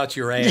blow it out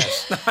your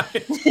ass? I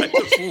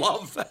just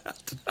love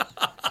that.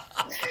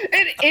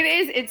 It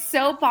is. It's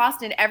so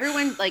Boston.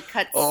 Everyone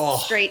cuts Oh.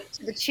 straight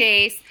to the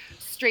chase,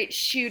 straight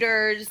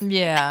shooters.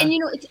 Yeah. And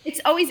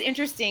it's always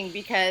interesting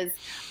because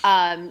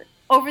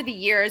over the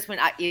years when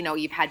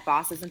you've had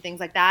bosses and things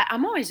like that,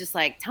 I'm always just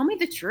like, tell me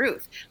the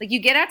truth. Like you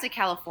get out to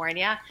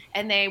California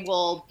and they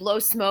will blow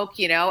smoke,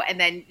 and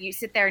then you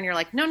sit there and you're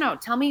like, no,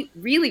 tell me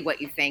really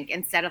what you think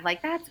instead of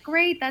like, that's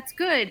great, that's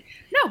good.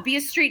 No, be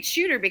a straight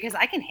shooter because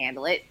I can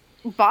handle it.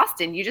 In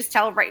Boston, you just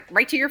tell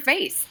right to your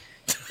face.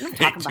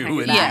 They do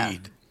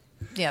indeed.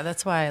 Yeah,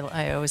 that's why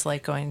I always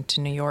like going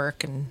to New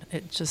York, and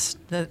it just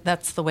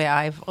that's the way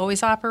I've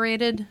always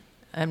operated.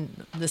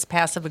 And this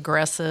passive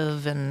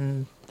aggressive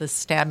and the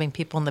stabbing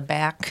people in the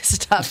back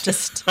stuff,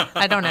 just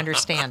I don't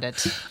understand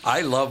it. I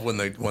love when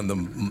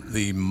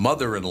the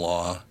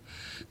mother-in-law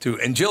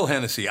and Jill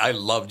Hennessy. I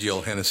love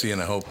Jill Hennessy,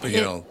 and I hope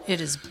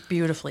it is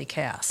beautifully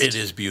cast. It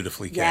is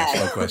beautifully cast,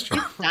 no question.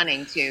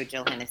 Stunning too,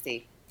 Jill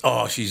Hennessy.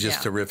 Oh, she's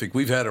just terrific.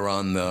 We've had her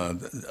on,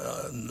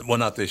 well,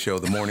 not this show,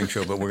 the morning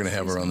show, but we're going to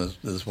have her on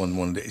this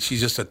one day. She's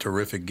just a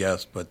terrific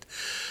guest, but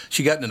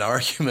she got in an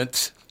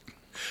argument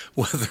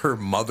with her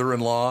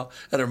mother-in-law,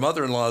 and her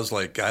mother-in-law is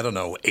like, I don't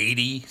know,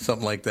 80,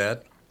 something like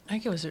that. I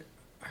think it was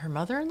her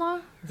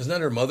mother-in-law? Isn't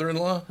that her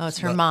mother-in-law? Oh, it's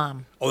her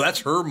mom. Oh, that's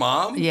her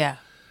mom? Yeah.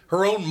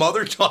 Her own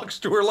mother talks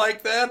to her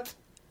like that?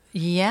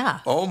 Yeah.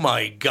 Oh,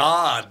 my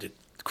God.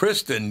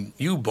 Kristen,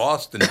 you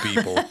Boston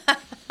people.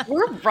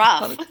 We're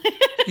rough.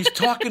 She's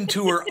talking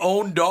to her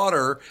own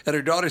daughter, and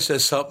her daughter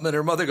says something, and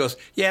her mother goes,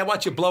 "Yeah, why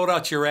don't you blow it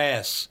out your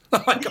ass?"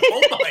 I'm like,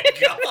 oh, my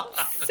God.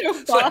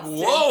 It's like,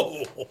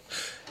 whoa.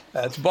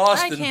 That's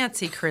Boston. I can't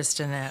see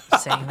Kristen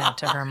saying that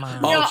to her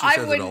mom. Oh, she I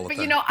says it wouldn't. all the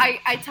But time.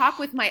 I talk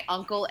with my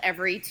uncle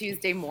every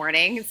Tuesday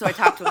morning, so I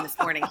talked to him this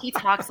morning. He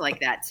talks like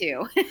that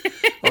too.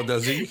 Oh,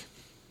 does he?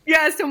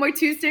 Yeah. So my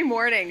Tuesday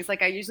mornings,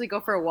 like I usually go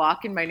for a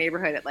walk in my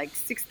neighborhood at like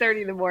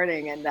 6:30 in the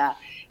morning, and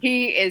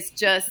he's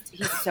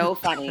so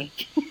funny.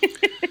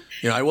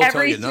 I will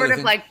tell you Every another sort of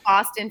thing. like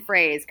Boston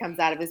phrase comes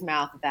out of his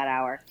mouth at that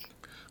hour.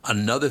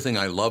 Another thing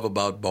I love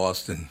about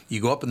Boston, you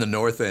go up in the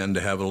North End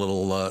to have a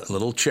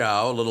little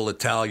chow, a little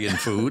Italian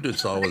food.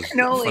 It's always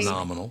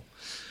phenomenal.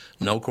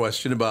 No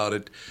question about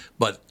it.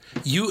 But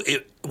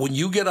when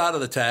you get out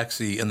of the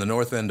taxi in the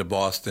North End of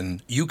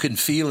Boston, you can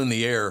feel in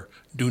the air,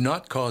 do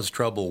not cause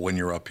trouble when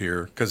you're up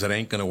here, because it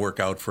ain't going to work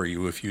out for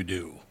you if you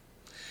do.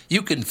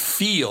 You can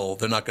feel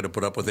they're not going to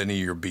put up with any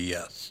of your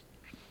BS.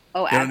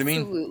 Oh, you know what I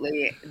mean?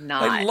 absolutely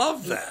not. I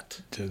love that.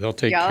 They'll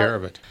take care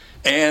of it.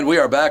 And we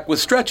are back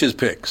with Stretch's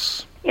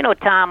picks. You know,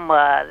 Tom,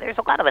 there's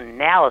a lot of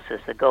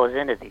analysis that goes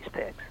into these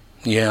picks.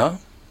 Yeah?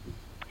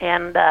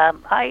 And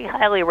I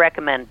highly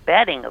recommend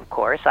betting, of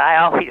course. I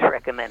always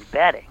recommend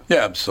betting.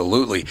 Yeah,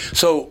 absolutely.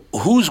 So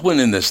who's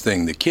winning this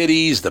thing? The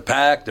Kitties, the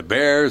Pack, the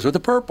Bears, or the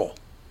Purple?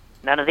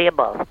 None of the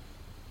above.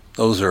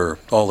 Those are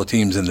all the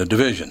teams in the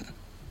division.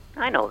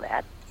 I know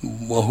that.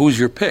 Well, who's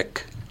your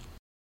pick?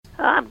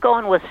 I'm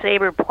going with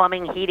Sabre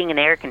Plumbing, Heating, and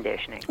Air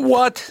Conditioning.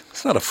 What?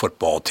 It's not a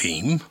football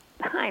team.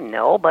 I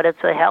know, but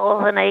it's a hell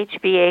of an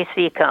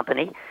HVAC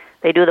company.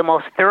 They do the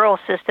most thorough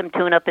system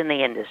tune-up in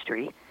the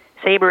industry.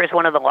 Sabre is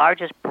one of the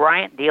largest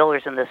Bryant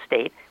dealers in the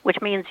state,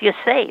 which means you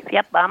save.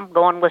 Yep, I'm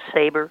going with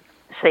Sabre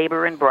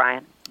and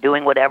Bryant,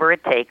 doing whatever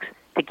it takes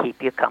to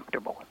keep you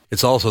comfortable.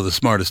 It's also the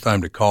smartest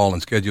time to call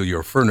and schedule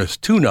your furnace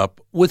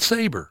tune-up with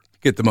Sabre.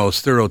 Get the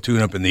most thorough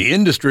tune-up in the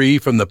industry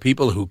from the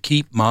people who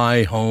keep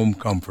my home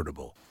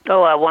comfortable.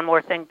 Oh, one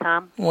more thing,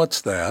 Tom.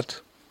 What's that?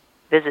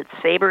 Visit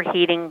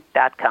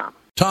saberheating.com.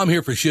 Tom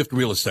here for Shift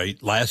Real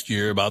Estate. Last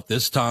year, about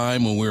this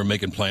time when we were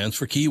making plans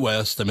for Key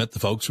West, I met the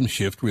folks from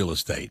Shift Real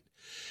Estate.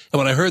 And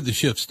when I heard the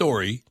Shift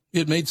story,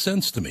 it made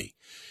sense to me.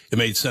 It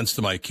made sense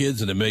to my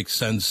kids, and it makes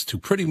sense to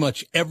pretty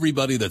much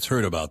everybody that's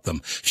heard about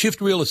them.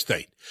 Shift Real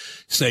Estate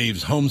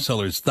saves home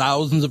sellers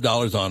thousands of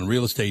dollars on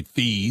real estate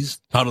fees.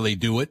 How do they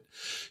do it?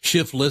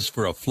 Shift lists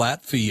for a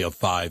flat fee of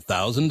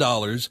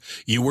 $5,000.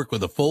 You work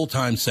with a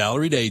full-time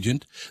salaried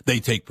agent. They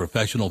take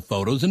professional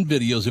photos and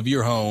videos of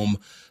your home,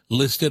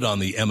 list it on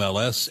the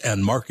MLS,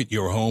 and market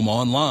your home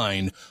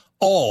online,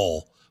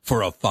 all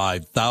for a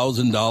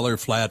 $5,000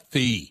 flat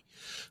fee.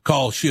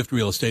 Call Shift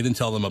Real Estate and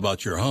tell them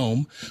about your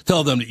home.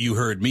 Tell them that you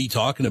heard me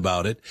talking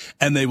about it,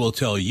 and they will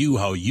tell you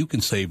how you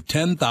can save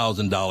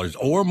 $10,000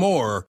 or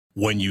more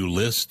when you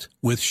list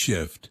with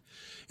Shift.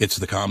 It's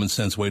the common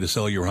sense way to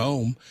sell your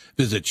home.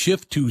 Visit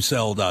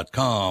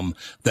shift2sell.com.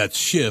 That's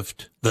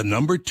shift,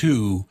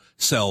 2,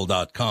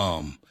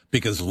 sell.com.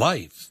 Because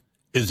life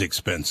is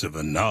expensive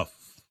enough.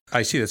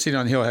 I see that City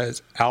on the Hill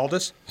has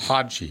Aldous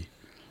Hodge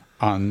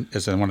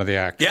is in one of the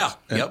actors. Yeah,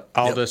 yep.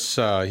 Aldous,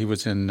 he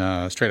was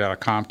in Straight Outta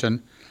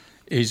Compton.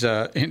 He's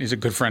a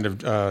good friend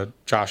of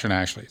Josh and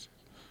Ashley's.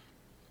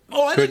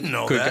 Oh, I didn't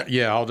know that.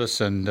 Yeah,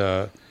 Aldous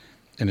and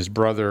his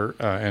brother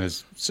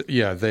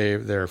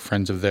they're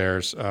friends of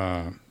theirs.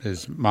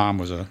 His mom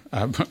was a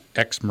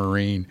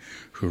ex-Marine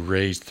who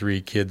raised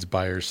 3 kids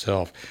by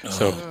herself.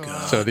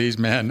 So these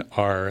men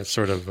are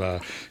sort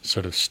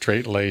of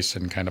straight-laced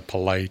and kind of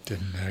polite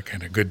and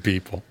kind of good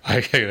people.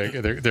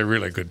 They're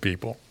really good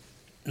people.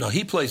 No,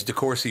 he plays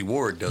DeCourcy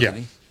Ward, doesn't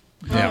he?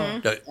 Yeah.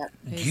 Do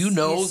you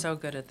know? He's so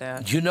good at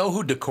that. Do you know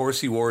who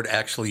DeCourcy Ward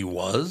actually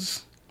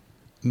was?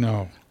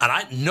 No.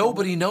 And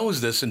nobody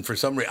knows this, and for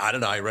some reason, I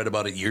don't know, I read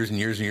about it years and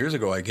years and years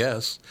ago, I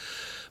guess.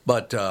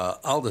 But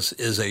Aldous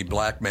is a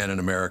black man in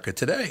America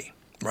today,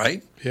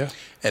 right? Yeah.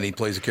 And he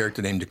plays a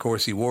character named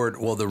DeCourcy Ward.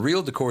 Well, the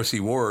real DeCourcy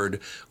Ward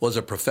was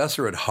a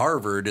professor at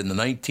Harvard in the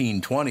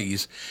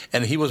 1920s,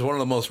 and he was one of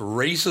the most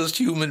racist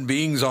human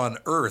beings on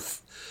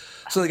earth.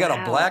 So they got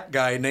a black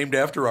guy named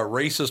after a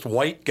racist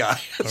white guy.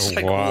 It's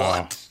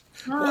what?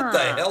 What the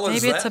hell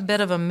is that? Maybe it's a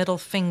bit of a middle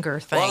finger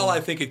thing. Well, I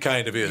think it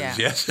kind of is. Yeah.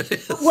 Yes, it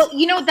is. Well,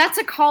 that's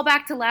a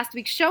callback to last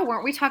week's show.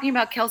 Weren't we talking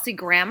about Kelsey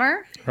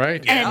Grammer?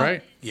 Right.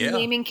 And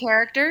naming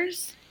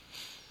characters.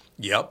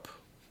 Yep.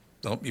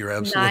 Nope, you're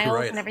absolutely Niles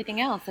right. And everything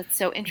else. That's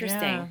so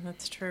interesting. Yeah,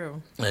 that's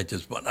true.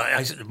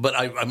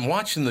 I'm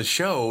watching the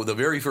show, the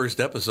very first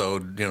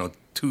episode,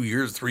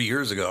 3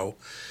 years ago,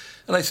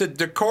 and I said,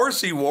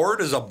 DeCourcy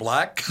Ward is a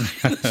black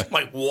guy. I'm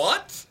like,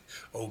 what?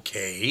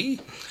 Okay.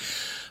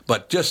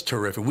 But just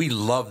terrific. We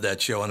love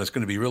that show, and it's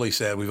going to be really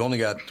sad. We've only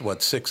got,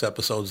 6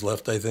 episodes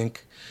left, I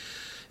think.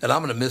 And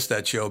I'm going to miss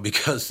that show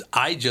because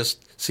I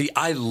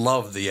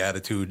love the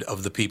attitude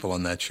of the people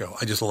on that show.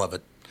 I just love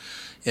it.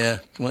 Yeah,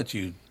 why don't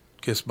you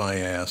kiss my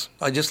ass?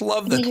 I just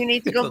love that. You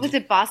need to go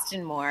visit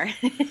Boston more.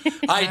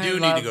 I do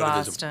need to go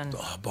Boston. to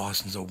visit. Oh,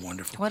 Boston's so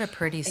wonderful. What a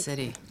pretty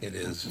city. It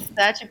is.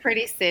 Such a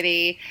pretty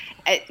city.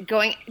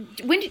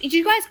 When did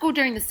you guys go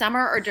during the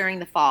summer or during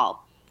the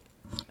fall?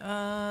 We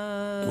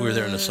were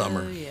there in the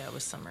summer. Yeah, it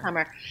was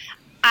summer.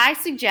 I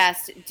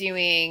suggest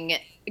going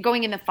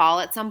in the fall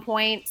at some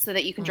point so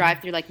that you can drive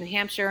through like New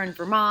Hampshire and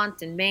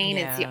Vermont and Maine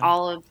and see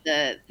all of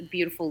the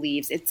beautiful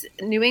leaves.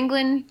 New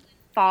England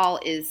fall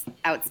is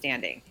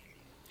outstanding.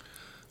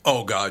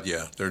 Oh God,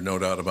 yeah. There's no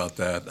doubt about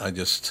that.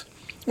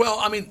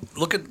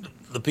 Look at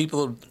the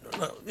people.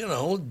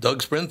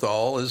 Doug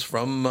Sprinthal is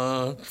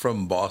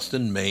from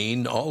Boston,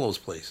 Maine, all those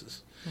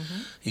places.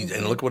 Mm-hmm.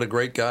 And look what a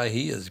great guy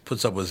he is. He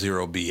puts up with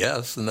zero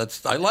BS, and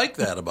I like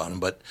that about him.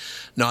 But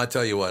no, I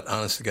tell you what,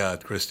 honest to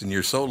God, Kristen,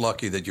 you're so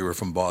lucky that you were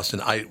from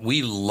Boston.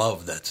 We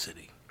love that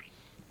city.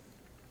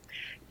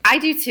 I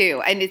do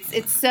too, and it's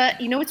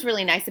what's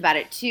really nice about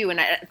it too, and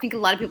I think a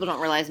lot of people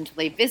don't realize until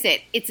they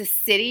visit. It's a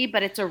city,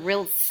 but it's a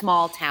real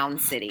small town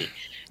city.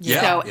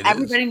 Yeah, so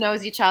everybody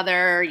knows each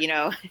other,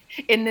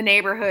 in the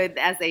neighborhood,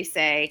 as they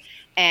say.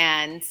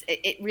 And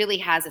it really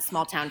has a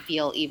small town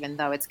feel, even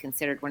though it's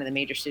considered one of the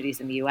major cities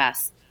in the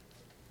U.S.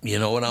 You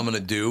know what I'm going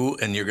to do?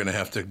 And you're going to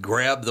have to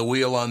grab the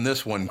wheel on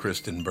this one,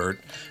 Kristen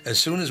Burt. As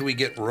soon as we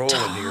get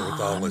rolling here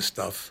with all this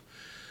stuff.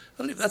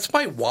 That's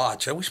my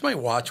watch. I wish my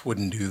watch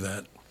wouldn't do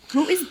that.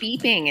 Who is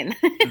beeping?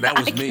 And that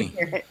was me.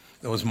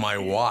 That was my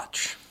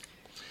watch.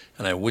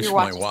 And I wish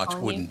my watch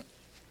wouldn't.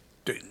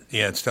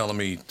 Yeah, it's telling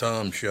me,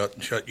 Tom,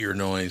 shut your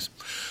noise.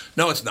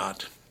 No, it's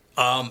not.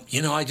 I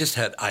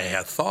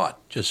had thought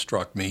just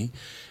struck me,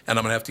 and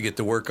I'm going to have to get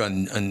to work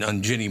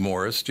on Ginny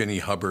Morris. Ginny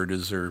Hubbard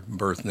is her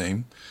birth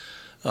name.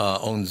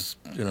 Owns,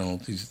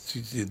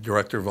 she's the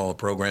director of all the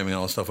programming and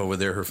all the stuff over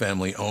there. Her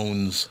family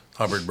owns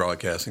Hubbard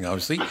Broadcasting,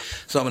 obviously.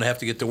 So I'm going to have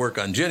to get to work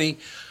on Ginny.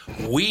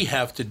 We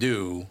have to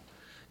do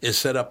is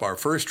set up our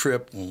first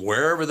trip,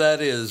 wherever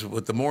that is,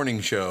 with the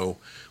morning show.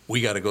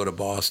 We got to go to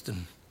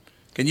Boston.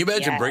 Can you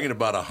imagine bringing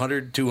about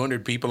 100,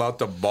 200 people out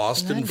to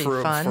Boston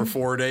for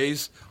 4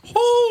 days?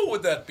 Oh,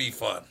 would that be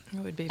fun? It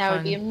would be that fun.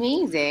 Would be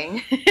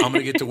amazing. I'm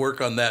going to get to work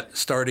on that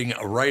starting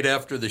right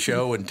after the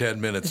show in 10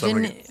 minutes.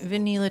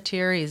 Vinny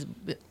Lettieri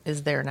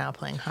is there now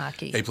playing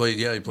hockey. He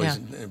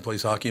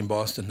plays hockey in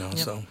Boston now,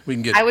 so we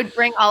can get. I would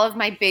bring all of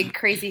my big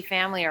crazy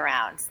family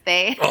around.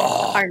 They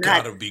are nuts.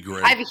 God, it would be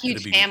great. I have a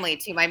huge family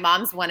too. My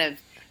mom's one of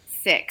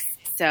 6,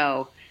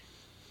 so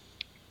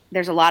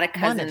there's a lot of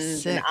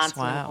cousins and aunts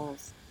and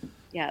uncles.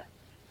 Yeah,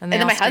 and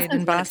then my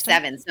husband's one of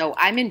 7, so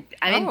I'm in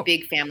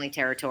big family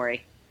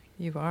territory.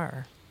 You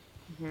are.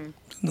 Mm-hmm.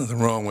 Nothing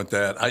wrong with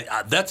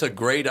that. That's a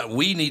great.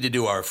 We need to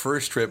do our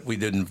first trip. We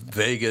did in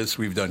Vegas.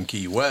 We've done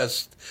Key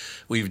West.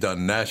 We've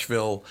done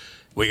Nashville.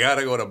 We got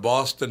to go to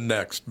Boston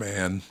next,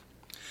 man.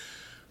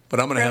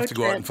 But I'm going to have to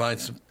go out and find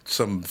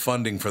some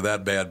funding for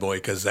that bad boy,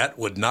 because that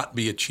would not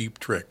be a cheap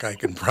trick. I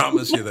can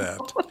promise you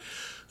that.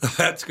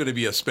 That's going to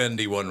be a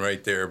spendy one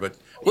right there, but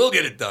we'll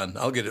get it done.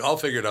 I'll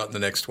figure it out in the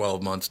next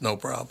 12 months, no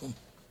problem.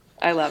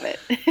 I love it.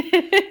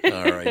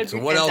 All right. So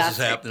what else is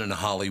happening in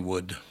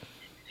Hollywood?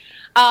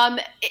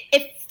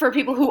 For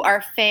people who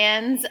are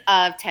fans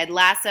of Ted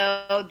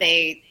Lasso,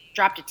 they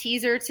dropped a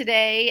teaser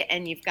today,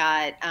 and you've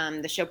got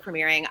the show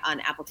premiering on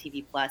Apple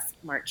TV Plus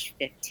March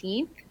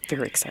 15th.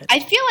 Very excited.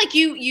 I feel like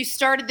you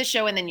started the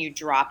show and then you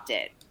dropped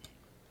it.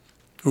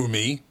 Who,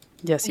 me?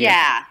 Yes.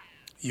 Yeah.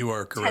 You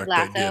are correct.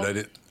 I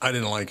did. I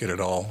didn't like it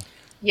at all.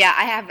 Yeah,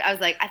 I was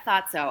like, I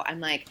thought so. I'm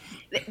like,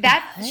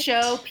 that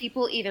show,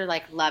 people either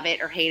like love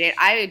it or hate it.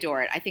 I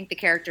adore it. I think the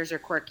characters are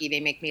quirky.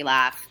 They make me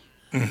laugh.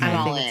 Mm-hmm.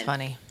 I think it's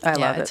funny. I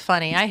love it. It's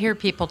funny. I hear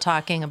people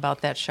talking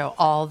about that show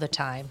all the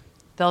time.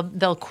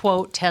 They'll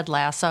quote Ted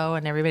Lasso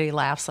and everybody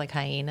laughs like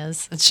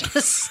hyenas. It's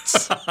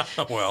just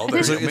well,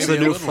 it's the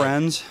new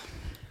Friends.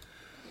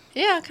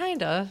 Yeah,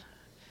 kind of.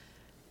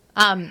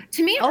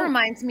 To me, it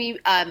reminds me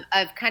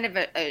of kind of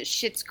a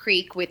Schitt's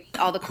Creek with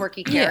all the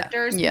quirky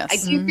characters. Yes.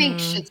 I do think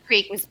Schitt's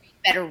Creek was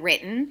better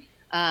written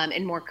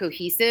and more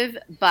cohesive,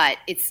 but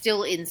it's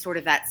still in sort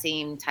of that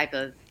same type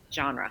of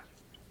genre.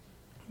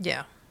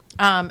 Yeah.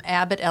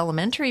 Abbott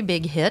Elementary,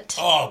 big hit.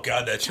 Oh,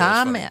 God, that show's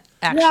Tom funny.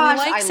 actually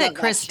likes it,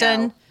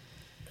 Kristen.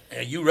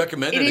 You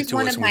recommended it to us. It is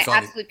one of my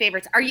absolute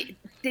favorites.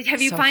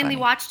 Have you So finally funny.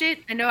 watched it?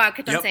 I know I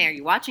kept on saying, are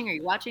you watching? Are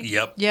you watching?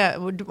 Yep.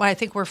 Yeah, I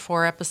think we're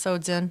 4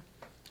 episodes in.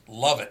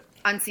 Love it.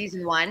 On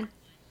season 1?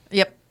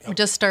 Yep. We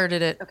just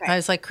started it. Okay. I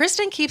was like,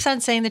 Kristen keeps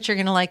on saying that you're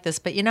going to like this,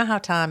 but you know how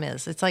Tom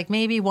is. It's like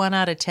maybe 1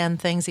 out of 10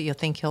 things that you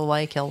think he'll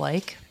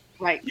like.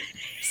 Right.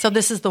 So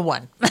this is the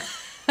one.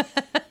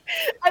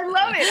 I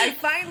love it. I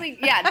finally,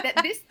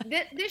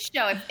 this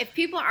show, if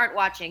people aren't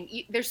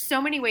watching, there's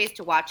so many ways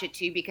to watch it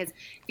too, because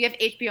if you have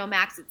HBO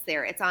Max, it's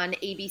there. It's on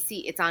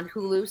ABC, it's on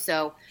Hulu,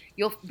 so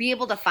you'll be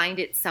able to find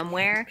it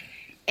somewhere.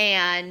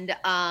 And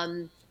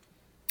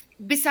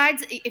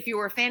besides, if you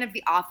were a fan of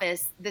The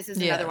Office, this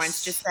is another one.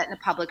 It's just set in a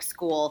public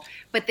school.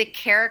 But the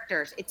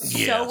characters, it's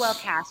so well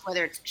cast,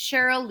 whether it's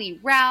Cheryl Lee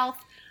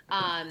Ralph,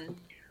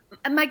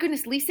 my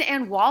goodness, Lisa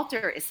Ann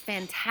Walter is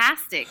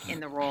fantastic in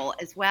the role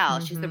as well.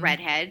 She's the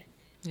redhead.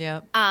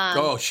 Yep.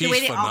 She's the way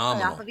they all phenomenal.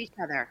 play off of each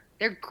other.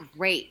 They're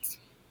great.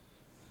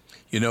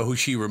 You know who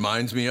she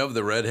reminds me of?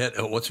 The redhead.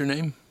 What's her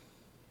name?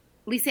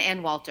 Lisa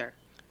Ann Walter.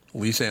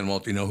 Lisa Ann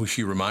Walter. You know who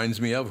she reminds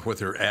me of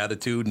with her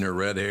attitude and her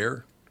red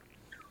hair?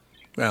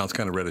 Well, it's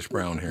kind of reddish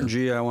brown hair.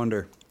 Gee, I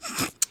wonder.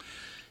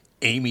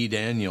 Amy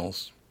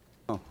Daniels.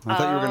 Oh, I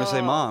thought you were going to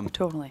say Mom.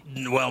 Totally.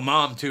 Well,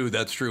 Mom, too.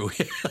 That's true.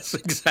 Yes,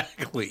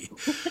 exactly.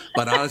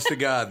 But honest to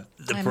God.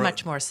 I'm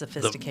much more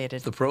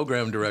sophisticated. The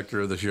program director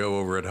of the show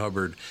over at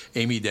Hubbard,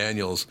 Amy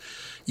Daniels,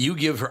 you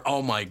give her,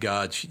 oh, my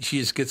God, she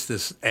just gets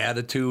this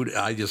attitude.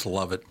 I just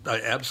love it.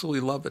 I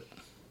absolutely love it.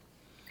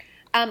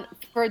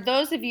 For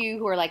those of you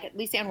who are like,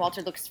 Lisa Ann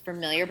Walter looks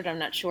familiar, but I'm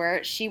not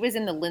sure. She was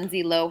in the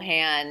Lindsay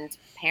Lohan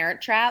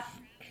Parent Trap,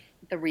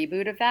 the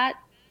reboot of that.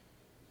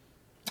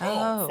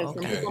 Oh, so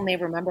some people may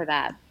remember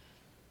that.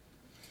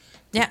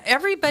 Yeah,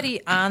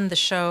 everybody on the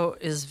show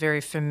is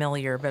very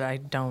familiar, but I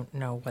don't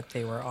know what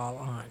they were all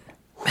on.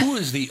 Who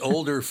is the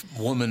older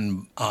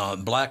woman,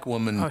 black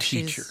woman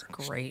teacher? She's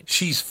great.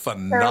 She's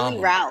phenomenal.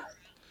 Shirley Ralph.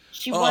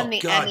 She won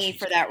the Emmy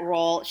for that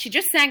role. She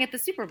just sang at the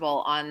Super Bowl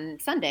on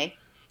Sunday.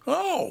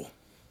 Oh.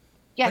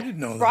 Yeah, I didn't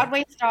know that.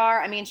 Broadway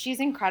star. I mean, she's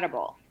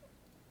incredible.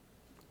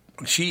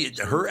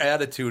 Her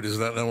attitude is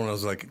that one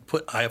was like,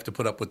 I have to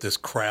put up with this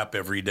crap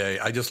every day.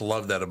 I just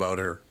love that about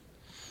her.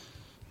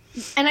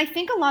 And I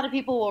think a lot of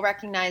people will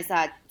recognize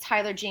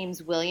Tyler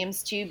James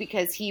Williams too,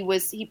 because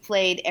he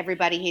played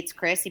Everybody Hates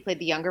Chris. He played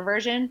the younger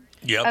version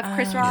of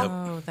Chris Rock.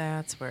 Oh,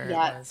 that's where it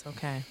was.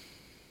 Okay.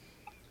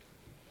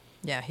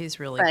 Yeah, he's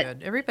really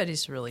good.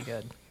 Everybody's really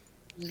good.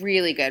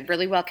 Really good.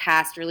 Really well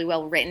cast. Really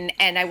well written.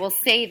 And I will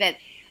say that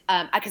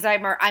because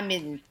I'm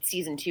in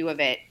season 2 of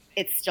it,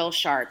 it's still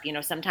sharp. You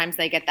know, sometimes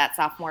they get that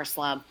sophomore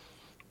slump.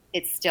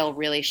 It's still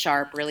really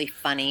sharp, really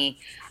funny.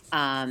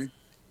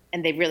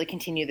 And they really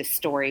continue the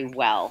story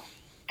well.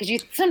 Because you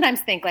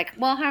sometimes think like,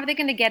 well, how are they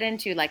going to get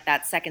into like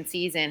that second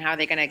season? How are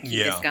they going to keep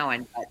this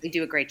going? But they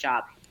do a great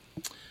job.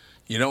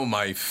 You know,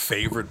 my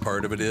favorite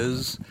part of it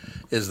is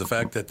the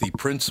fact that the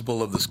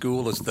principal of the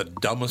school is the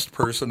dumbest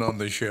person on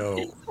the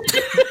show.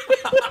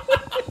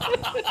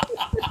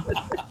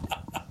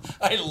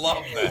 I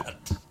love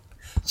that.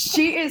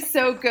 She is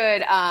so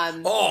good.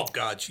 Oh,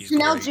 God, she's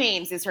Janelle great.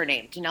 James is her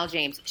name. Janelle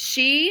James.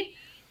 She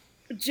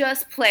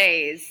just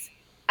plays,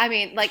 I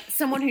mean, like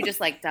someone who just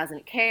like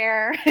doesn't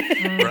care.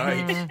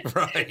 Right.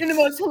 In the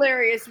most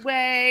hilarious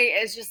way.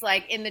 Is just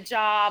like in the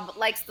job,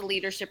 likes the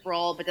leadership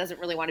role, but doesn't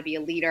really want to be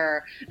a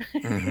leader.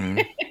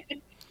 Mm-hmm.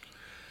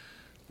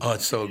 Oh,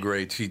 it's so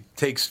great. She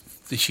takes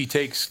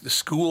the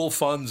school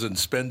funds and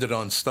spend it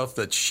on stuff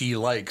that she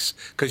likes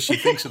because she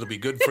thinks it'll be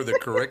good for the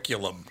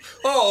curriculum.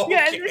 Oh, okay.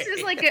 Yeah, this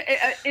is like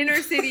an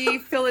inner city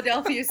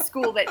Philadelphia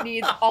school that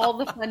needs all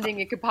the funding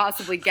it could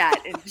possibly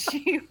get, and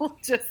she will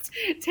just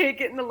take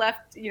it in the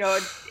left. You know,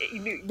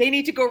 they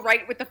need to go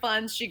right with the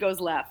funds. She goes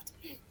left.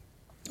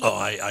 Oh,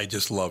 I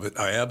just love it.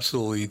 I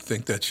absolutely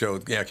think that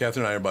show. Yeah,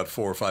 Catherine and I are about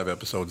 4 or 5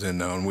 episodes in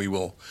now, and we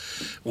will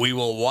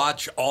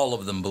watch all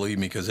of them. Believe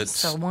me, because it's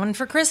so one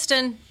for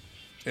Kristen.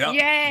 Yeah,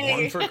 yay!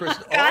 One for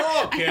Kristen.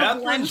 Oh,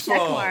 Catherine's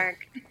phone.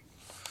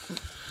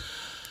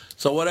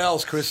 So what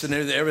else, Kristen?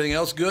 Everything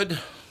else good?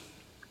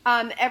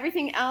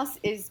 Everything else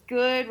is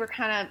good. We're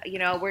kind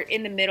of, we're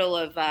in the middle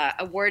of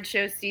award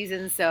show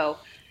season, so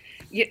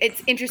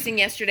it's interesting.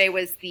 Yesterday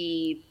was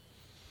the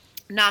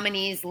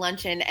nominees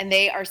luncheon, and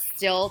they are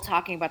still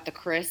talking about the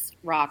Chris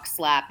Rock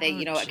slap. They,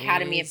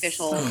 Academy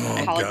officials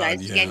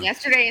apologized again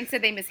yesterday and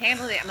said they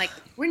mishandled it. I'm like,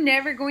 we're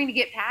never going to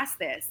get past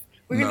this.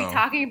 We're going to be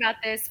talking about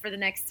this for the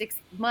next 6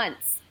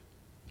 months.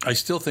 I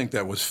still think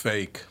that was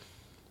fake.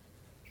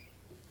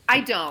 I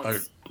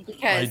don't.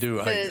 Because I do.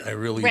 I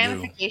really do.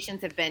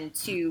 Ramifications have been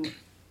too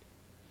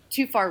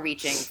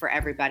far-reaching for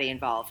everybody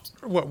involved.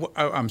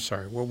 I'm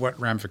sorry. Well, what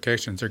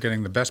ramifications? They're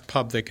getting the best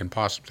pub they can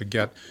possibly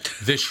get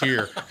this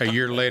year. A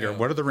year later,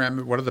 what are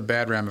the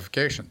bad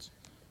ramifications?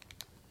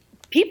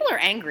 People are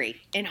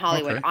angry in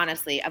Hollywood,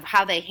 honestly, of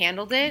how they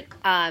handled it.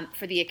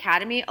 For the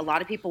Academy, a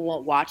lot of people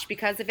won't watch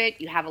because of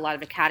it. You have a lot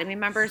of Academy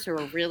members who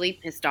are really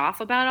pissed off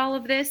about all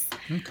of this.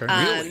 Okay,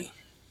 really?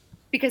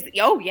 Because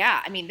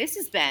I mean, this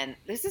has been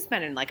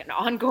in like an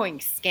ongoing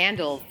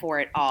scandal for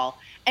it all,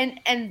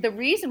 and the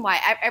reason why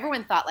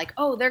everyone thought like,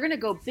 oh, they're going to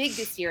go big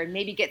this year and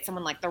maybe get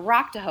someone like The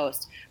Rock to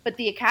host, but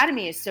the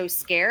Academy is so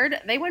scared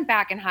they went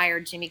back and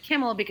hired Jimmy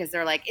Kimmel because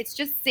they're like, it's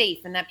just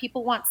safe, and that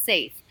people want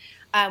safe.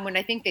 When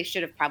I think they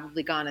should have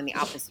probably gone in the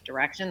opposite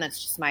direction.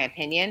 That's just my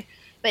opinion.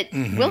 But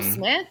Will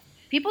Smith,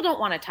 people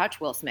don't want to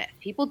touch Will Smith.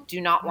 People do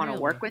not want to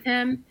work with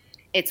him.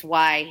 It's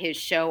why his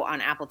show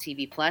on Apple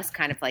TV Plus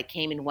kind of like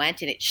came and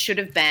went, and it should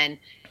have been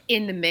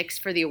in the mix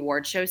for the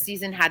award show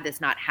season had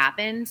this not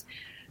happened.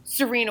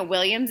 Serena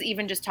Williams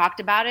even just talked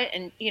about it,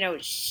 and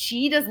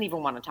she doesn't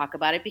even want to talk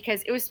about it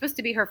because it was supposed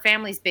to be her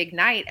family's big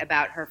night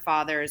about her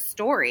father's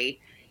story,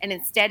 and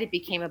instead it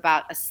became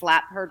about a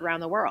slap heard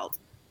around the world.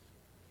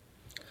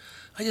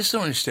 I just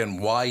don't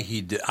understand why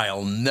he did.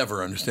 I'll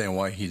never understand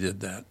why he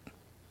did that.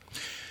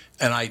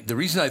 And the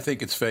reason I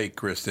think it's fake,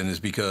 Kristen, is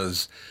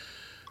because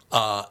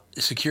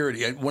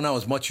security. When I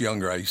was much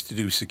younger, I used to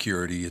do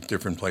security at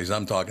different places.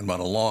 I'm talking about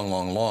a long,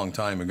 long, long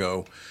time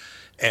ago.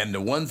 And the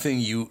one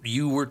thing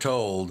you were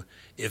told,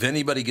 if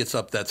anybody gets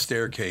up that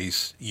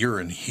staircase, you're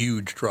in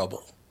huge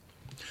trouble.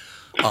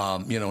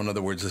 In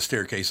other words, the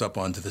staircase up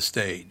onto the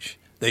stage.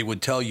 They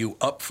would tell you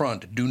up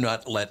front, do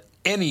not let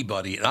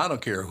anybody, and I don't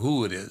care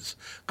who it is,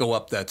 go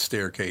up that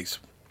staircase.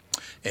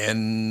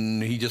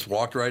 And he just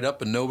walked right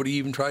up, and nobody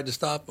even tried to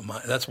stop him.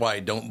 That's why I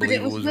don't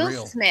believe it was real.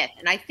 Will Smith,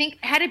 and I think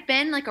had it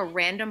been like a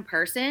random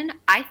person,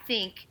 I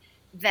think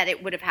that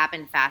it would have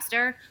happened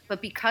faster.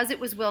 But because it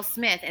was Will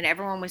Smith and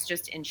everyone was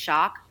just in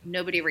shock,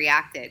 nobody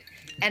reacted.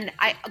 And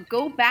I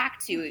go back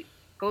to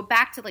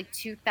like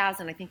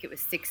 2000, I think it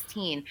was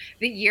 16,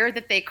 the year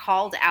that they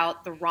called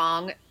out the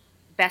wrong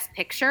Best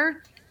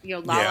Picture. La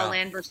La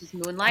Land versus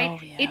Moonlight. Oh,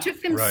 yeah. It took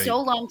them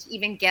so long to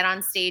even get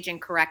on stage and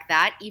correct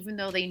that, even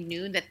though they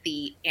knew that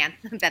the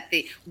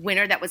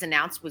winner that was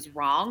announced was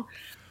wrong.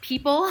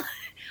 People,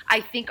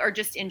 I think, are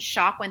just in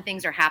shock when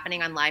things are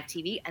happening on live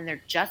TV, and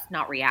they're just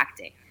not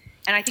reacting.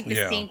 And I think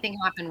the same thing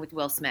happened with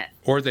Will Smith.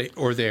 Or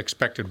they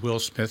expected Will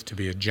Smith to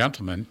be a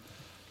gentleman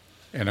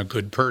and a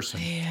good person.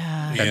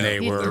 Yeah. And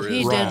they were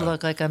He wrong. did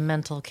look like a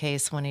mental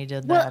case when he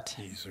did that.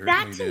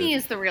 That to me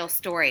is the real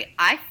story.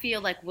 I feel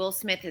like Will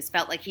Smith has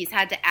felt like he's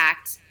had to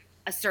act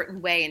a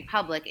certain way in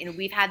public, and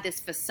we've had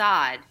this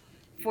facade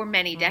for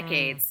many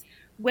decades.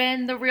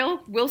 When the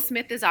real Will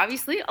Smith is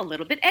obviously a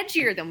little bit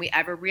edgier than we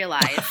ever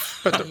realized.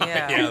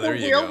 There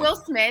you real go. Will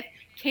Smith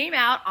came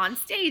out on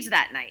stage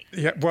that night.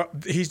 Yeah, well,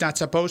 he's not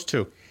supposed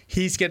to.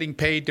 He's getting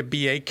paid to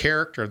be a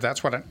character.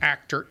 That's what an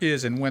actor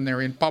is. And when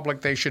they're in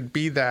public, they should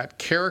be that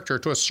character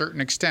to a certain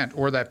extent,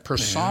 or that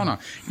persona.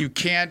 Yeah. You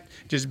can't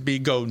just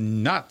go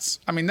nuts.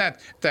 I mean, that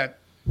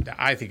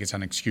I think it's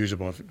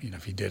unexcusable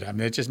if he did. I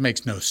mean, it just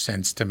makes no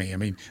sense to me. I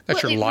mean,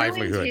 that's your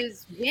livelihood. It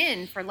ruins his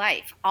win for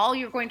life. All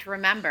you're going to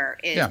remember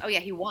is,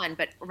 he won.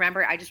 But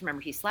I just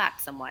remember he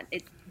slapped someone.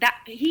 That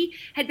he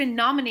had been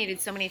nominated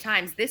so many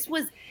times. This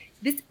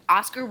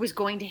Oscar was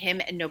going to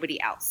him and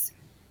nobody else.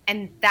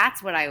 And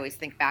that's what I always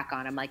think back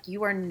on. I'm like,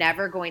 you are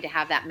never going to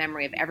have that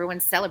memory of everyone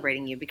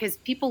celebrating you, because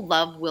people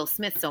love Will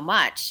Smith so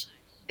much.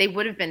 They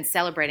would have been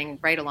celebrating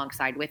right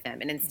alongside with him.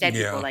 And instead,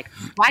 people are like,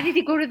 why did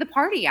he go to the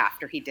party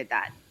after he did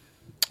that?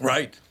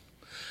 Right.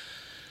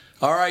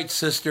 All right,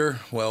 sister.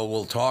 Well,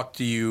 we'll talk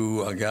to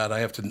you. God, I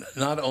have to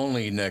not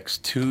only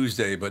next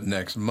Tuesday, but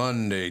next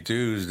Monday,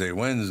 Tuesday,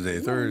 Wednesday,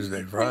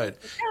 Thursday, Friday.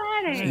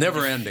 It's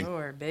never ending.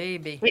 Sure,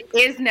 baby. It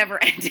is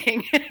never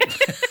ending.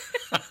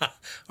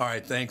 All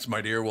right. Thanks,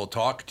 my dear. We'll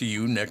talk to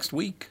you next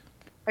week.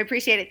 I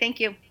appreciate it. Thank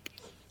you.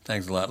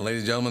 Thanks a lot.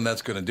 Ladies and gentlemen,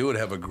 that's going to do it.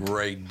 Have a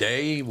great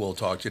day. We'll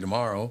talk to you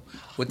tomorrow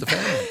with the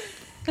family.